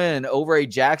road win over a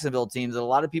Jacksonville team that a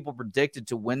lot of people predicted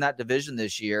to win that division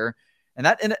this year. And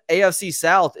that AFC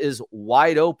South is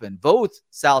wide open. Both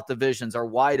South divisions are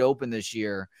wide open this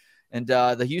year. And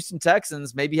the Houston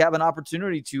Texans maybe have an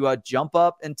opportunity to jump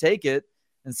up and take it.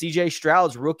 And CJ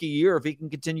Stroud's rookie year, if he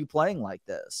can continue playing like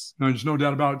this. No, there's no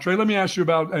doubt about it. Trey, let me ask you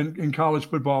about in college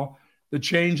football, the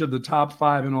change of the top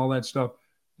 5 and all that stuff.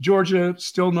 Georgia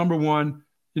still number 1.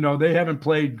 They haven't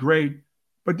played great,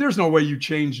 but there's no way you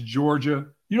change Georgia.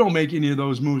 You don't make any of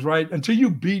those moves, right? Until you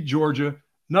beat Georgia,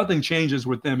 nothing changes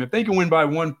with them. If they can win by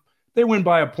 1, they win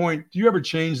by a point. Do you ever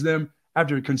change them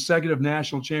after consecutive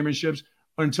national championships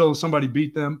until somebody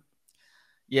beat them?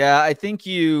 Yeah, I think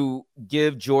you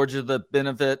give Georgia the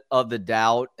benefit of the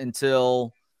doubt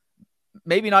until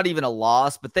maybe not even a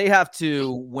loss, but they have to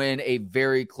win a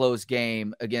very close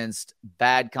game against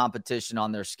bad competition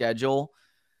on their schedule.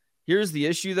 Here's the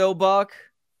issue, though, Buck.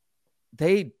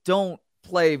 They don't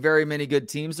play very many good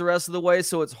teams the rest of the way,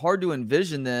 so it's hard to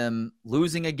envision them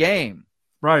losing a game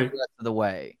right the rest of the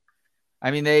way.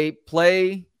 I mean, they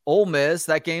play Ole Miss.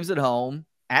 That game's at home.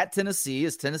 At Tennessee.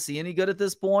 Is Tennessee any good at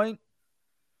this point?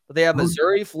 But they have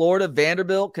Missouri, Florida,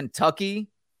 Vanderbilt, Kentucky,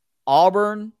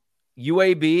 Auburn,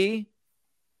 UAB,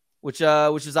 which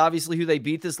is obviously who they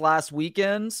beat this last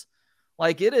weekend.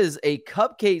 Like, it is a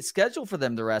cupcake schedule for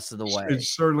them the rest of the way. It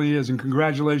certainly is. And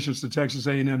congratulations to Texas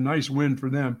A&M. Nice win for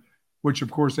them, which,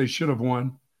 of course, they should have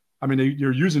won. I mean,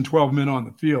 you're using 12 men on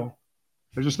the field.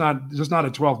 They're just not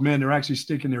a 12 men. They're actually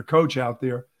sticking their coach out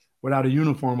there without a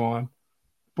uniform on.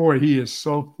 Boy, he is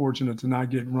so fortunate to not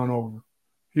get run over.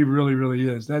 He really, really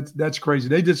is. That's crazy.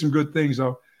 They did some good things,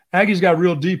 though. Aggies got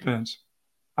real defense.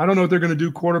 I don't know what they're going to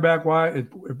do quarterback-wise.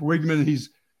 If Wigman,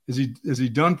 is he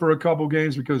done for a couple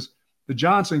games? Because the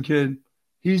Johnson kid,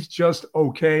 he's just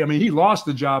okay. I mean, he lost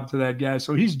the job to that guy,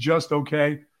 so he's just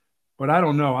okay. But I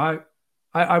don't know.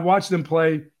 I watched them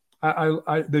play.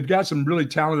 They've got some really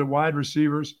talented wide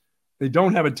receivers. They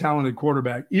don't have a talented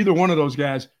quarterback. Either one of those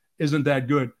guys isn't that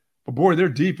good. But, boy, their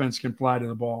defense can fly to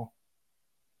the ball.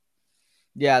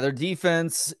 Yeah, their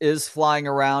defense is flying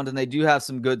around, and they do have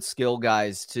some good skill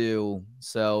guys too.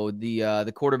 So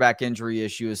the quarterback injury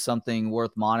issue is something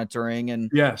worth monitoring. And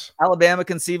yes, Alabama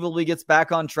conceivably gets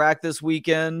back on track this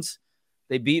weekend.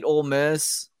 They beat Ole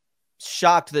Miss.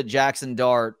 Shocked that Jackson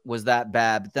Dart was that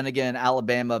bad. But then again,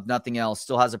 Alabama, if nothing else,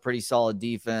 still has a pretty solid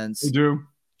defense. They do.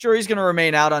 Sure, he's going to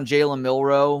remain out on Jalen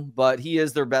Milroe, but he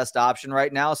is their best option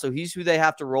right now. So he's who they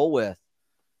have to roll with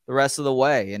the rest of the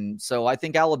way. And so I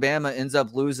think Alabama ends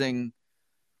up losing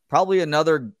probably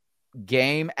another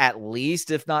game at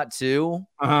least, if not two.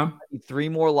 3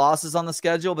 more losses on the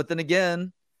schedule. But then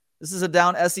again, this is a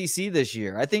down SEC this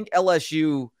year. I think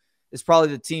LSU is probably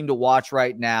the team to watch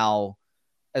right now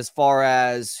as far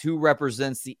as who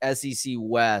represents the SEC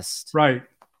West right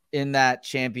in that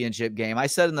championship game. I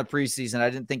said in the preseason, I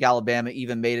didn't think Alabama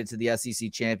even made it to the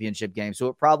SEC championship game. So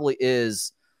it probably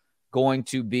is going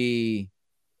to be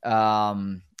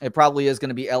LSU.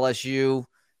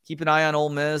 Keep an eye on Ole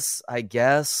Miss, I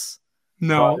guess.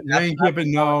 No, they ain't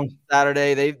keeping no.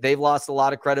 Saturday, they've lost a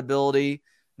lot of credibility.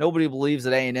 Nobody believes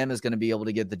that A&M is going to be able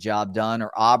to get the job done,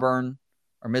 or Auburn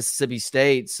or Mississippi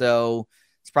State. So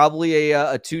it's probably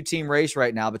a 2-team race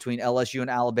right now between LSU and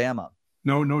Alabama.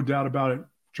 No doubt about it.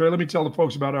 Trey, let me tell the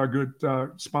folks about our good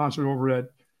sponsor over at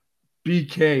Bee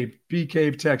Cave,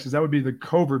 Texas. That would be the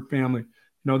Covert family.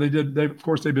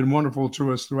 They've been wonderful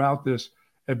to us throughout this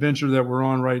adventure that we're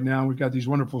on right now. We've got these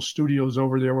wonderful studios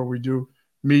over there where we do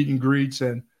meet and greets.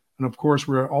 And of course,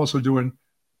 we're also doing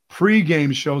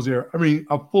pregame shows there. I mean,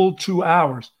 a full 2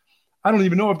 hours. I don't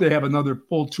even know if they have another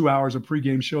full 2 hours of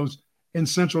pregame shows in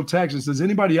Central Texas. Does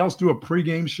anybody else do a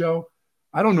pregame show?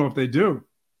 I don't know if they do.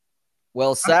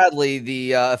 Well, sadly,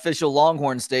 the official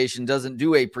Longhorn station doesn't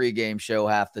do a pregame show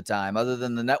half the time, other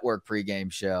than the network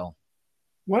pregame show.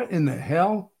 What in the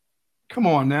hell? Come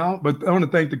on now. But I want to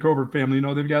thank the Covert family.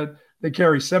 They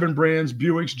carry 7 brands: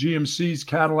 Buicks, GMCs,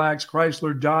 Cadillacs,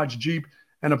 Chrysler, Dodge, Jeep,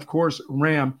 and of course,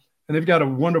 Ram. And they've got a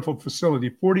wonderful facility,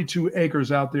 42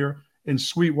 acres out there in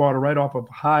Sweetwater, right off of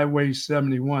Highway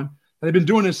 71. And they've been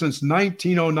doing this since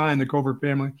 1909. The Covert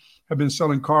family have been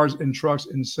selling cars and trucks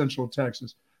in Central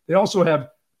Texas. They also have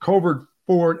Covert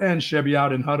Ford and Chevy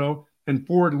out in Hutto, and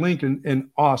Ford Lincoln in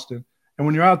Austin. And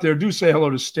when you're out there, do say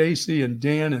hello to Stacy and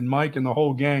Dan and Mike and the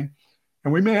whole gang.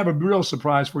 And we may have a real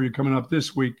surprise for you coming up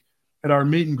this week at our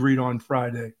meet and greet on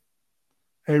Friday.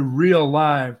 A real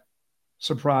live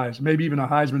surprise. Maybe even a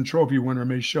Heisman Trophy winner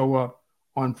may show up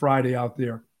on Friday out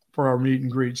there for our meet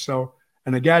and greet. So,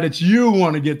 and a guy that you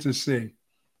want to get to see.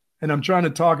 And I'm trying to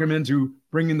talk him into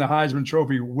bringing the Heisman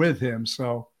Trophy with him.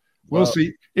 So we'll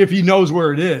see if he knows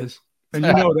where it is. And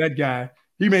that guy,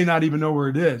 he may not even know where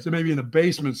it is. It may be in the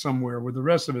basement somewhere with the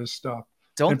rest of his stuff.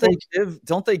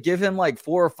 Don't they give him like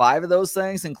 4 or 5 of those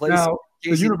things in place? Now,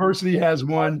 the university has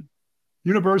one.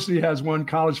 University has one.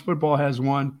 College football has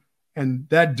one. And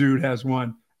that dude has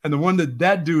one. And the one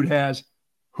that dude has,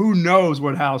 who knows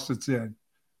what house it's in.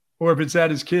 Or if it's at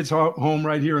his kid's home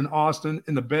right here in Austin,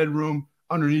 in the bedroom,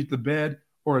 underneath the bed,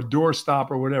 or a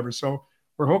doorstop or whatever. So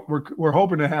we're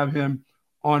hoping to have him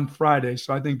on Friday.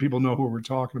 So I think people know who we're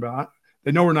talking about.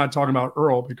 They know we're not talking about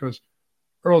Earl, because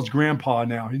Earl's grandpa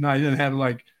now. He didn't have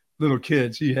like little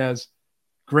kids. He has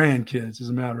grandkids, as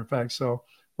a matter of fact. So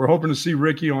we're hoping to see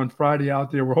Ricky on Friday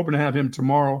out there. We're hoping to have him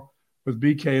tomorrow with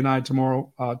BK and I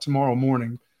tomorrow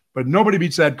morning. But nobody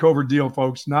beats that Covert deal,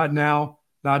 folks. Not now,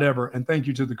 not ever. And thank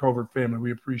you to the Covert family.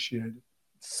 We appreciate it.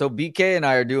 So BK and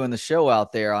I are doing the show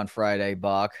out there on Friday,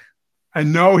 Buck. I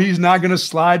know he's not going to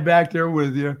slide back there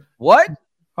with you. What?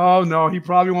 Oh, no, he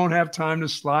probably won't have time to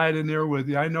slide in there with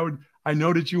you. I know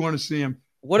that you want to see him.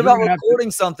 What about recording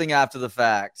something after the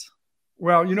fact?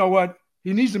 Well, you know what?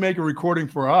 He needs to make a recording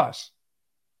for us.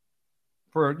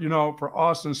 For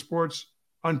Austin Sports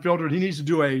Unfiltered. He needs to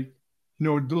do a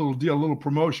little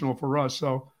promotional for us.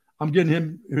 So I'm getting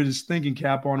him his thinking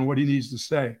cap on what he needs to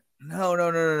say.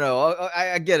 No.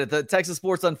 I get it. The Texas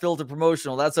Sports Unfiltered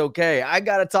promotional. That's okay. I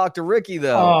got to talk to Ricky,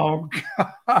 though. Oh,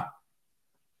 God.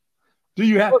 Do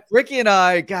you have Ricky and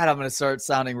I? God, I'm going to start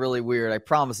sounding really weird. I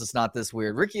promise it's not this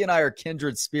weird. Ricky and I are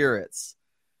kindred spirits.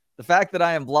 The fact that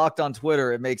I am blocked on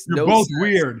Twitter, it makes You're no both sense.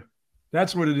 Weird.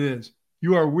 That's what it is.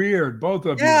 You are weird, both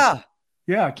of you. Yeah.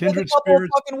 Yeah, kindred a couple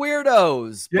spirits. of fucking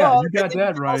weirdos. Yeah, but you got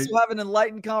that right. Also have an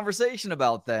enlightened conversation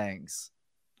about things.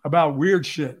 About weird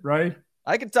shit, right?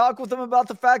 I could talk with them about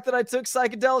the fact that I took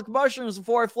psychedelic mushrooms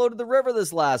before I floated the river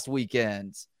this last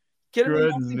weekend. Kidding me? You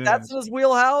don't think that's in his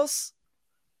wheelhouse?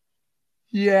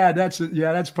 Yeah,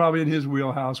 that's probably in his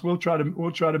wheelhouse. We'll try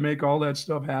to make all that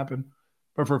stuff happen.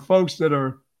 But for folks that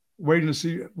are waiting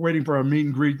for a meet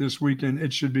and greet this weekend,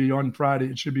 it should be on Friday.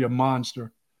 It should be a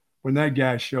monster when that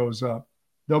guy shows up.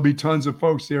 There'll be tons of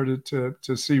folks there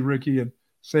to see Ricky and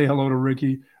say hello to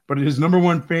Ricky. But his number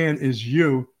one fan is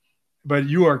you. But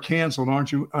you are canceled,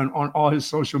 aren't you, on all his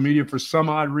social media for some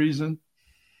odd reason?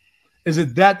 Is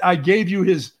it that I gave you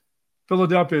his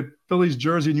Philadelphia Phillies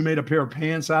jersey and you made a pair of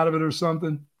pants out of it or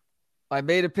something? I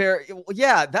made a pair.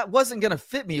 Yeah, that wasn't going to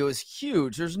fit me. It was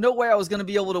huge. There's no way I was going to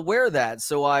be able to wear that.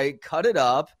 So I cut it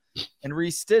up and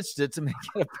restitched it to make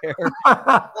it a pair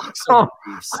of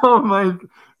oh my.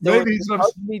 Maybe he's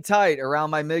me tight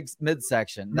around my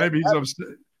midsection. Maybe he's upset.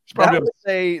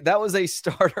 That was a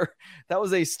starter. That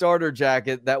was a starter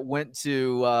jacket that went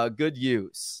to good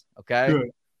use. Okay.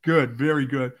 Good. Very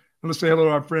good. Let's say hello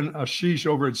to our friend Ashish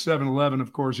over at 7-Eleven.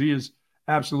 Of course, he is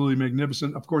absolutely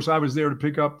magnificent. Of course, I was there to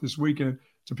pick up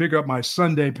my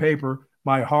Sunday paper,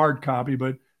 my hard copy. But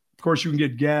of course, you can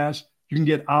get gas. You can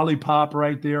get Olipop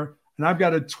right there. And I've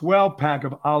got a 12-pack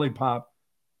of Olipop.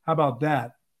 How about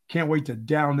that? Can't wait to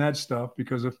down that stuff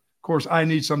because, of course, I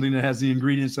need something that has the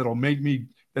ingredients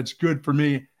that's good for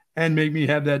me and make me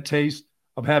have that taste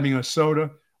of having a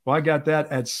soda. Well, I got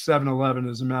that at 7-Eleven,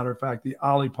 as a matter of fact, the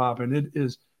Olipop, and it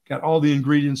is got all the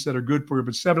ingredients that are good for you.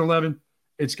 But 7-Eleven,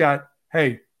 it's got,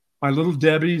 hey, my little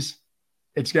Debbie's.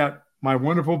 It's got my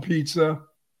wonderful pizza.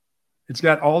 It's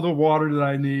got all the water that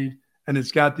I need, and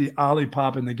it's got the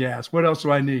Olipop and the gas. What else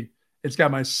do I need? It's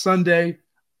got my Sunday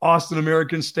Austin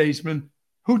American Statesman.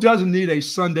 Who doesn't need a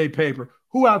Sunday paper?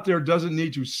 Who out there doesn't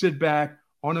need to sit back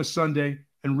on a Sunday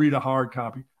and read a hard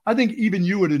copy? I think even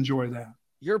you would enjoy that.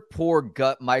 Your poor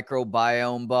gut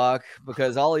microbiome, Buck,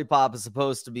 because Olipop is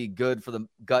supposed to be good for the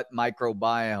gut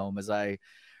microbiome, as I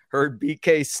heard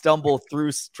BK stumble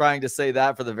through trying to say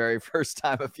that for the very first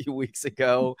time a few weeks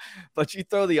ago. But you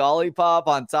throw the Olipop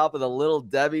on top of the Little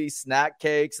Debbie snack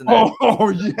cakes. And yes.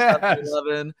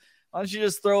 Why don't you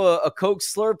just throw a Coke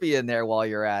Slurpee in there while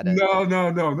you're at it? No.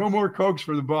 No more Cokes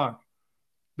for the Buck.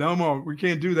 No more. We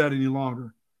can't do that any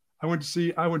longer. I went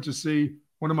to see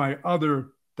one of my other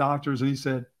doctors, and he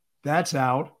said, that's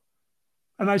out.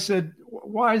 And I said,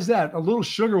 why is that? A little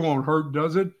sugar won't hurt,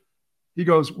 does it? He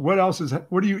goes, what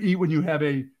do you eat when you have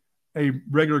a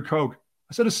regular Coke?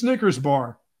 I said, a Snickers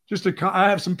bar. I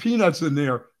have some peanuts in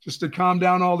there just to calm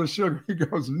down all the sugar. He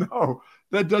goes, no,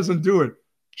 that doesn't do it.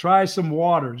 Try some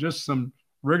water, just some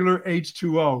regular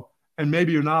H2O and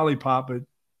maybe an Olipop, but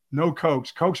no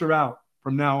Cokes. Cokes are out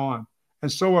from now on.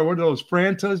 And so what are those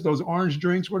Frantas, those orange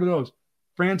drinks? What are those?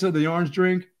 Franta, the orange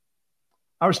drink.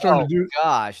 I was starting to do.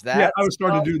 Gosh, I was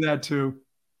starting to do that too.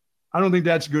 I don't think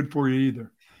that's good for you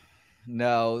either.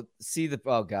 No,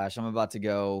 I'm about to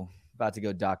go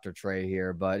Dr. Trey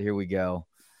here, but here we go.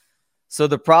 So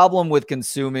the problem with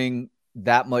consuming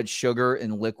that much sugar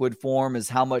in liquid form is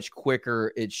how much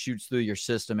quicker it shoots through your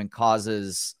system and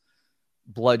causes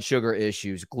blood sugar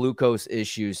issues, glucose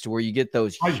issues, to where you get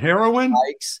those like heroin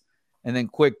spikes and then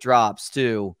quick drops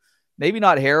too. Maybe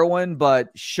not heroin, but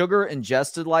sugar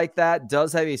ingested like that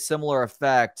does have a similar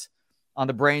effect on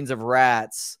the brains of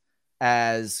rats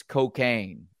as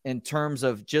cocaine in terms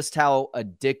of just how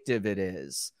addictive it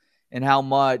is and how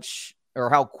much or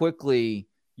how quickly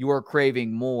you are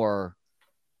craving more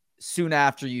soon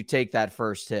after you take that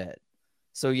first hit.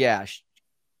 So yeah,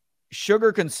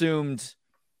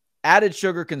 added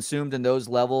sugar consumed in those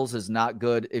levels is not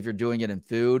good if you're doing it in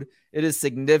food. It is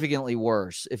significantly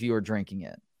worse if you are drinking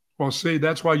it. Well, see,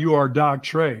 that's why you are Doc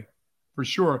Trey, for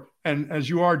sure. And as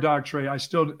you are Doc Trey, I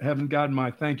still haven't gotten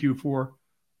my thank you for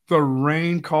the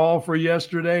rain call for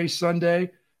yesterday,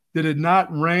 Sunday. Did it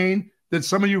not rain? Did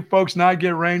some of you folks not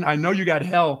get rain? I know you got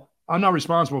hail. I'm not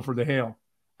responsible for the hail.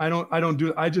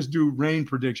 I just do rain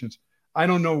predictions. I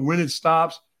don't know when it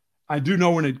stops. I do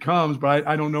know when it comes, but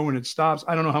I don't know when it stops.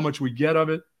 I don't know how much we get of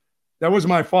it. That was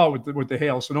my fault with the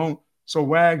hail. So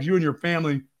Wags, you and your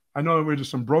family, I know there's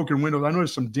some broken windows. I know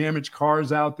there's some damaged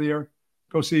cars out there.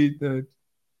 Go see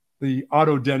the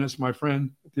auto dentist, my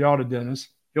friend, the auto dentist.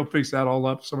 He'll fix that all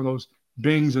up, some of those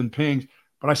bings and pings.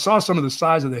 But I saw some of the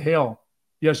size of the hail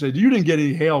yesterday. You didn't get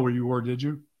any hail where you were, did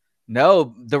you?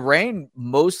 No, the rain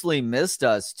mostly missed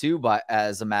us too,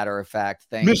 as a matter of fact.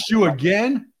 Missed you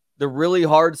again? The really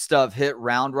hard stuff hit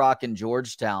Round Rock and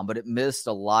Georgetown, but it missed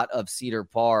a lot of Cedar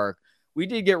Park, We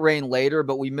did get rain later,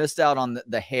 but we missed out on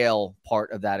the hail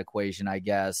part of that equation, I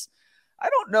guess. I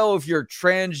don't know if your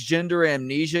transgender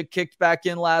amnesia kicked back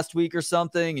in last week or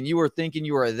something, and you were thinking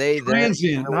you were a they,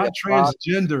 transient, them. not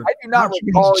transgender. I do not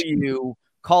recall you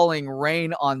calling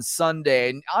rain on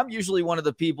Sunday, and I'm usually one of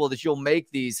the people that you'll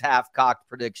make these half-cocked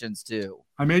predictions to.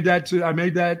 I made that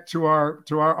to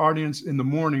our audience in the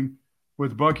morning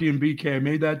with Bucky and BK. I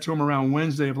made that to them around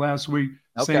Wednesday of last week,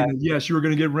 saying that yes, you were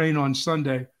going to get rain on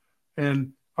Sunday,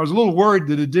 and I was a little worried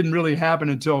that it didn't really happen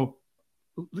until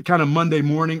kind of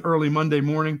early Monday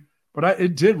morning, but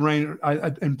it did rain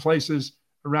in places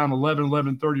around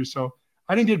 11:30 or so.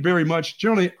 I didn't get very much.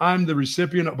 Generally, I'm the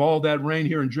recipient of all that rain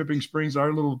here in Dripping Springs,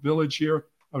 our little village here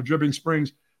of Dripping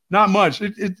Springs. Not much.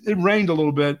 It rained a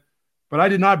little bit, but I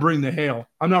did not bring the hail.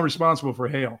 I'm not responsible for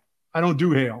hail. I don't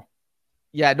do hail.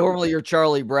 Yeah, normally you're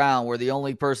Charlie Brown, where the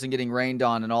only person getting rained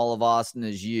on in all of Austin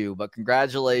is you. But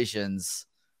congratulations.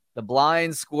 The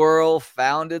blind squirrel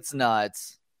found its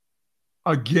nuts.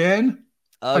 Again.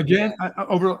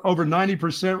 Over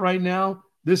 90% right now.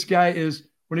 This guy is,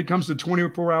 when it comes to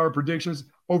 24-hour predictions,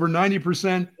 over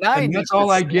 90%. And that's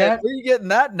all I get. Where are you getting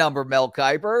that number, Mel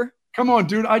Kiper? Come on,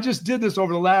 dude. I just did this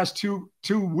over the last two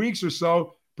weeks or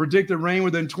so. Predicted rain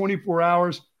within 24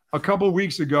 hours a couple of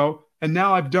weeks ago. And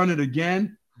now I've done it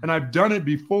again. And I've done it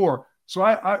before. So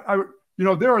I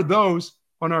there are those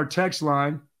on our text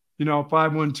line,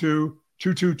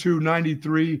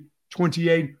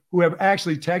 512-222-9328, who have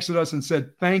actually texted us and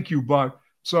said, thank you, Buck.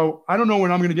 So I don't know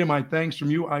when I'm going to get my thanks from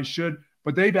you. I should,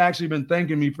 but they've actually been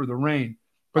thanking me for the rain.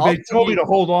 But they told me to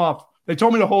hold off. They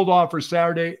told me to hold off for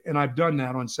Saturday, and I've done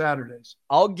that on Saturdays.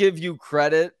 I'll give you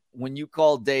credit when you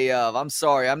call day of. I'm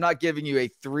sorry. I'm not giving you a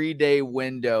 3-day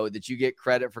window that you get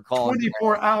credit for calling.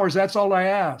 24 hours. That's all I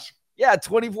ask. Yeah,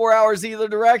 24 hours either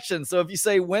direction. So if you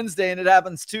say Wednesday and it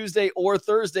happens Tuesday or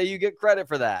Thursday, you get credit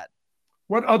for that.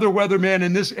 What other weatherman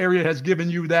in this area has given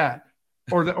you that?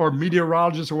 Or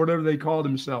meteorologists or whatever they call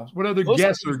themselves? What other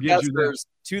guesser gives you that?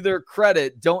 To their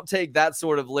credit, don't take that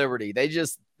sort of liberty. They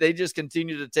just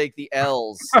continue to take the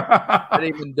L's at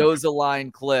a Mendoza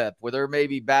line clip where they're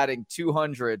maybe batting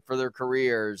 200 for their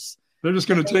careers. They're just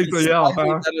going to take the L,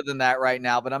 huh? Better than that right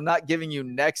now, but I'm not giving you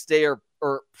next day or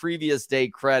previous day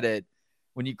credit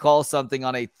when you call something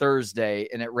on a Thursday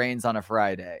and it rains on a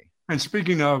Friday. And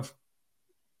speaking of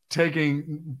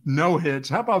taking no hits,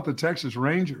 how about the Texas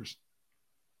Rangers?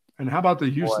 And how about the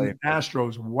Houston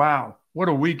Astros? Wow. What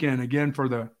a weekend again for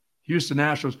the Houston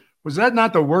Astros. Was that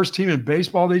not the worst team in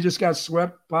baseball they just got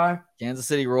swept by? Kansas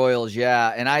City Royals,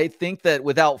 yeah. And I think that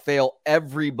without fail,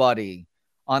 everybody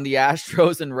on the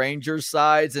Astros and Rangers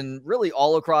sides and really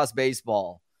all across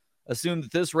baseball assumed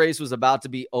that this race was about to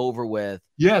be over with.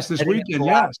 Yes, this weekend,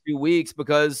 yes. 2 weeks,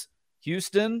 because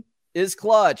Houston is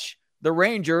clutch. The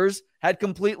Rangers had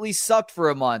completely sucked for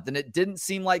a month, and it didn't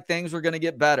seem like things were going to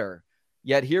get better.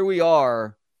 Yet here we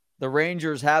are. The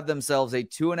Rangers have themselves a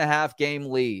 2.5 game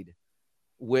lead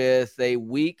with a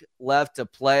week left to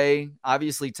play.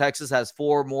 Obviously, Texas has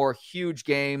 4 more huge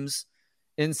games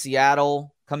in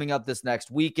Seattle coming up this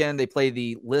next weekend. They play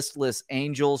the listless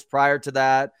Angels prior to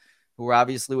that, who are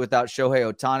obviously without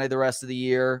Shohei Ohtani the rest of the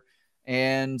year.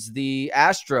 And the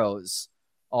Astros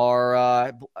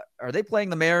are they playing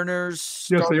the Mariners?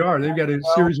 Yes, they are. They've got a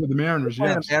series with the Mariners.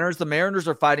 Yes. The Mariners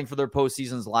are fighting for their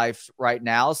postseason's life right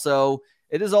now. So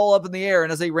it is all up in the air.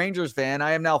 And as a Rangers fan,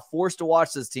 I am now forced to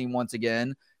watch this team once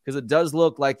again because it does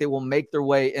look like they will make their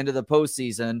way into the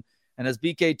postseason. And as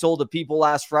BK told the people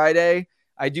last Friday,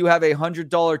 I do have a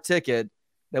 $100 ticket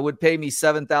that would pay me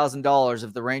 $7,000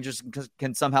 if the Rangers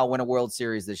can somehow win a World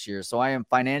Series this year. So I am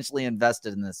financially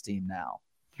invested in this team now.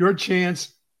 Your team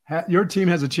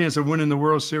has a chance of winning the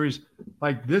World Series.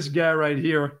 Like this guy right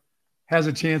here has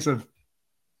a chance of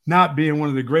not being one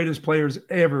of the greatest players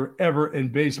ever in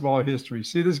baseball history.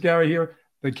 See this guy right here,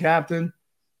 the captain,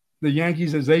 the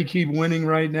Yankees, as they keep winning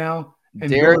right now. And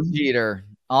Derek Jeter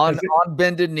on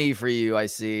bended knee for you, I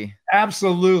see.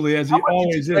 Absolutely, as he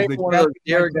always is.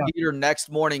 Derek Jeter next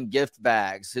morning gift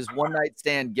bags, his one-night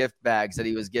stand gift bags that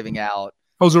he was giving out.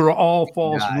 Those are all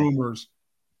false rumors.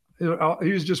 He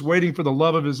was just waiting for the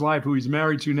love of his life, who he's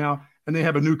married to now, and they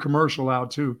have a new commercial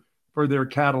out too for their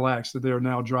Cadillacs that they're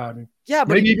now driving. Yeah,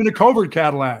 but maybe even a covert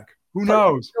Cadillac. Who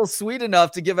knows? Still sweet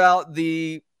enough to give out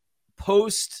the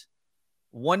post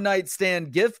one-night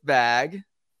stand gift bag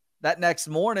that next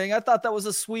morning. I thought that was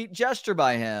a sweet gesture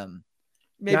by him.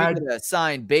 Maybe a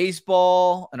signed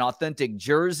baseball, an authentic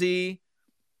jersey,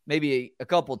 maybe a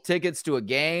couple tickets to a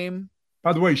game.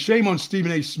 By the way, shame on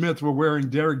Stephen A. Smith for wearing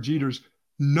Derek Jeter's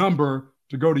number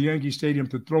to go to Yankee Stadium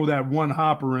to throw that one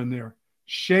hopper in there.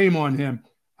 Shame on him.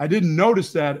 I didn't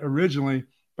notice that originally,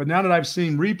 But now that I've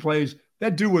seen replays,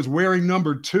 that dude was wearing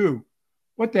number 2.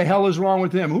 What the hell is wrong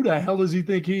with him? Who the hell does he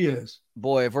think he is?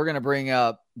 Boy, if we're going to bring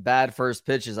up bad first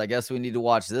pitches, I guess we need to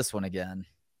watch this one again.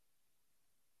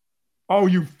 Oh,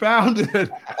 you found it.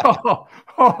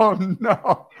 Oh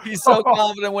no. He's so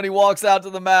confident when he walks out to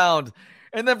the mound.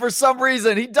 And then for some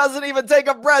reason, he doesn't even take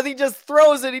a breath. He just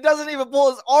throws it. He doesn't even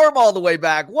pull his arm all the way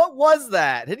back. What was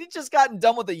that? Had he just gotten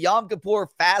done with the Yom Kippur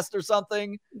fast or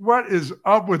something? What is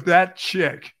up with that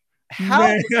chick? How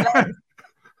was that?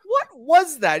 What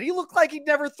was that? He looked like he'd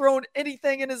never thrown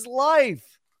anything in his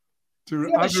life.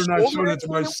 Dude, I'm not showing it to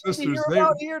my sisters.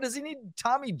 Does he need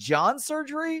Tommy John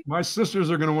surgery? My sisters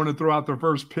are going to want to throw out their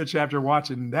first pitch after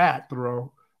watching that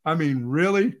throw. I mean,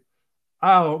 really?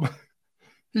 Oh,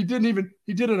 he did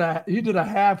a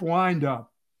half wind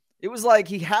up. It was like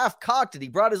he half cocked it. He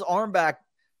brought his arm back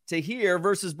to here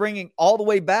versus bringing all the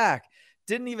way back.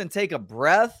 Didn't even take a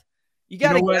breath. You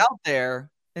got to get out there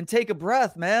and take a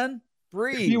breath, man.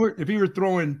 Breathe. If he were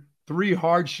throwing 3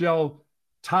 hard shell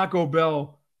Taco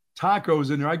Bell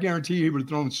tacos in there, I guarantee he would have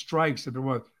thrown strikes if it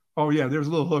was. Oh, yeah, there's a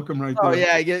little hook'em right there. Oh,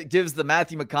 yeah, he gives the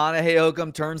Matthew McConaughey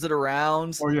hook'em, turns it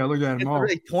around. Oh, yeah, look at him.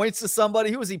 He points to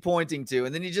somebody. Who was he pointing to?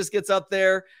 And then he just gets up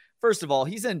there. First of all,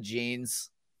 he's in jeans.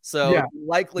 So the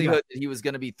likelihood that he was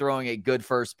going to be throwing a good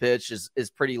first pitch is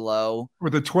pretty low.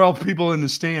 With the 12 people in the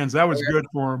stands, that was good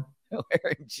for him.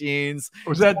 Wearing jeans.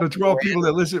 Was that the 12 people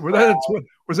that listened?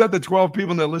 Was that the 12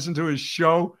 people that listened to his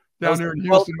show down there in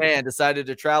Houston? Man decided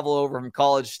to travel over from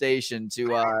College Station to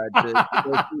go see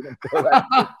him throw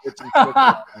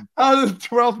How the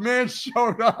 12th man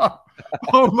showed up?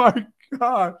 Oh my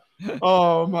God!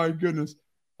 Oh my goodness!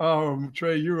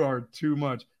 Trey, you are too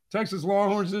much. Texas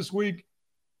Longhorns this week.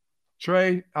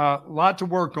 Trey, a lot to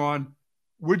work on.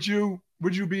 Would you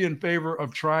be in favor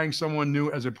of trying someone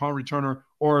new as a punt returner,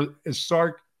 or is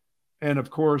Sark and,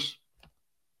 of course,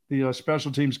 the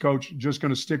special teams coach just going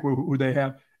to stick with who they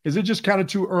have? Is it just kind of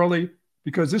too early?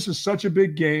 Because this is such a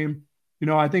big game. You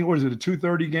know, I think, what is it, a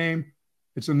 2:30 game?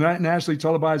 It's a nationally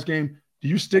televised game. Do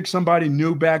you stick somebody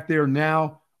new back there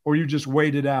now, or you just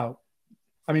wait it out?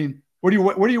 I mean, what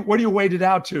do you wait it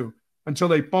out to? Until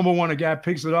they fumble one, a guy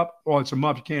picks it up? Well, it's a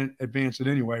muff. You can't advance it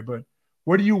anyway. But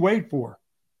what do you wait for?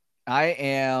 I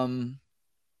am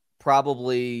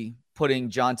probably putting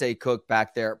Jonte Cook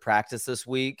back there at practice this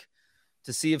week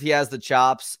to see if he has the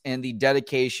chops and the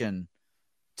dedication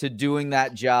to doing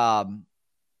that job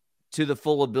to the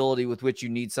full ability with which you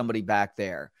need somebody back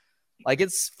there. Like,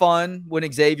 it's fun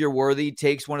when Xavier Worthy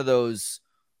takes one of those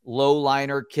low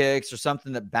liner kicks or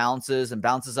something that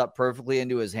bounces up perfectly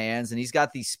into his hands. And he's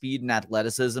got the speed and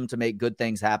athleticism to make good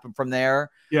things happen from there.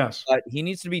 Yes. But he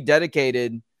needs to be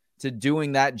dedicated to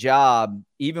doing that job,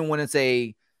 even when it's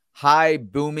a high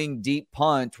booming deep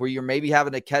punt where you're maybe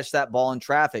having to catch that ball in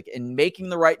traffic, and making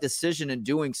the right decision in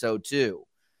doing so too.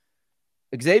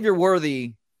 Xavier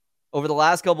Worthy over the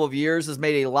last couple of years has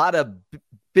made a lot of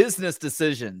business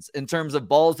decisions in terms of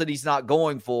balls that he's not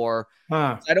going for.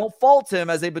 I don't fault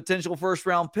him as a potential first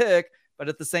round pick, but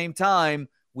at the same time,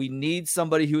 we need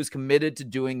somebody who is committed to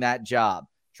doing that job.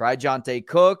 Try Jonte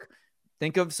Cook.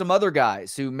 Think of some other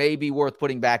guys who may be worth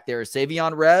putting back there.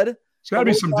 Savion Red. It's got to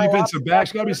be some defensive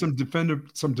backs. Got to be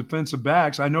some defensive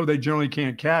backs. I know they generally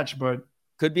can't catch, but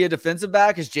could be a defensive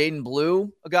back. Is Jaden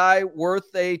Blue a guy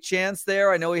worth a chance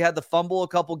there? I know he had the fumble a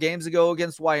couple games ago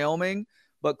against Wyoming,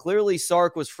 but clearly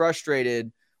Sark was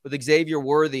frustrated with Xavier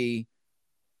Worthy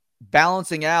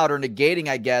balancing out or negating,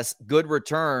 I guess, good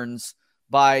returns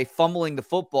by fumbling the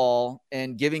football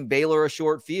and giving Baylor a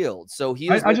short field. So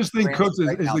I just think Cooks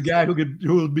is the guy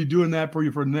who will be doing that for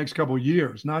you for the next couple of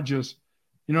years, not just,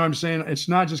 you know what I'm saying? It's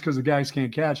not just because the guys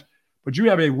can't catch, but you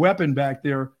have a weapon back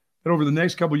there that over the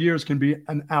next couple of years can be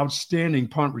an outstanding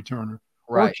punt returner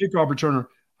or kickoff returner.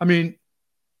 I mean,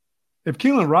 if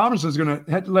Keelan Robinson is going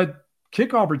to let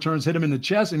kickoff returns hit him in the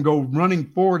chest and go running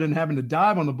forward and having to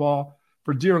dive on the ball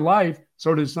for dear life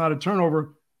so that it's not a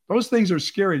turnover, those things are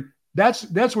scary.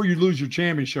 That's where you lose your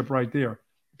championship right there.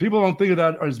 People don't think of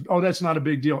that as, oh, that's not a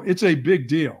big deal. It's a big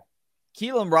deal.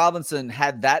 Keelan Robinson,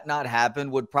 had that not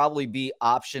happened, would probably be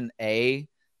option A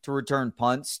to return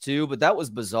punts too, but that was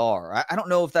bizarre. I don't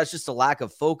know if that's just a lack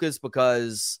of focus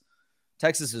because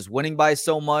Texas is winning by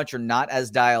so much or not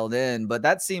as dialed in, but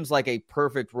that seems like a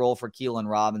perfect role for Keelan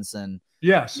Robinson.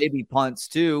 Yes. Maybe punts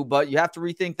too, but you have to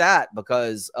rethink that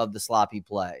because of the sloppy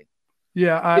play.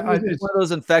 Yeah. It's one of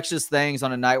those infectious things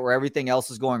on a night where everything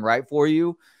else is going right for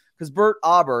you. Because Bert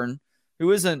Auburn,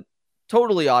 who isn't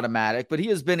totally automatic, but he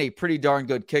has been a pretty darn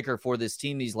good kicker for this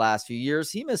team these last few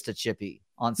years. He missed a chippy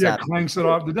on Saturday. Yeah, clanks it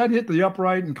off. Did that hit the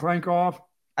upright and clank off?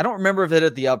 I don't remember if it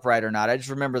hit the upright or not. I just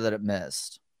remember that it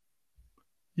missed.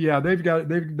 Yeah, those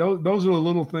are the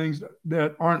little things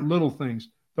that aren't little things.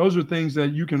 Those are things that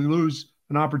you can lose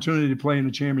an opportunity to play in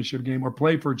a championship game or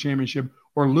play for a championship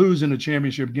or lose in a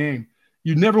championship game.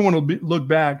 You never want to look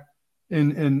back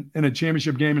in a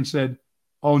championship game and said,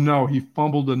 oh no, he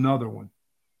fumbled another one.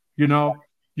 You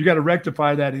got to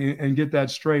rectify that and get that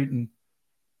straight. And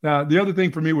the other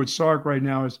thing for me with Sark right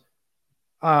now is,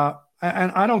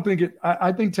 and I don't think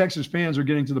I think Texas fans are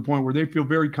getting to the point where they feel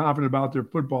very confident about their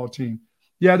football team.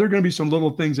 Yeah, there are going to be some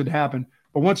little things that happen,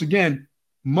 but once again,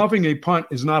 muffing a punt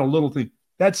is not a little thing.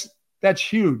 That's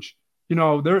huge. There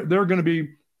are going to be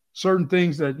certain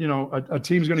things that a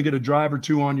team's going to get a drive or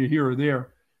two on you here or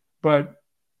there, but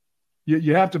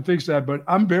you have to fix that. But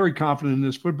I'm very confident in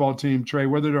this football team, Trey,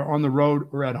 whether they're on the road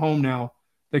or at home now,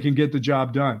 they can get the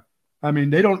job done. I mean,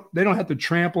 they don't have to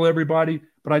trample everybody,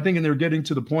 but I think they're getting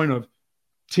to the point of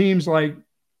teams like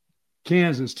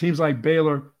Kansas, teams like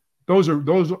Baylor. Those aren't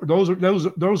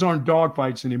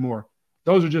dogfights anymore.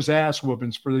 Those are just ass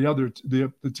whoopings for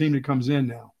the team that comes in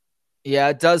now. Yeah,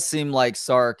 it does seem like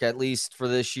Sark, at least for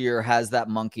this year, has that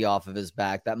monkey off of his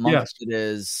back. That monkey that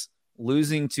is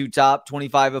losing to top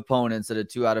 25 opponents at a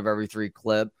 2 out of every 3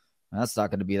 clip. That's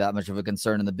not going to be that much of a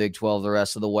concern in the Big 12 the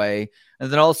rest of the way.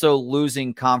 And then also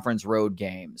losing conference road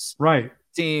games. Right.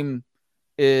 Team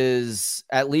is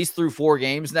at least through 4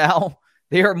 games now.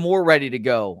 They are more ready to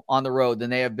go on the road than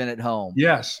they have been at home.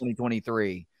 Yes.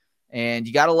 2023. And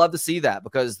you got to love to see that,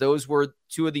 because those were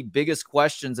 2 of the biggest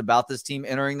questions about this team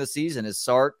entering the season. Is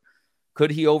Sark,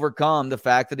 could he overcome the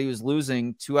fact that he was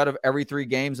losing 2 out of every 3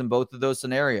 games in both of those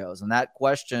scenarios? And that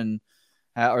question,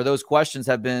 or those questions,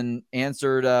 have been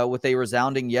answered with a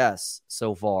resounding yes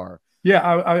so far. Yeah,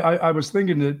 I was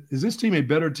thinking that, is this team a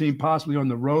better team possibly on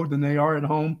the road than they are at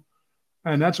home?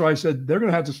 And that's why I said they're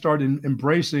going to have to start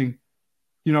embracing,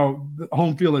 the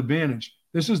home field advantage.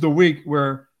 This is the week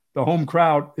where the home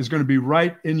crowd is going to be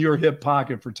right in your hip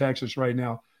pocket for Texas right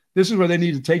now. This is where they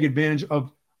need to take advantage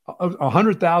of.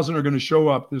 100,000 are going to show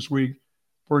up this week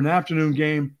for an afternoon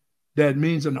game that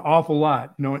means an awful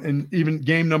lot, and even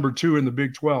game number 2 in the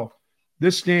Big 12.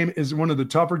 This game is one of the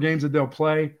tougher games that they'll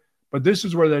play, but this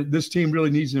is where this team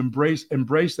really needs to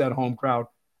embrace that home crowd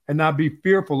and not be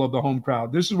fearful of the home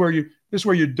crowd. This is where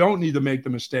you don't need to make the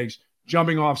mistakes,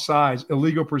 jumping off sides,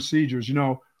 illegal procedures,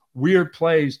 weird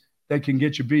plays that can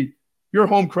get you beat. Your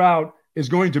home crowd is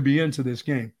going to be into this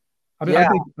game. I mean,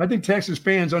 I think Texas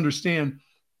fans understand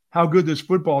how good this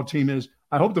football team is.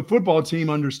 I hope the football team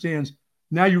understands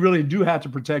now you really do have to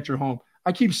protect your home.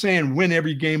 I keep saying win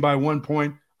every game by 1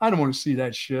 point. I don't want to see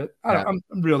that shit. I'm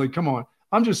really, come on.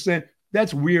 I'm just saying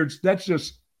that's weird. That's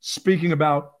just speaking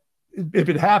about, if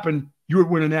it happened, you would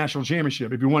win a national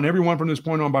championship. If you won everyone from this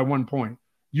point on by 1 point,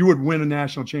 you would win a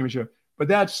national championship. But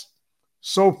that's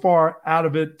so far out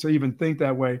of it to even think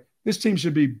that way. This team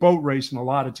should be boat racing a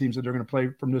lot of teams that they're going to play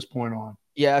from this point on.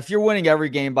 Yeah, if you're winning every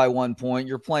game by 1 point,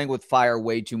 you're playing with fire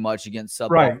way too much against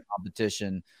subpar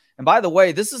competition. And by the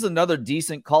way, this is another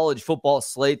decent college football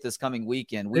slate this coming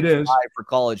weekend. Week 5 for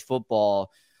college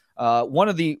football. One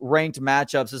of the ranked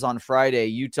matchups is on Friday,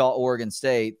 Utah, Oregon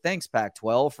State. Thanks,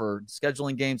 Pac-12, for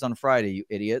scheduling games on Friday, you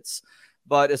idiots.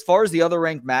 But as far as the other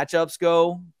ranked matchups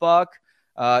go, Buck,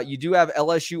 you do have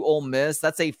LSU Ole Miss.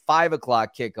 That's a 5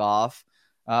 o'clock kickoff.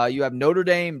 You have Notre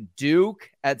Dame Duke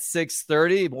at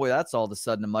 6:30. Boy, that's all of a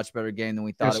sudden a much better game than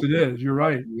we thought. Yes, it is. You're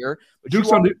right. But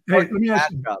Duke's let me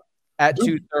ask you, at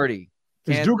 2:30.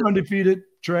 Is Duke undefeated,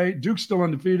 Trey? Duke's still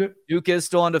undefeated? Duke is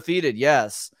still undefeated,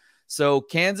 yes. So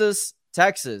Kansas,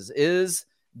 Texas is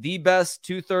the best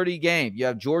 2:30 game. You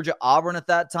have Georgia, Auburn at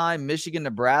that time, Michigan,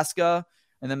 Nebraska,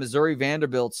 and then Missouri,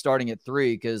 Vanderbilt starting at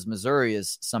 3 because Missouri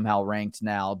is somehow ranked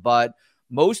now. But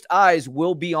most eyes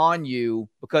will be on you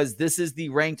because this is the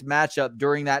ranked matchup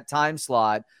during that time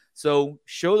slot. So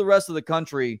show the rest of the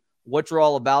country what you're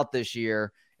all about this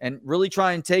year and really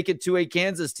try and take it to a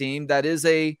Kansas team that is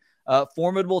a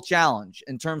formidable challenge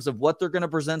in terms of what they're going to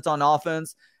present on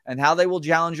offense and how they will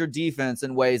challenge your defense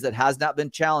in ways that has not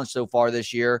been challenged so far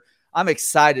this year. I'm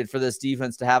excited for this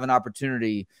defense to have an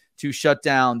opportunity to shut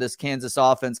down this Kansas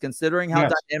offense, considering how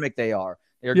dynamic they are.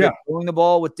 They're good throwing the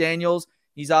ball with Daniels.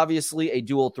 He's obviously a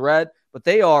dual threat, but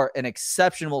they are an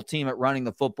exceptional team at running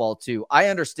the football too. I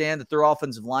understand that their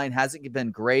offensive line hasn't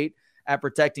been great at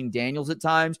protecting Daniels at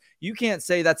times. You can't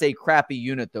say that's a crappy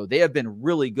unit, though. They have been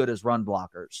really good as run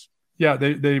blockers. Yeah,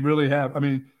 they really have. I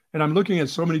mean, and I'm looking at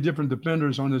so many different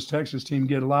defenders on this Texas team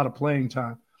get a lot of playing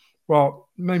time. Well,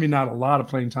 maybe not a lot of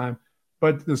playing time,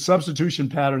 but the substitution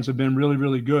patterns have been really,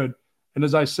 really good. And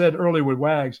as I said earlier with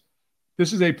Wags,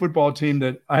 this is a football team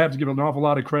that I have to give an awful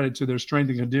lot of credit to their strength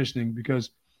and conditioning, because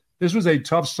this was a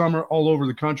tough summer all over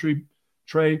the country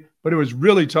Trey, but it was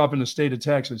really tough in the state of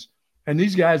Texas. And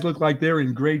these guys look like they're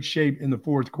in great shape in the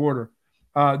fourth quarter.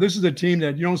 This is a team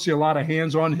that you don't see a lot of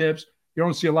hands on hips. You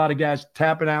don't see a lot of guys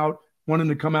tapping out, wanting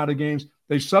to come out of games.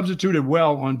 They substituted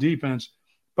well on defense,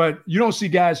 but you don't see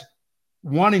guys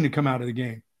wanting to come out of the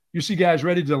game. You see guys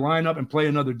ready to line up and play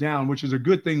another down, which is a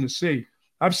good thing to see.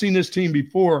 I've seen this team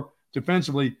before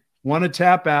defensively want to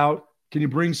tap out. Can you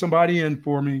bring somebody in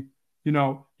for me? You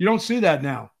don't see that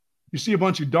now. You see a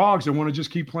bunch of dogs that want to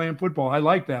just keep playing football. I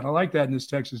like that. I like that in this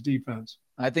Texas defense.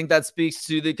 I think that speaks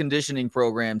to the conditioning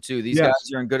program too. These guys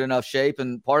are in good enough shape,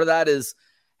 and part of that is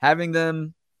having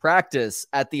them practice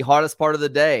at the hottest part of the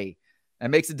day. That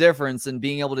makes a difference in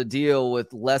being able to deal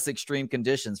with less extreme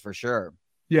conditions for sure.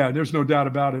 Yeah, there's no doubt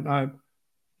about it.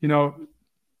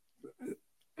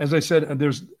 As I said, and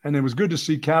it was good to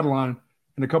see Catalan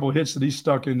and a couple of hits that he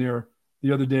stuck in there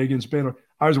the other day against Baylor.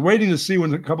 I was waiting to see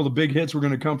when a couple of big hits were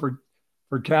going to come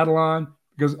for Catalan,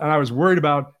 because I was worried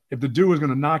about if the dude was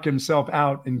going to knock himself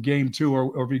out in game 2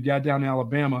 or if he got down to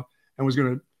Alabama and was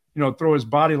going to, throw his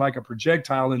body like a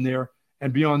projectile in there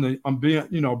and be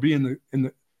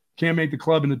can't make the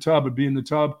club in the tub, but be in the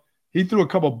tub. He threw a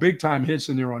couple big time hits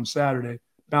in there on Saturday,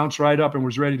 bounced right up and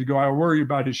was ready to go. I worry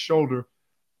about his shoulder,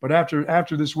 but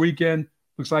after this weekend,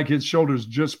 looks like his shoulder's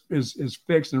just is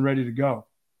fixed and ready to go.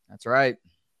 That's right.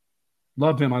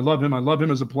 Love him. I love him. I love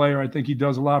him as a player. I think he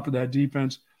does a lot for that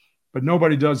defense, but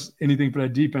nobody does anything for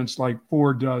that defense like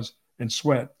Ford does and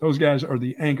Sweat. Those guys are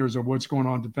the anchors of what's going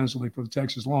on defensively for the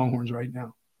Texas Longhorns right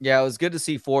now. Yeah, it was good to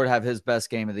see Ford have his best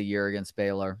game of the year against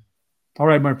Baylor. All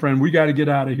right, my friend, we got to get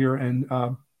out of here. And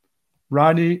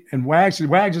Rodney and Wags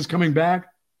is coming back,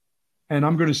 and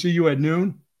I'm going to see you at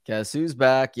noon. Guess who's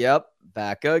back? Yep,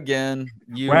 back again.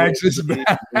 Wags is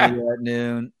back at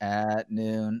noon.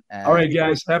 All right,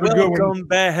 guys, have a good one. Welcome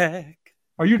back.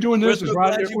 Are you doing this? Is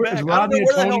Rodney at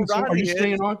home? Are you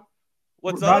staying on?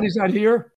 What's Rodney's not here?